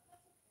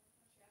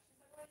 She's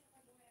got a surprise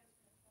for you.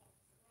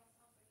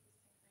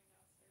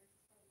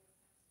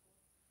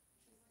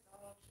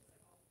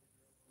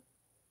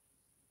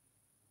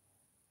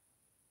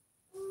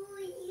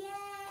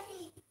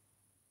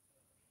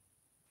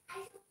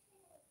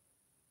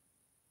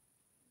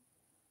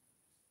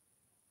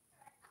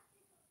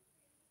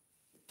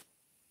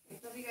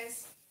 you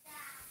guys.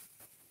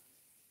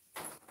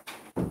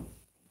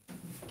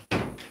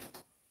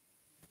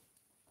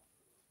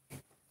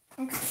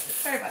 Okay,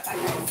 sorry about that,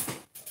 guys.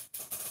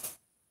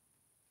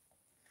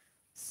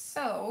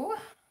 So,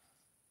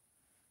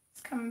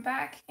 let's come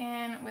back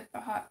in with the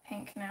hot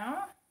pink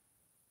now.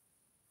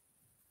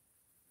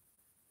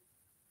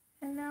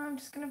 And now I'm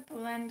just going to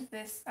blend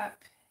this up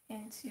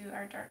into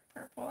our dark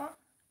purple.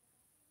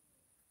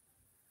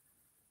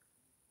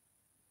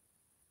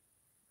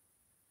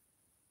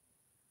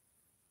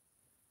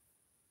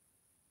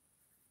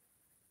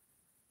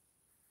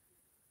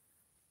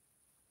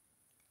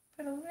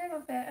 Put a little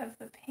bit of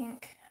the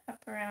pink up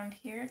around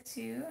here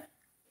too.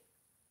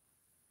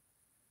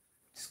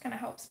 Just kind of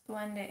helps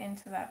blend it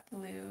into that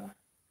blue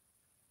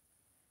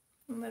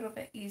a little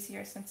bit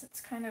easier since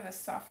it's kind of a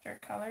softer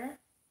color.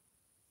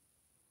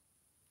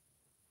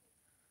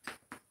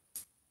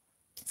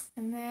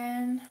 And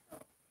then,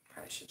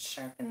 probably should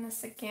sharpen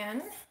this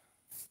again.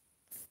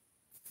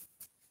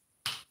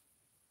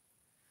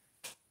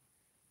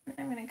 And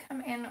I'm going to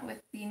come in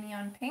with the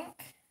neon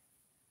pink.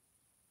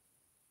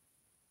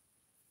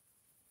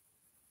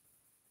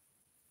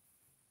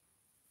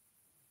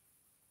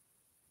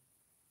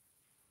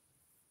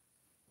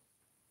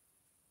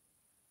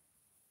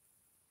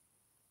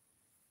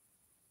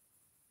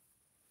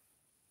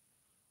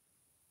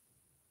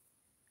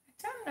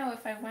 I don't know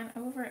if I went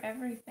over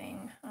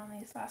everything on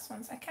these last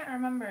ones. I can't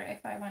remember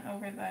if I went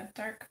over the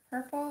dark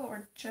purple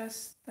or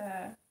just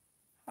the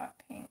hot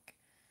pink.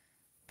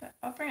 But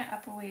I'll bring it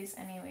up a ways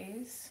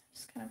anyways.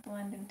 Just kind of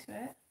blend into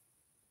it.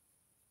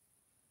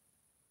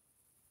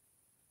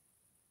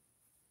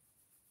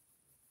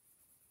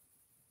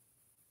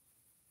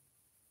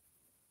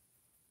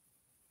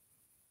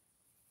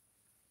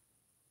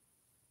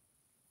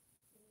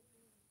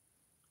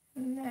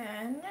 And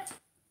then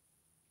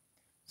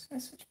just going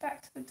to switch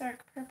back to the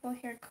dark purple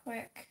here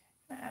quick.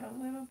 I'm going to add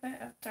a little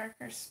bit of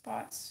darker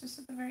spots just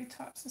at the very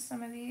tops of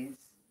some of these.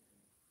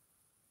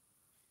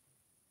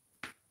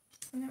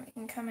 And then we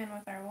can come in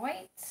with our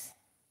white.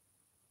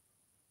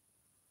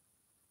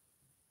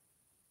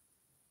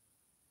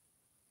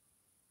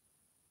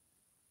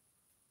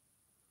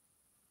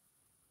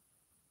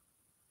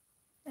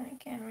 And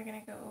again, we're going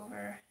to go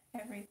over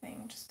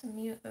everything just to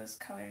mute those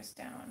colors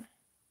down.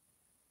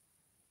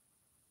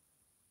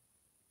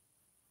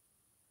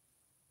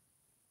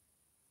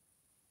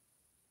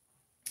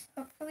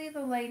 Hopefully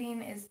the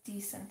lighting is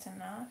decent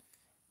enough.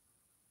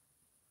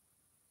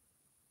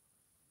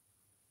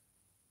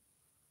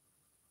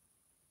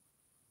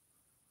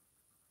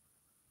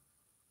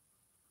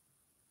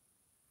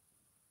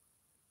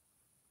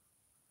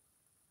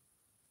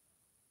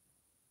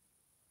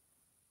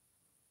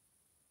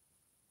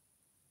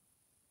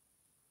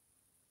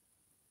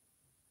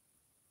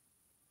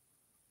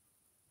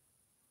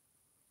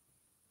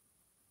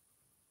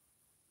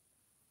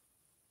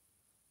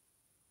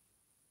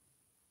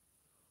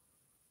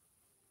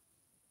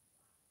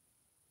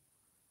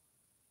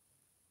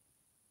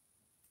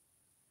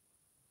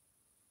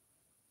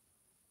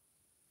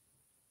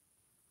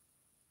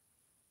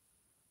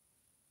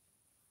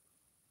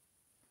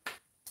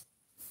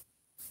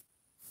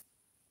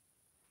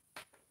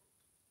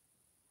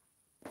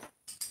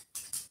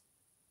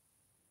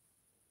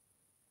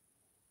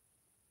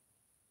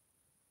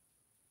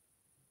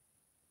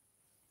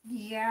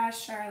 Yeah,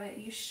 Charlotte,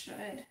 you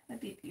should. That'd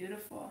be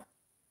beautiful.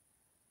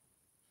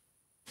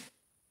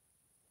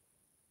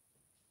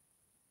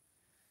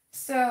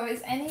 So,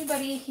 is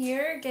anybody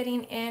here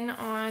getting in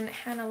on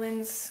Hannah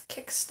Lynn's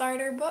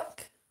Kickstarter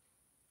book?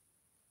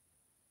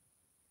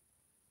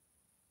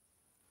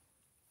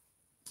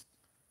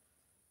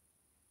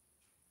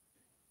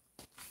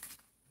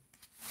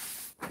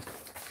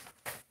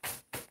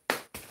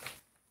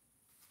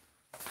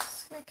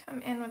 Just going to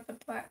come in with the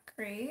black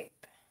grape.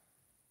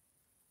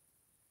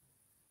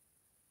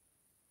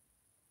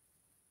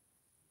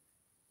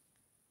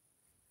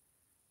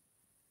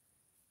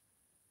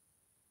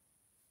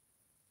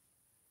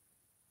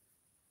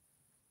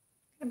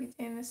 I'm going to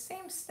be doing the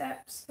same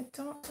steps.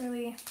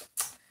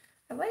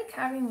 I like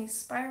having these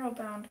spiral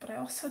bound, but I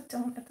also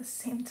don't at the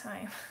same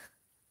time.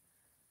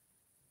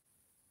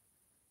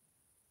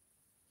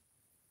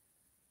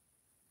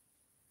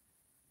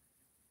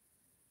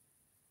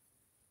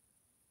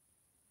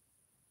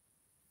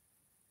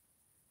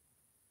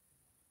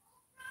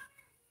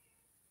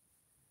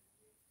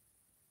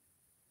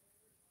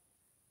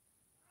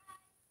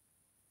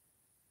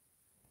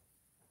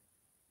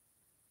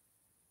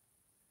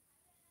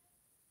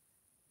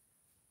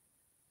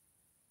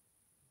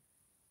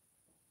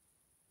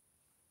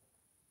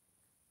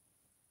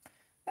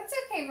 That's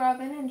okay,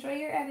 Robin. Enjoy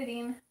your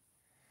editing.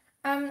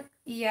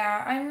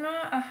 Yeah, I'm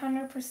not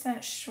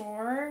 100%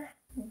 sure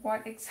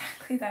what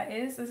exactly that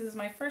is. This is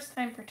my first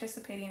time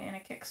participating in a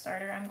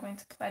Kickstarter. I'm going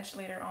to pledge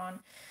later on.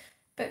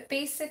 But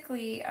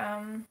basically,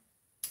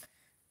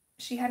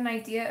 she had an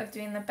idea of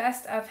doing the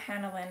best of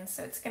Hannah Lynn.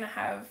 So it's going to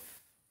have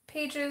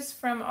pages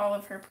from all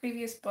of her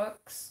previous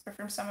books, or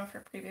from some of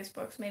her previous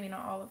books, maybe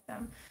not all of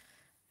them.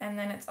 And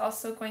then it's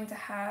also going to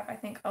have, I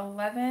think,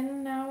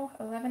 11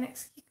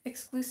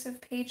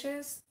 exclusive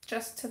pages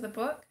just to the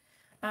book.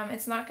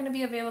 It's not going to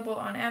be available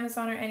on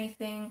Amazon or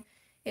anything.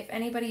 If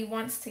anybody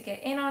wants to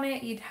get in on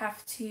it, you'd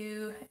have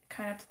to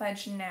kind of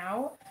pledge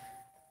now.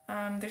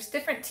 There's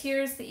different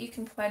tiers that you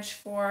can pledge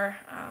for.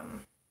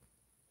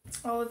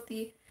 All of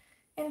the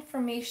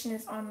information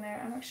is on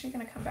there. I'm actually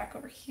going to come back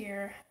over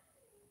here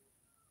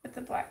with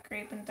the black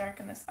grape and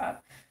darken this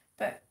up.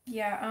 But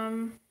yeah,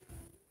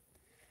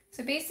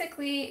 so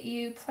basically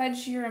you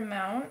pledge your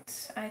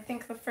amount. I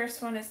think the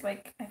first one is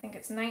like, I think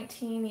it's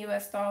 $19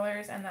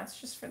 US, and that's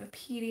just for the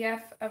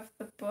PDF of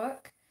the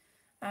book.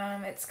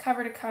 It's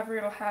cover to cover.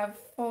 It'll have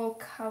full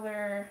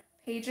color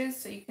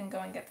pages, so you can go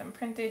and get them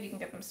printed. You can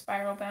get them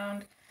spiral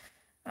bound.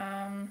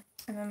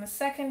 And then the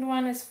second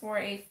one is for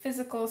a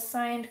physical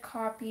signed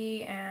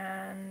copy,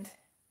 and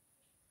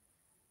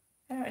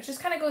I don't know, it just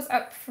kind of goes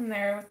up from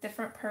there with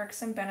different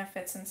perks and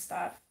benefits and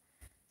stuff.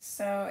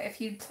 So if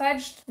you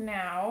pledged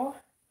now,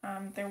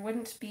 there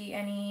wouldn't be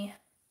any,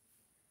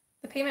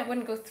 the payment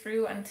wouldn't go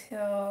through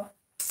until,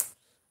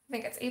 I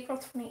think it's April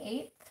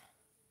 28th.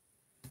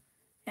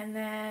 And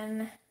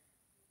then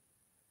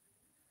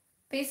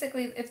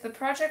basically, if the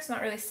project's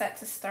not really set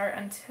to start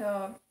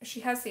until,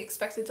 she has the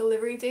expected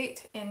delivery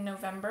date in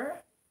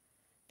November,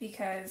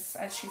 because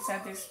as she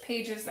said, there's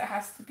pages that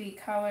has to be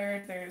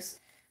colored, there's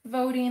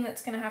voting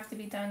that's going to have to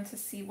be done to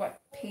see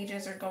what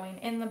pages are going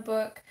in the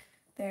book.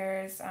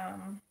 There's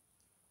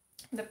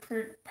the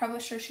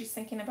publisher she's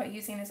thinking about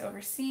using is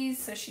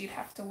overseas, so she'd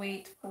have to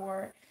wait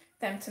for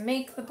them to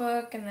make the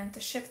book and then to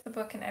ship the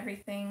book and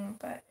everything.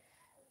 But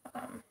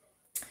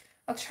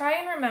I'll try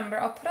and remember.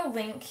 I'll put a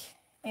link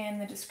in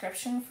the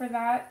description for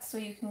that so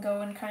you can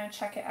go and kind of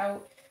check it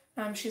out.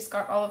 She's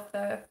got all of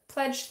the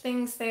pledge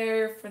things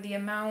there for the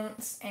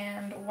amounts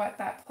and what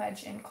that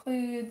pledge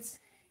includes.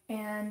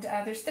 And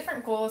there's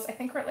different goals. I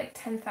think we're at like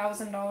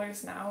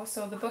 $10,000 now,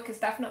 so the book is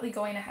definitely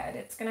going ahead.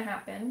 It's going to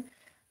happen.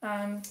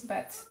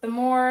 But the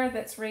more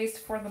that's raised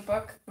for the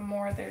book, the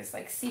more there's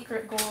like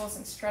secret goals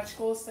and stretch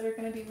goals that are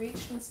going to be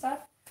reached and stuff.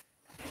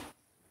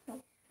 Oh,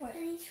 what?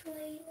 Can I show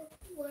you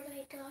what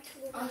I got?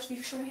 I'll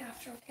show me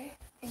after, okay?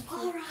 Thank you.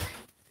 Alright.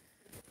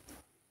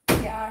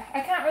 Yeah, I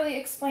can't really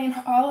explain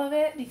all of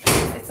it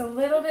because it's a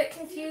little bit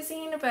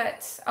confusing,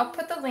 but I'll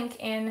put the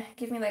link in.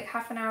 Give me like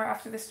half an hour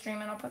after the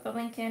stream and I'll put the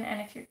link in, and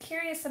if you're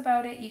curious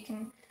about it, you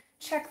can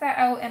check that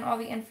out and all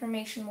the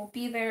information will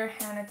be there.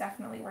 Hannah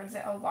definitely words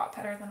it a lot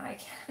better than I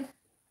can.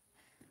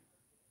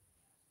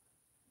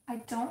 I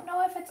don't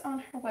know if it's on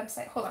her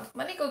website. Hold on,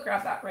 let me go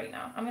grab that right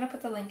now. I'm going to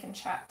put the link in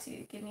chat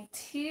too. Give me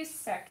 2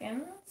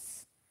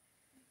 seconds.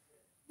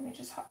 Let me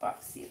just hop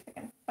off, see if I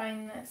can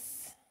find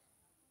this.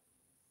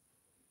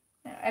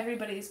 Now,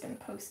 everybody's been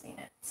posting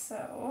it,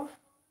 so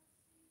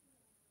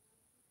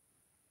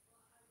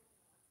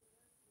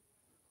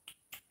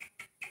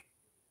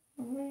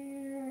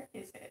where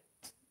is it?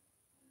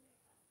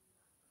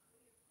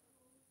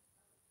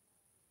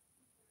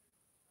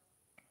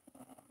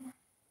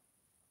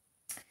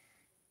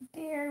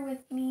 Bear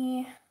with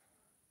me.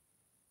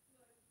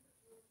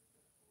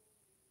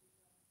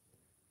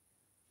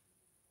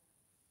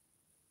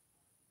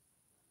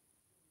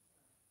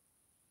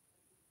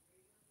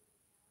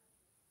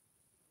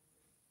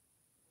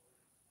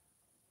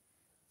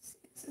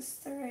 Is this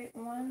the right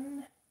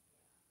one?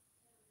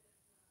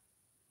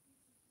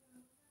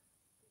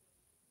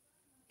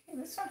 Okay,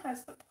 this one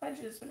has the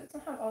pledges, but it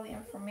doesn't have all the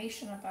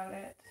information about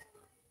it.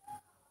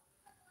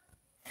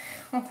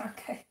 Hold on,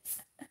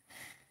 guys.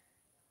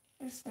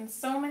 There's been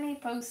so many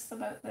posts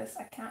about this,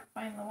 I can't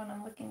find the one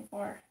I'm looking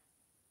for.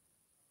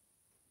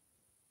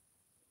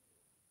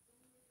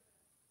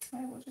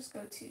 I will just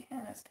go to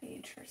Hannah's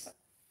page herself.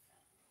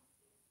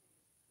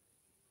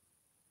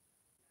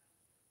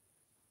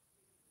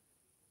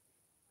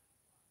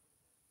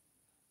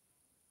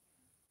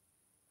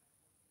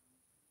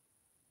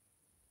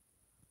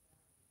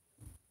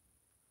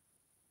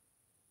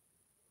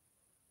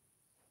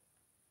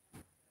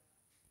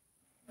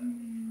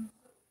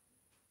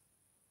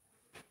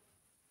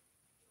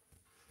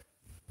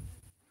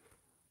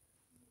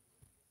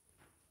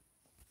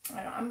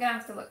 I'm gonna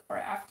have to look for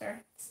it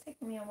after. It's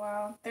taking me a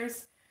while.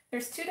 There's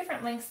 2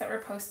 different links that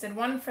were posted,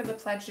 one for the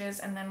pledges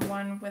and then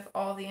one with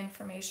all the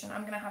information.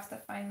 I'm gonna have to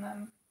find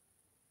them.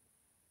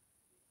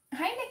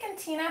 Hi Nick and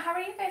Tina, how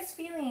are you guys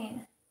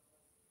feeling?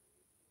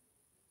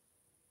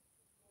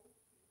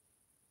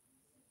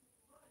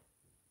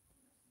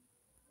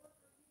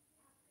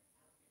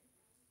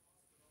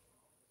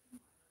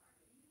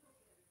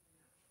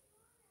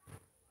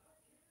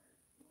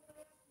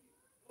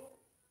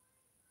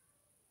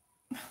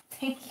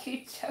 Thank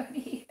you,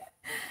 Jody.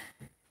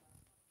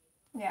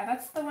 Yeah,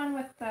 that's the one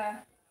with the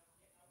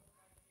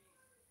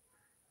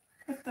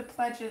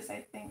pledges, I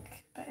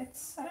think. But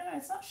it's, I don't know,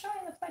 it's not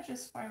showing the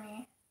pledges for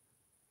me.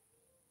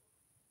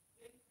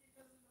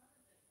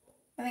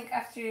 I think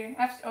after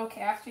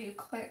you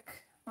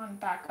click on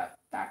back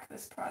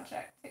this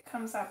project, it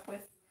comes up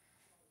with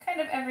kind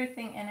of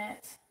everything in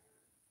it.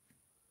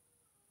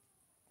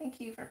 Thank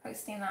you for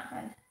posting that,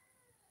 hun.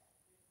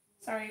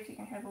 Sorry if you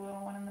can hear the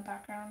little one in the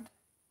background.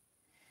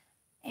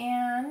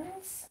 And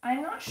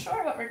I'm not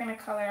sure what we're going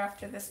to color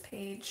after this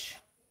page.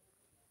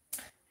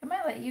 I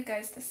might let you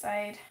guys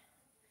decide.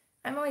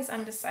 I'm always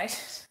undecided.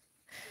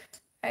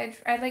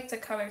 I'd like to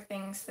color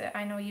things that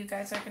I know you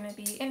guys are going to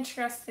be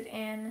interested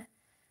in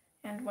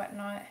and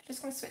whatnot.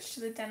 Just going to switch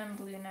to the denim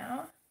blue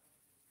now.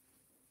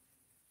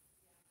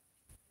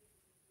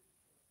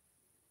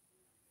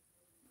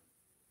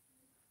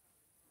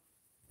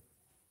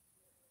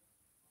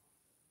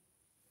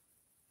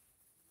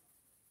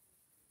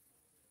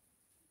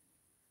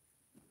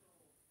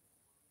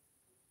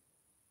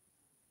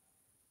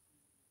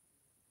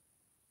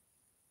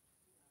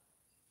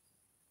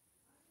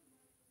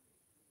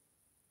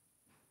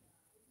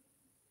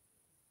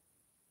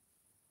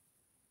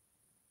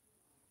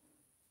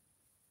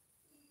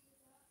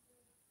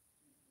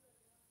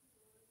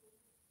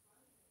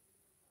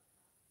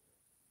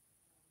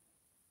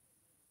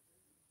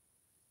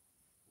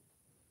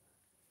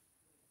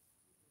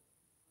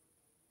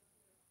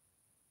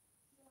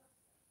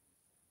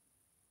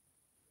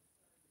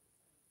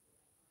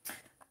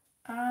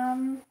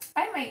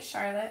 I might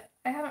Charlotte.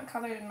 I haven't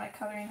colored in my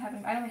coloring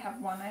heaven. I only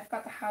have one. I've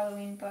got the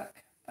Halloween book,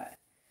 but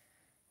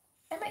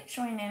I might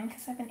join in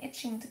because I've been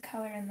itching to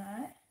color in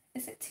that.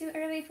 Is it too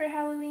early for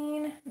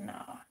Halloween?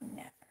 No,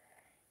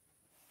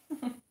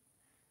 never.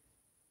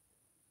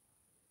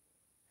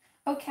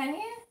 Oh, can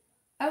you?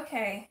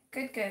 Okay,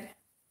 good.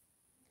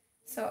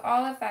 So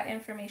all of that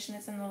information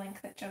is in the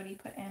link that Jody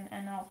put in,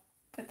 and I'll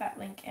put that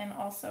link in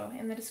also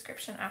in the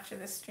description after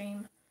the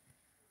stream.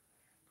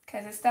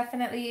 Because it's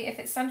definitely, if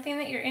it's something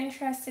that you're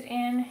interested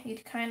in,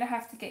 you'd kind of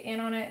have to get in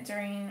on it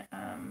during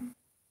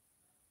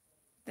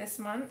this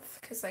month.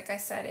 Because like I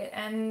said, it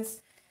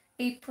ends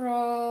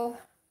April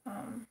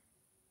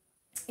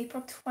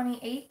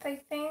 28th, I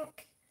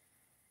think.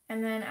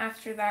 And then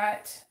after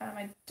that,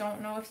 I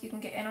don't know if you can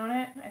get in on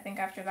it. I think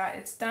after that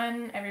it's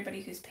done.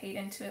 Everybody who's paid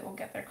into it will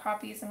get their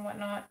copies and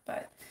whatnot.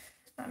 But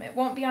it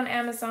won't be on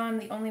Amazon.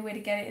 The only way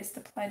to get it is to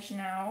pledge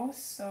now.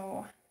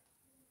 So...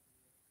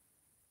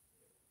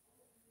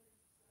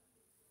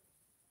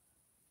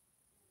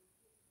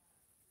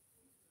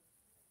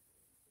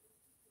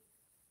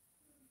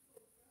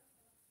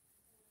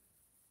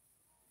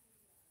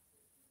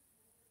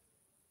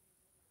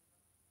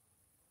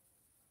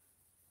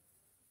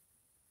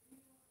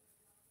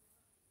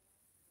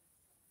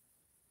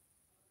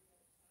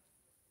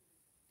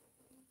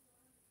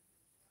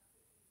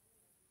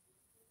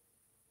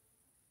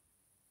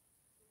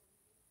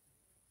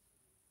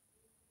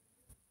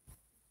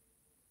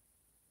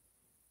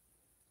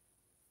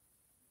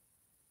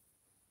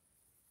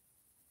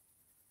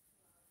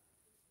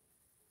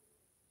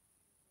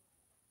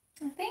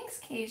 Thanks,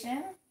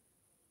 Cajun.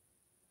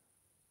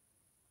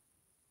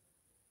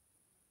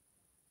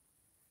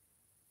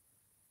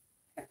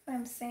 Hopefully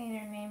I'm saying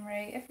your name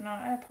right. If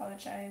not, I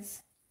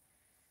apologize.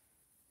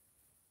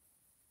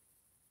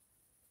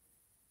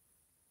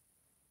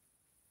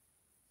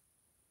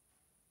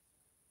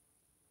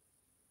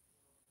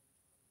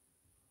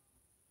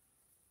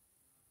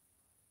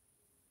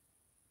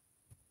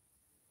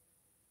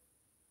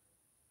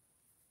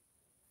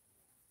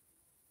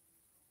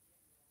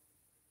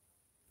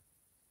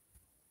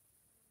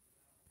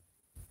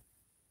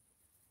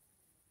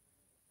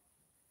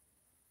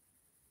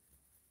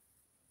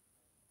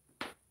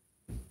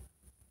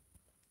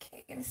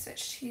 Okay, gonna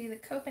switch to the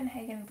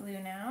Copenhagen blue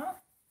now.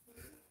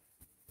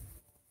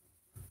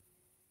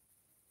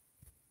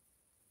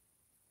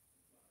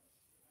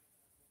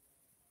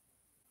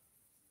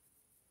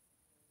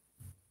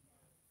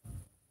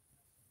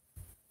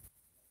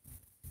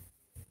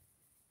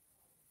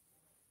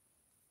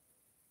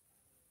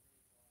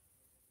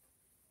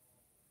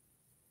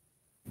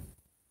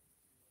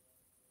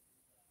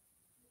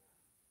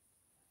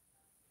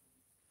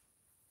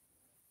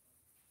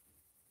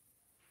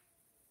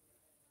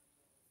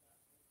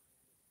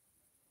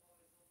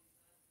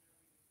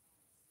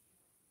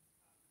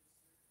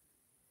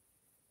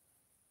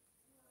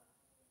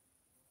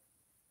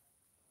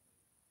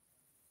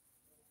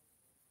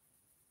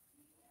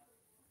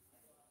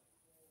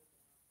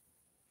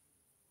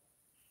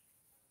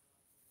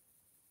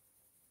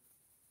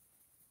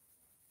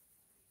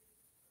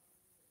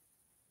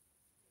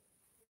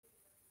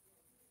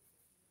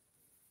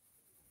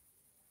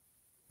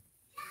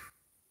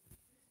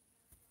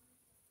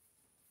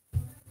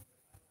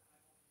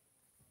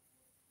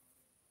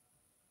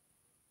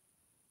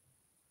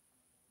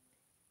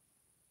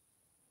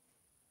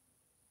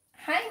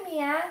 Hi,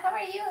 Mia. How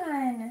are you,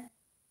 hon?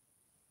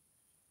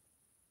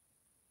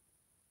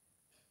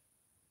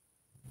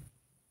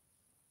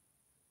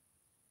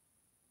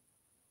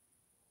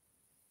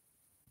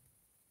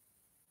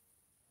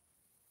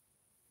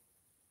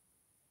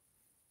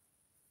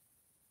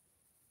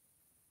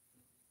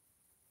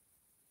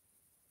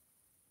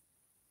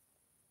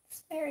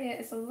 This area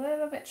is a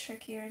little bit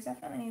trickier. It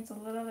definitely needs a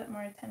little bit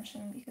more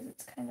attention because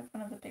it's kind of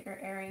one of the bigger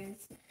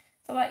areas.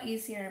 It's a lot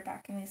easier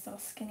back in these little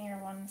skinnier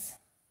ones.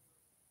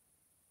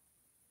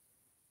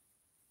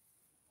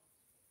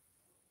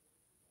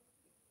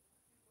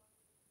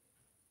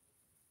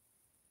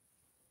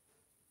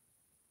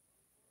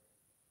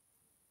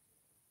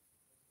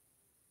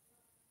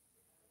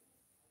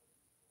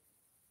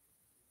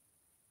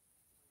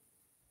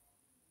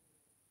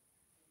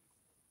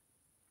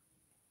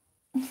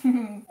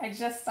 I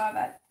just saw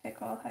that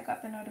pickle. I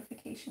got the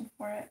notification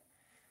for it.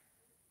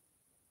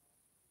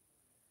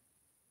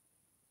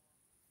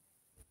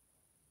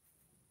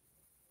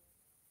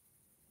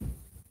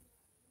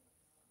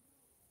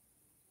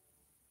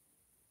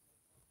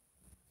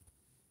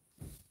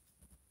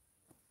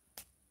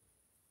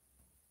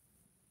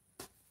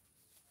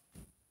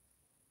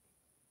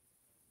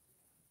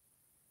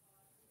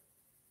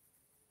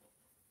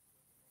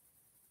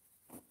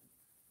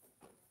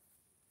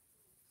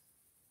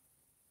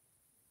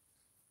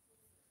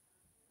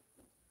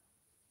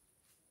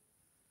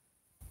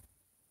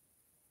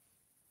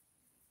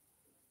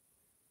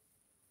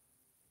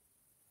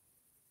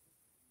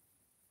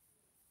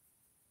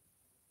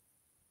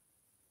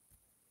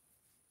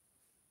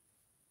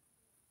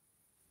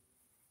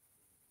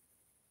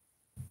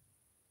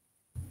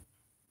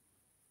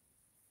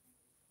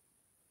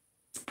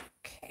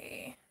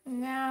 Okay,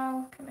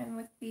 now come in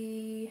with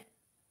the,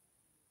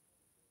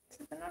 is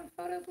it the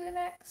non-photo blue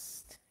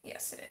next?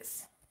 Yes, it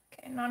is.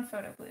 Okay,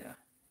 non-photo blue.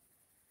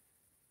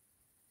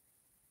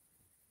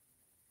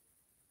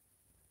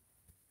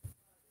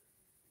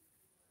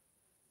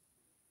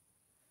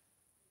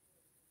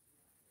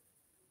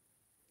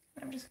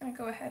 I'm just going to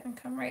go ahead and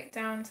come right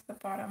down to the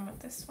bottom with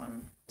this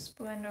one. Just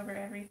blend over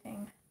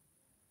everything.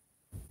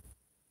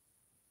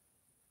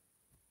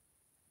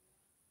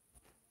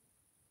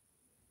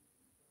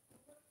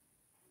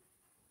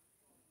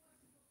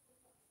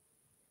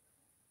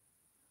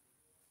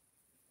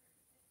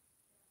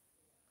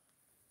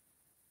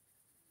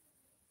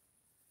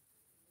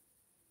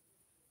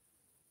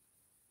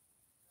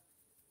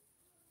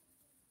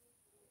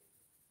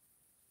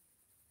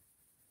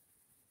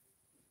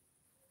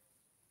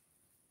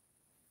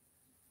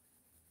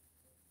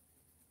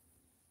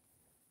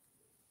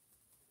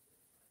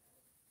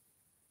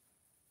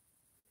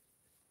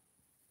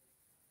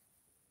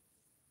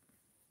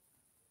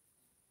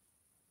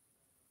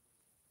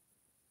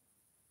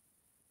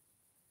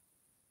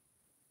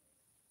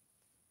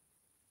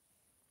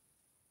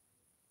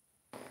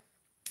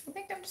 I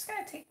think I'm just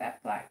going to take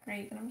that black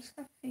grape and I'm just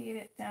going to fade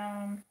it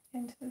down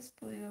into this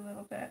blue a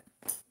little bit.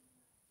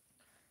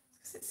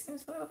 Because it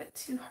seems a little bit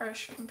too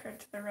harsh compared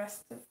to the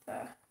rest of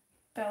the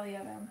belly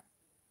of him.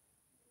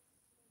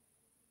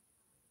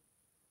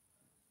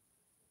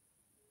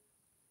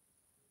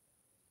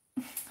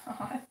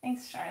 Aw,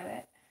 thanks,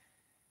 Charlotte.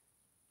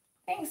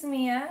 Thanks,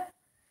 Mia.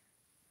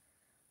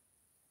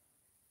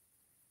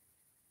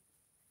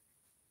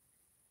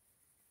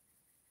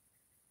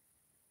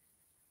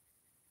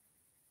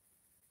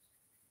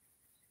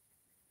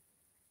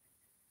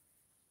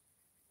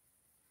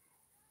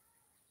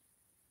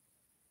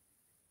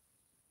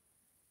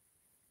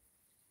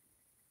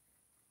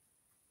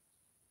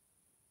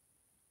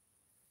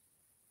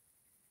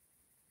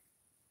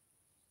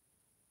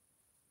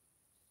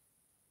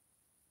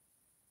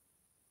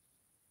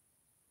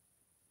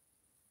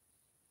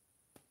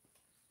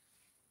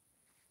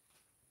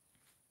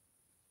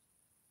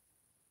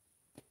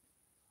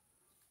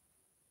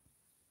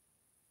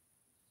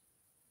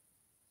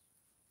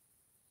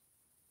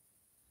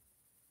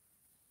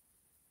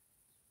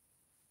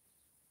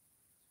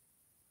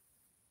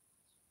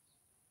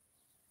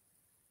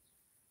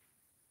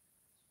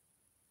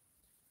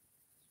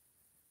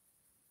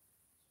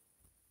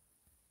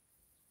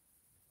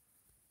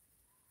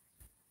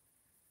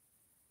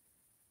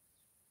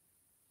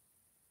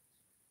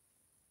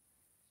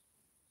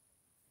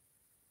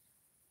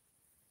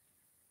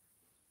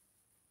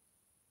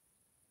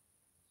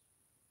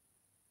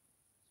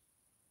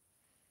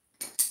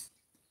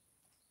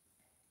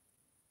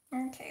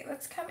 Okay,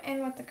 let's come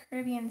in with the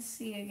Caribbean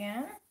Sea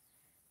again.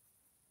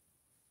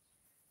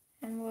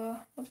 And we'll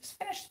just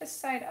finish this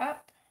side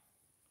up,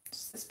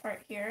 just this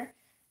part here,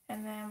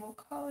 and then we'll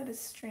call it a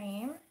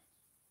stream.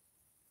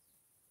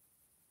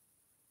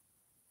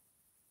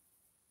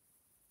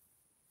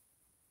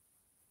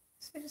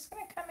 So we're just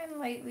going to come in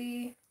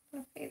lightly. I'm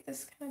going to fade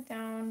this kind of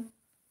down.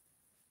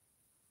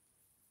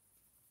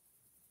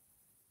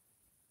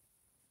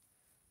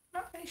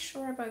 Not really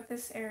sure about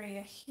this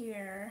area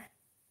here.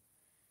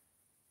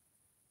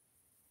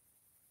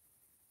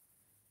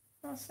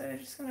 Also,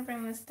 just going to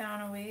bring this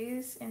down a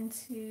ways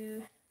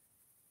into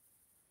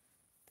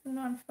the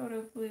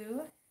non-photo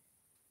blue.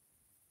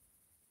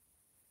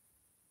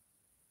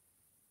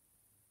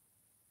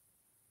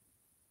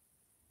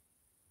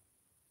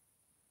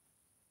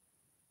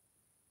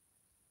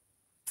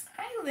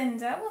 Hi,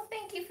 Linda. Well,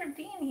 thank you for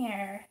being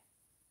here.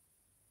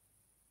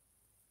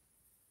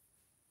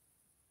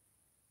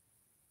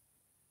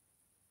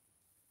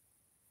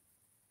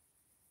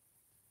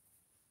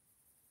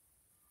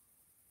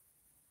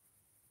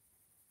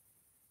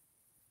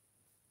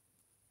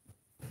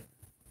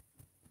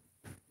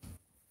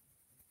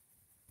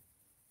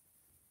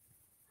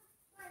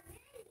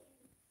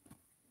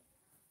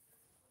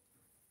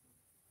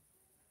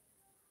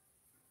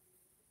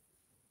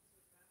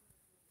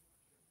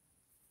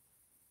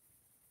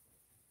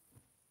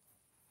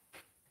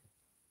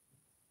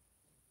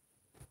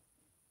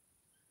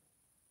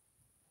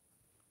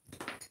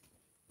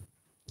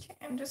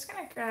 I'm just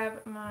gonna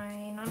grab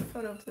my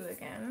non-photo glue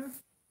again.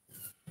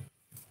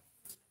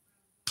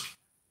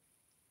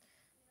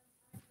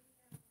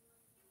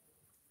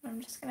 I'm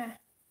just gonna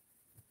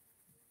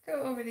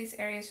go over these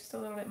areas just a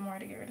little bit more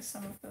to get rid of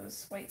some of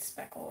those white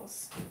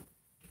speckles.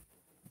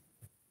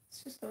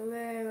 It's just a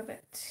little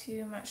bit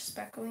too much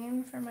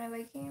speckling for my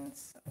liking,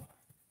 so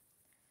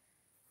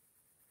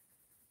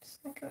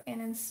just gonna go in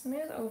and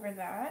smooth over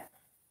that.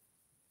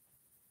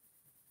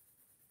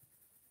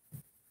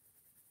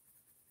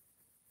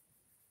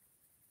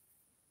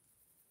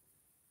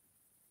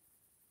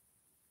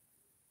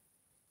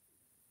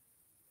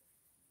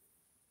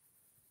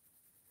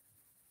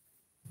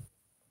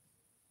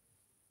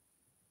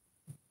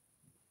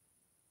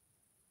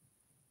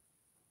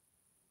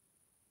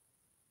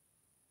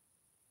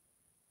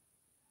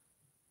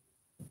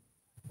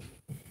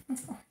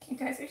 You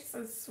guys are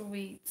so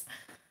sweet.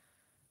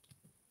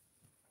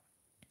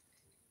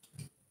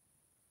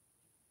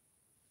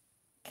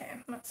 Okay,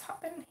 let's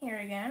hop in here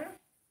again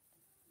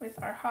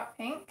with our hot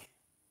pink.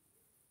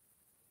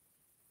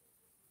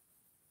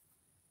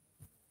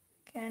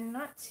 Again,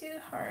 not too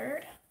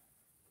hard.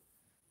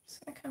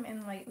 Just gonna come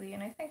in lightly,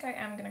 and I think I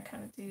am gonna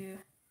kind of do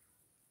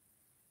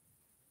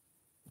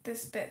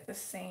this bit the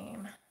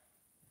same.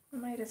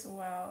 Might as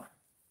well.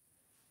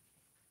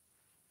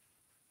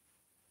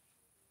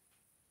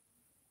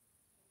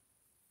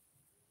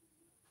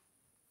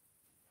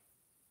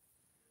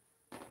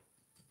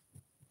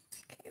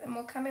 Then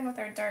we'll come in with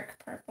our dark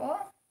purple,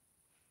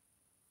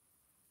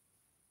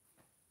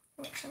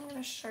 which I'm going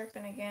to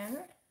sharpen again.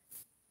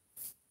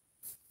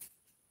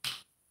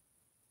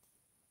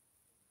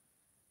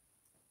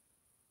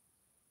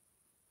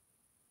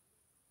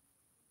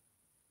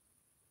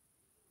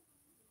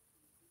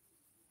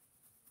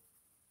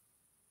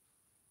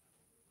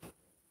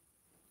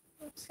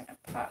 I'm just going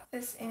to pop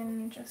this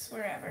in just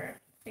wherever,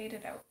 fade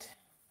it out.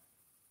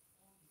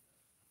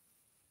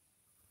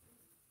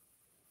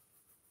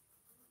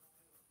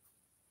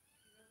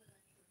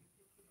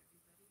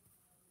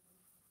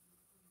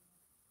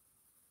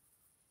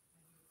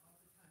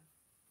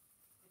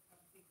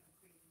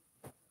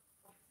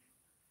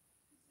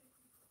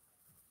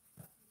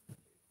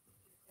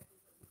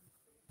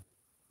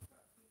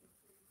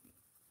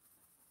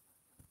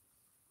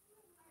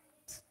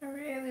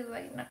 Really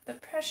lighten up the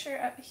pressure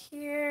up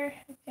here.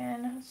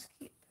 Again, just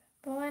keep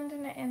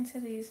blending it into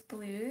these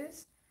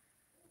blues.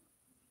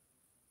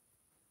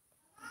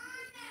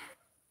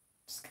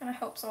 Just kind of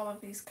helps all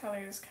of these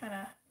colors kind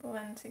of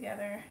blend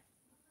together.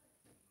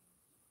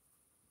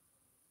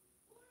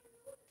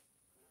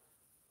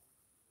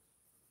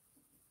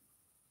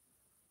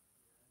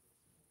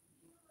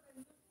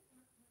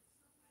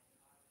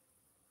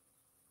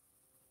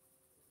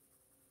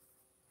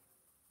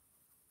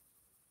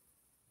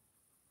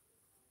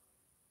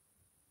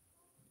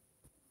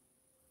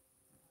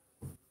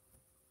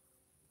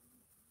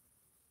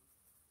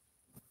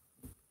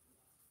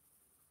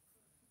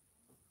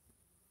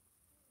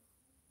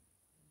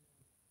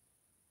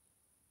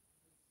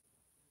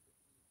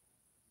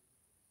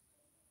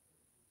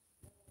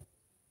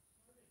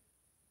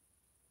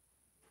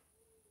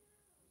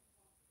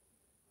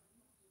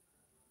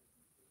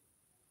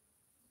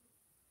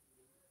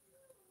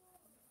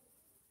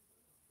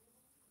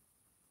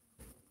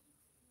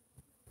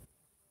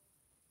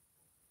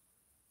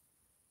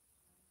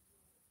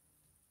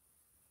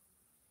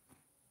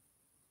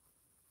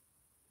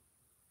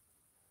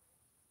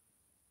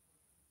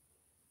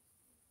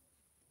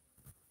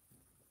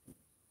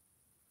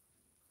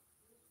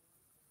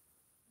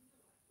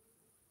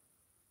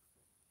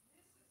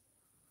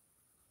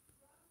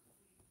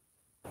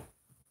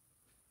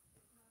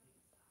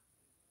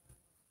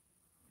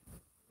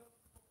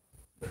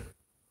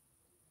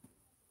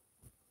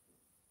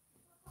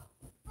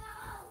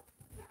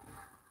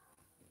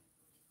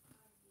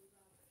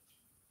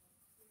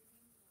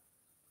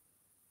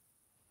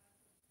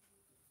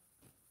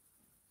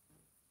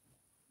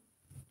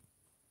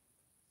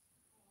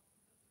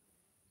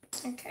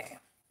 Okay,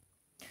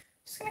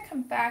 just gonna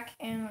come back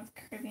in with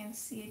Caribbean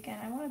Sea again.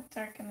 I want to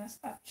darken this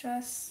up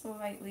just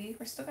slightly.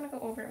 We're still gonna go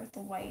over it with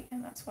the white,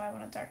 and that's why I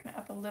want to darken it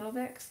up a little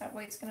bit, because that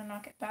white's gonna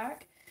knock it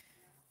back.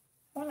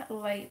 I want it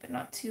light, but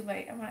not too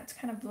light. I want it to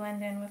kind of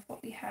blend in with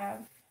what we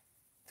have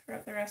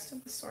throughout the rest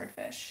of the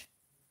swordfish.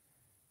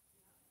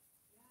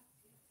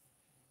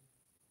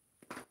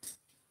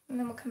 And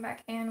then we'll come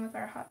back in with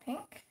our hot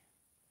pink.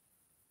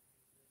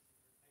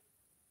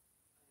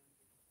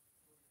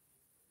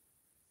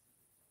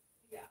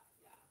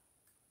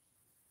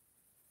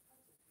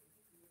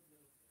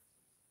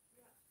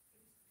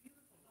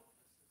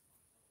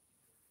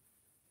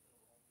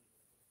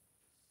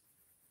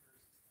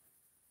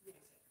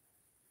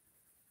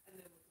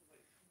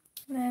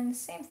 And then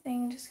same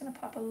thing, just going to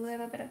pop a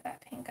little bit of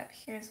that pink up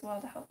here as well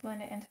to help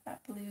blend it into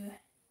that blue.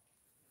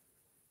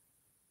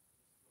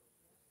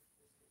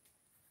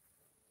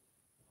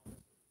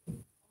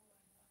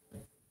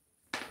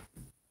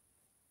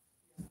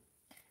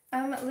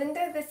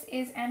 Linda, this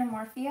is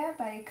Animorphia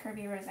by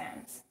Kerby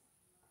Rosanes.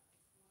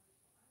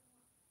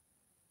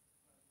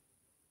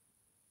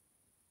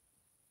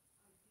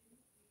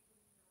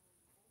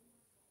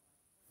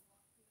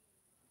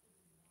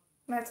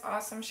 That's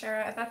awesome,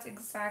 Shara. That's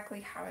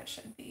exactly how it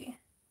should be.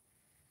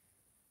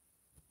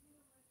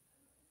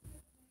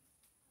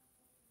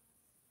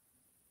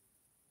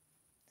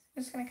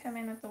 I'm just going to come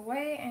in with the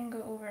white and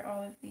go over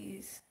all of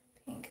these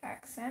pink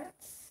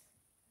accents.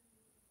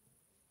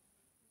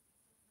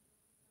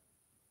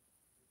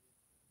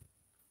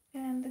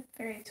 And the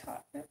very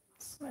top, oops,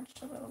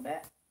 smudged a little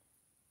bit.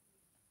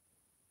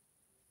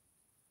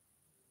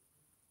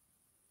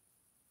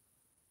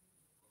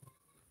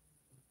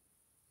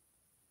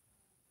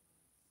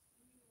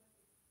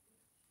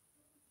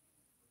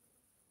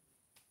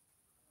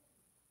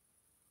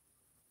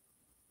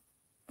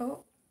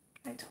 Oh,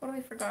 I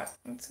totally forgot.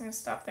 I'm just going to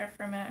stop there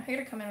for a minute. I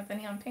gotta come in with the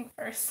neon pink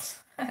first.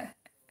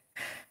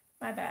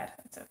 My bad,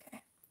 that's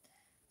okay.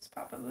 Just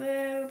pop a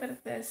little bit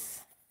of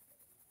this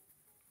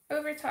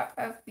over top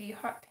of the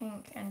hot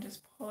pink and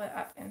just pull it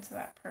up into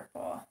that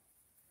purple. I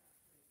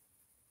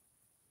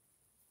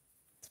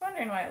was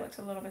wondering why it looked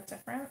a little bit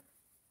different.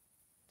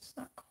 It's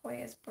not quite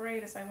as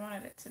bright as I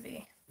wanted it to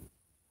be.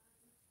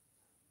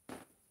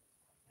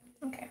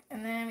 Okay,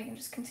 and then we can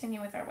just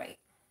continue with our white.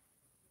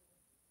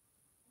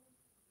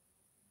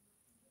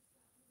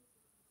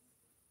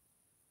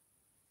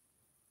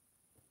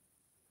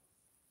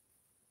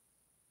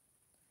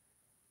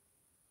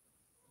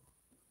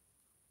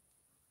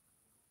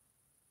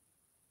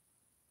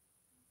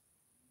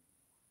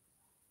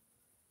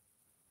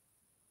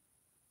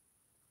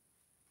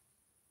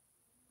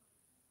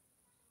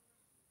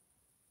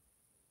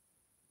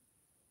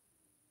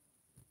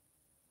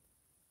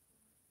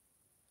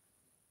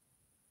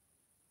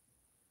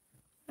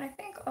 I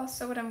think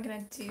also what I'm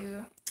going to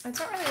do, I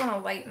don't really want to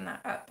lighten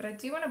that up, but I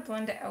do want to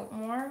blend it out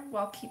more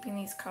while keeping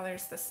these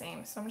colors the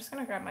same. So I'm just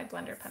going to grab my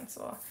blender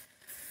pencil.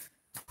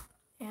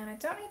 And I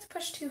don't need to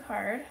push too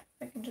hard.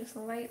 I can just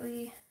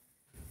lightly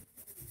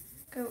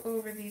go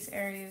over these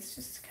areas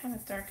just to kind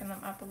of darken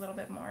them up a little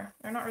bit more.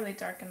 Or not really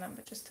darken them,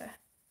 but just to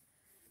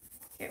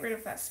get rid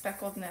of that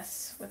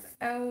speckledness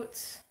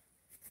without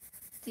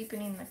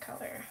deepening the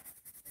color.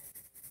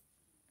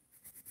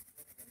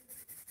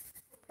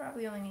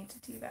 Probably only need to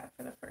do that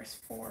for the first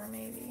 4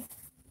 maybe.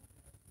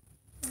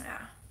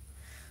 Yeah,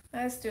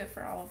 let's do it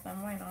for all of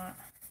them, why not?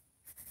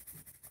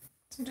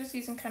 So I'm just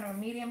using kind of a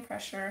medium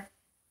pressure.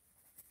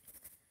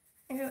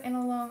 I go in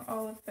along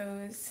all of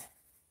those.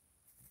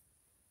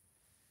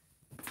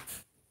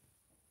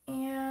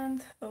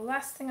 And the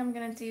last thing I'm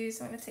going to do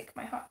is I'm going to take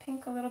my hot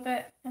pink a little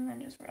bit and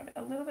then just rub it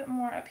a little bit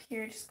more up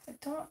here just because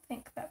I don't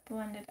think that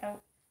blended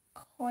out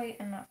quite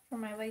enough for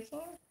my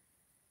liking.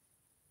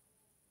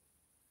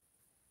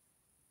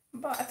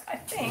 But I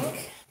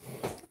think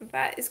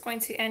that is going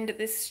to end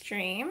this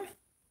stream.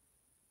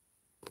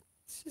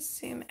 Let's just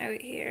zoom out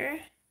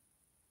here.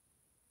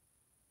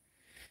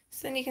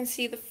 So then you can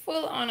see the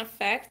full-on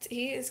effect.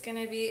 He is going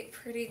to be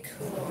pretty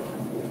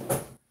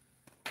cool.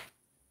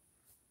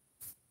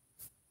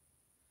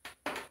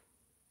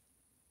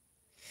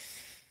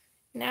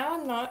 Now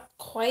I'm not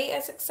quite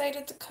as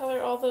excited to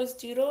color all those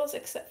doodles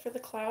except for the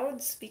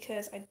clouds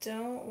because I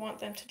don't want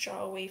them to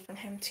draw away from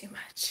him too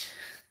much.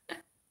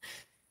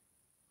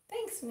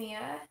 Thanks,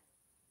 Mia.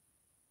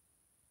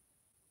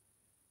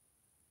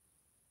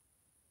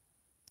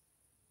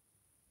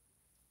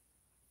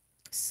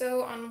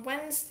 So on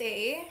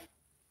Wednesday,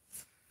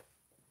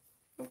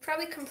 we'll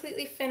probably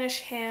completely finish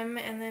him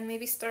and then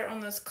maybe start on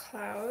those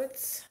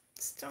clouds.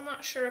 Still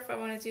not sure if I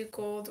want to do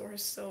gold or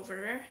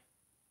silver.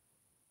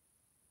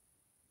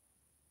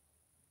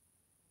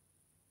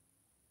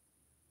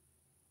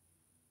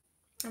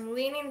 I'm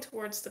leaning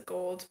towards the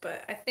gold,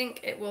 but I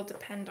think it will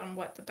depend on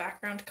what the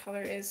background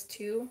color is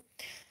too.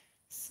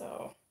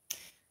 So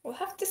we'll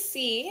have to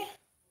see.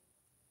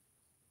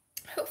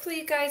 Hopefully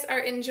you guys are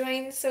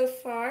enjoying so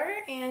far,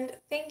 and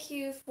thank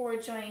you for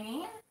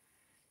joining,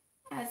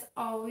 as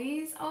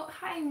always. Oh,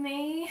 hi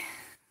May.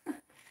 Hi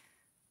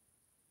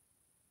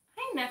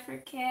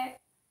Neferkit.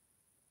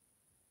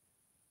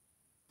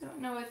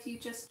 Don't know if you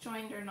just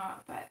joined or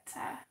not, but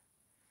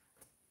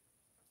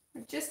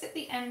we're just at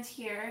the end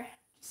here.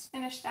 Just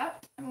finished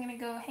up. I'm gonna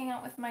go hang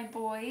out with my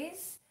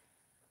boys.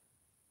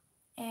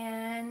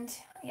 And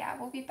yeah,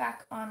 we'll be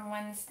back on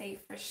Wednesday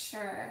for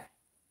sure.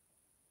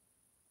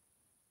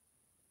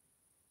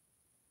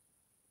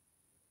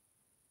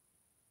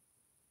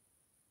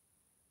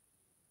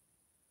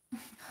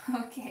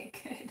 Okay,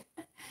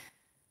 good.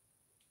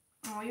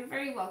 Oh, you're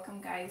very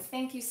welcome, guys.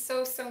 Thank you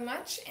so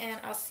much, and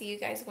I'll see you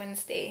guys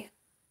Wednesday.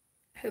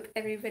 Hope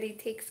everybody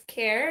takes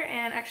care,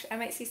 and actually I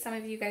might see some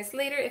of you guys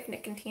later if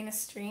Nick and Tina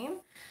stream.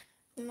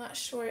 I'm not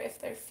sure if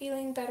they're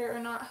feeling better or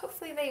not.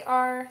 Hopefully they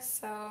are,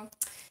 so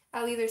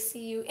I'll either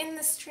see you in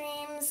the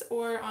streams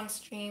or on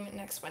stream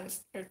next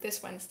Wednesday, or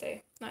this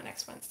Wednesday, not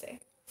next Wednesday.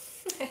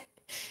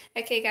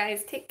 Okay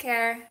guys, take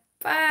care.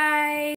 Bye!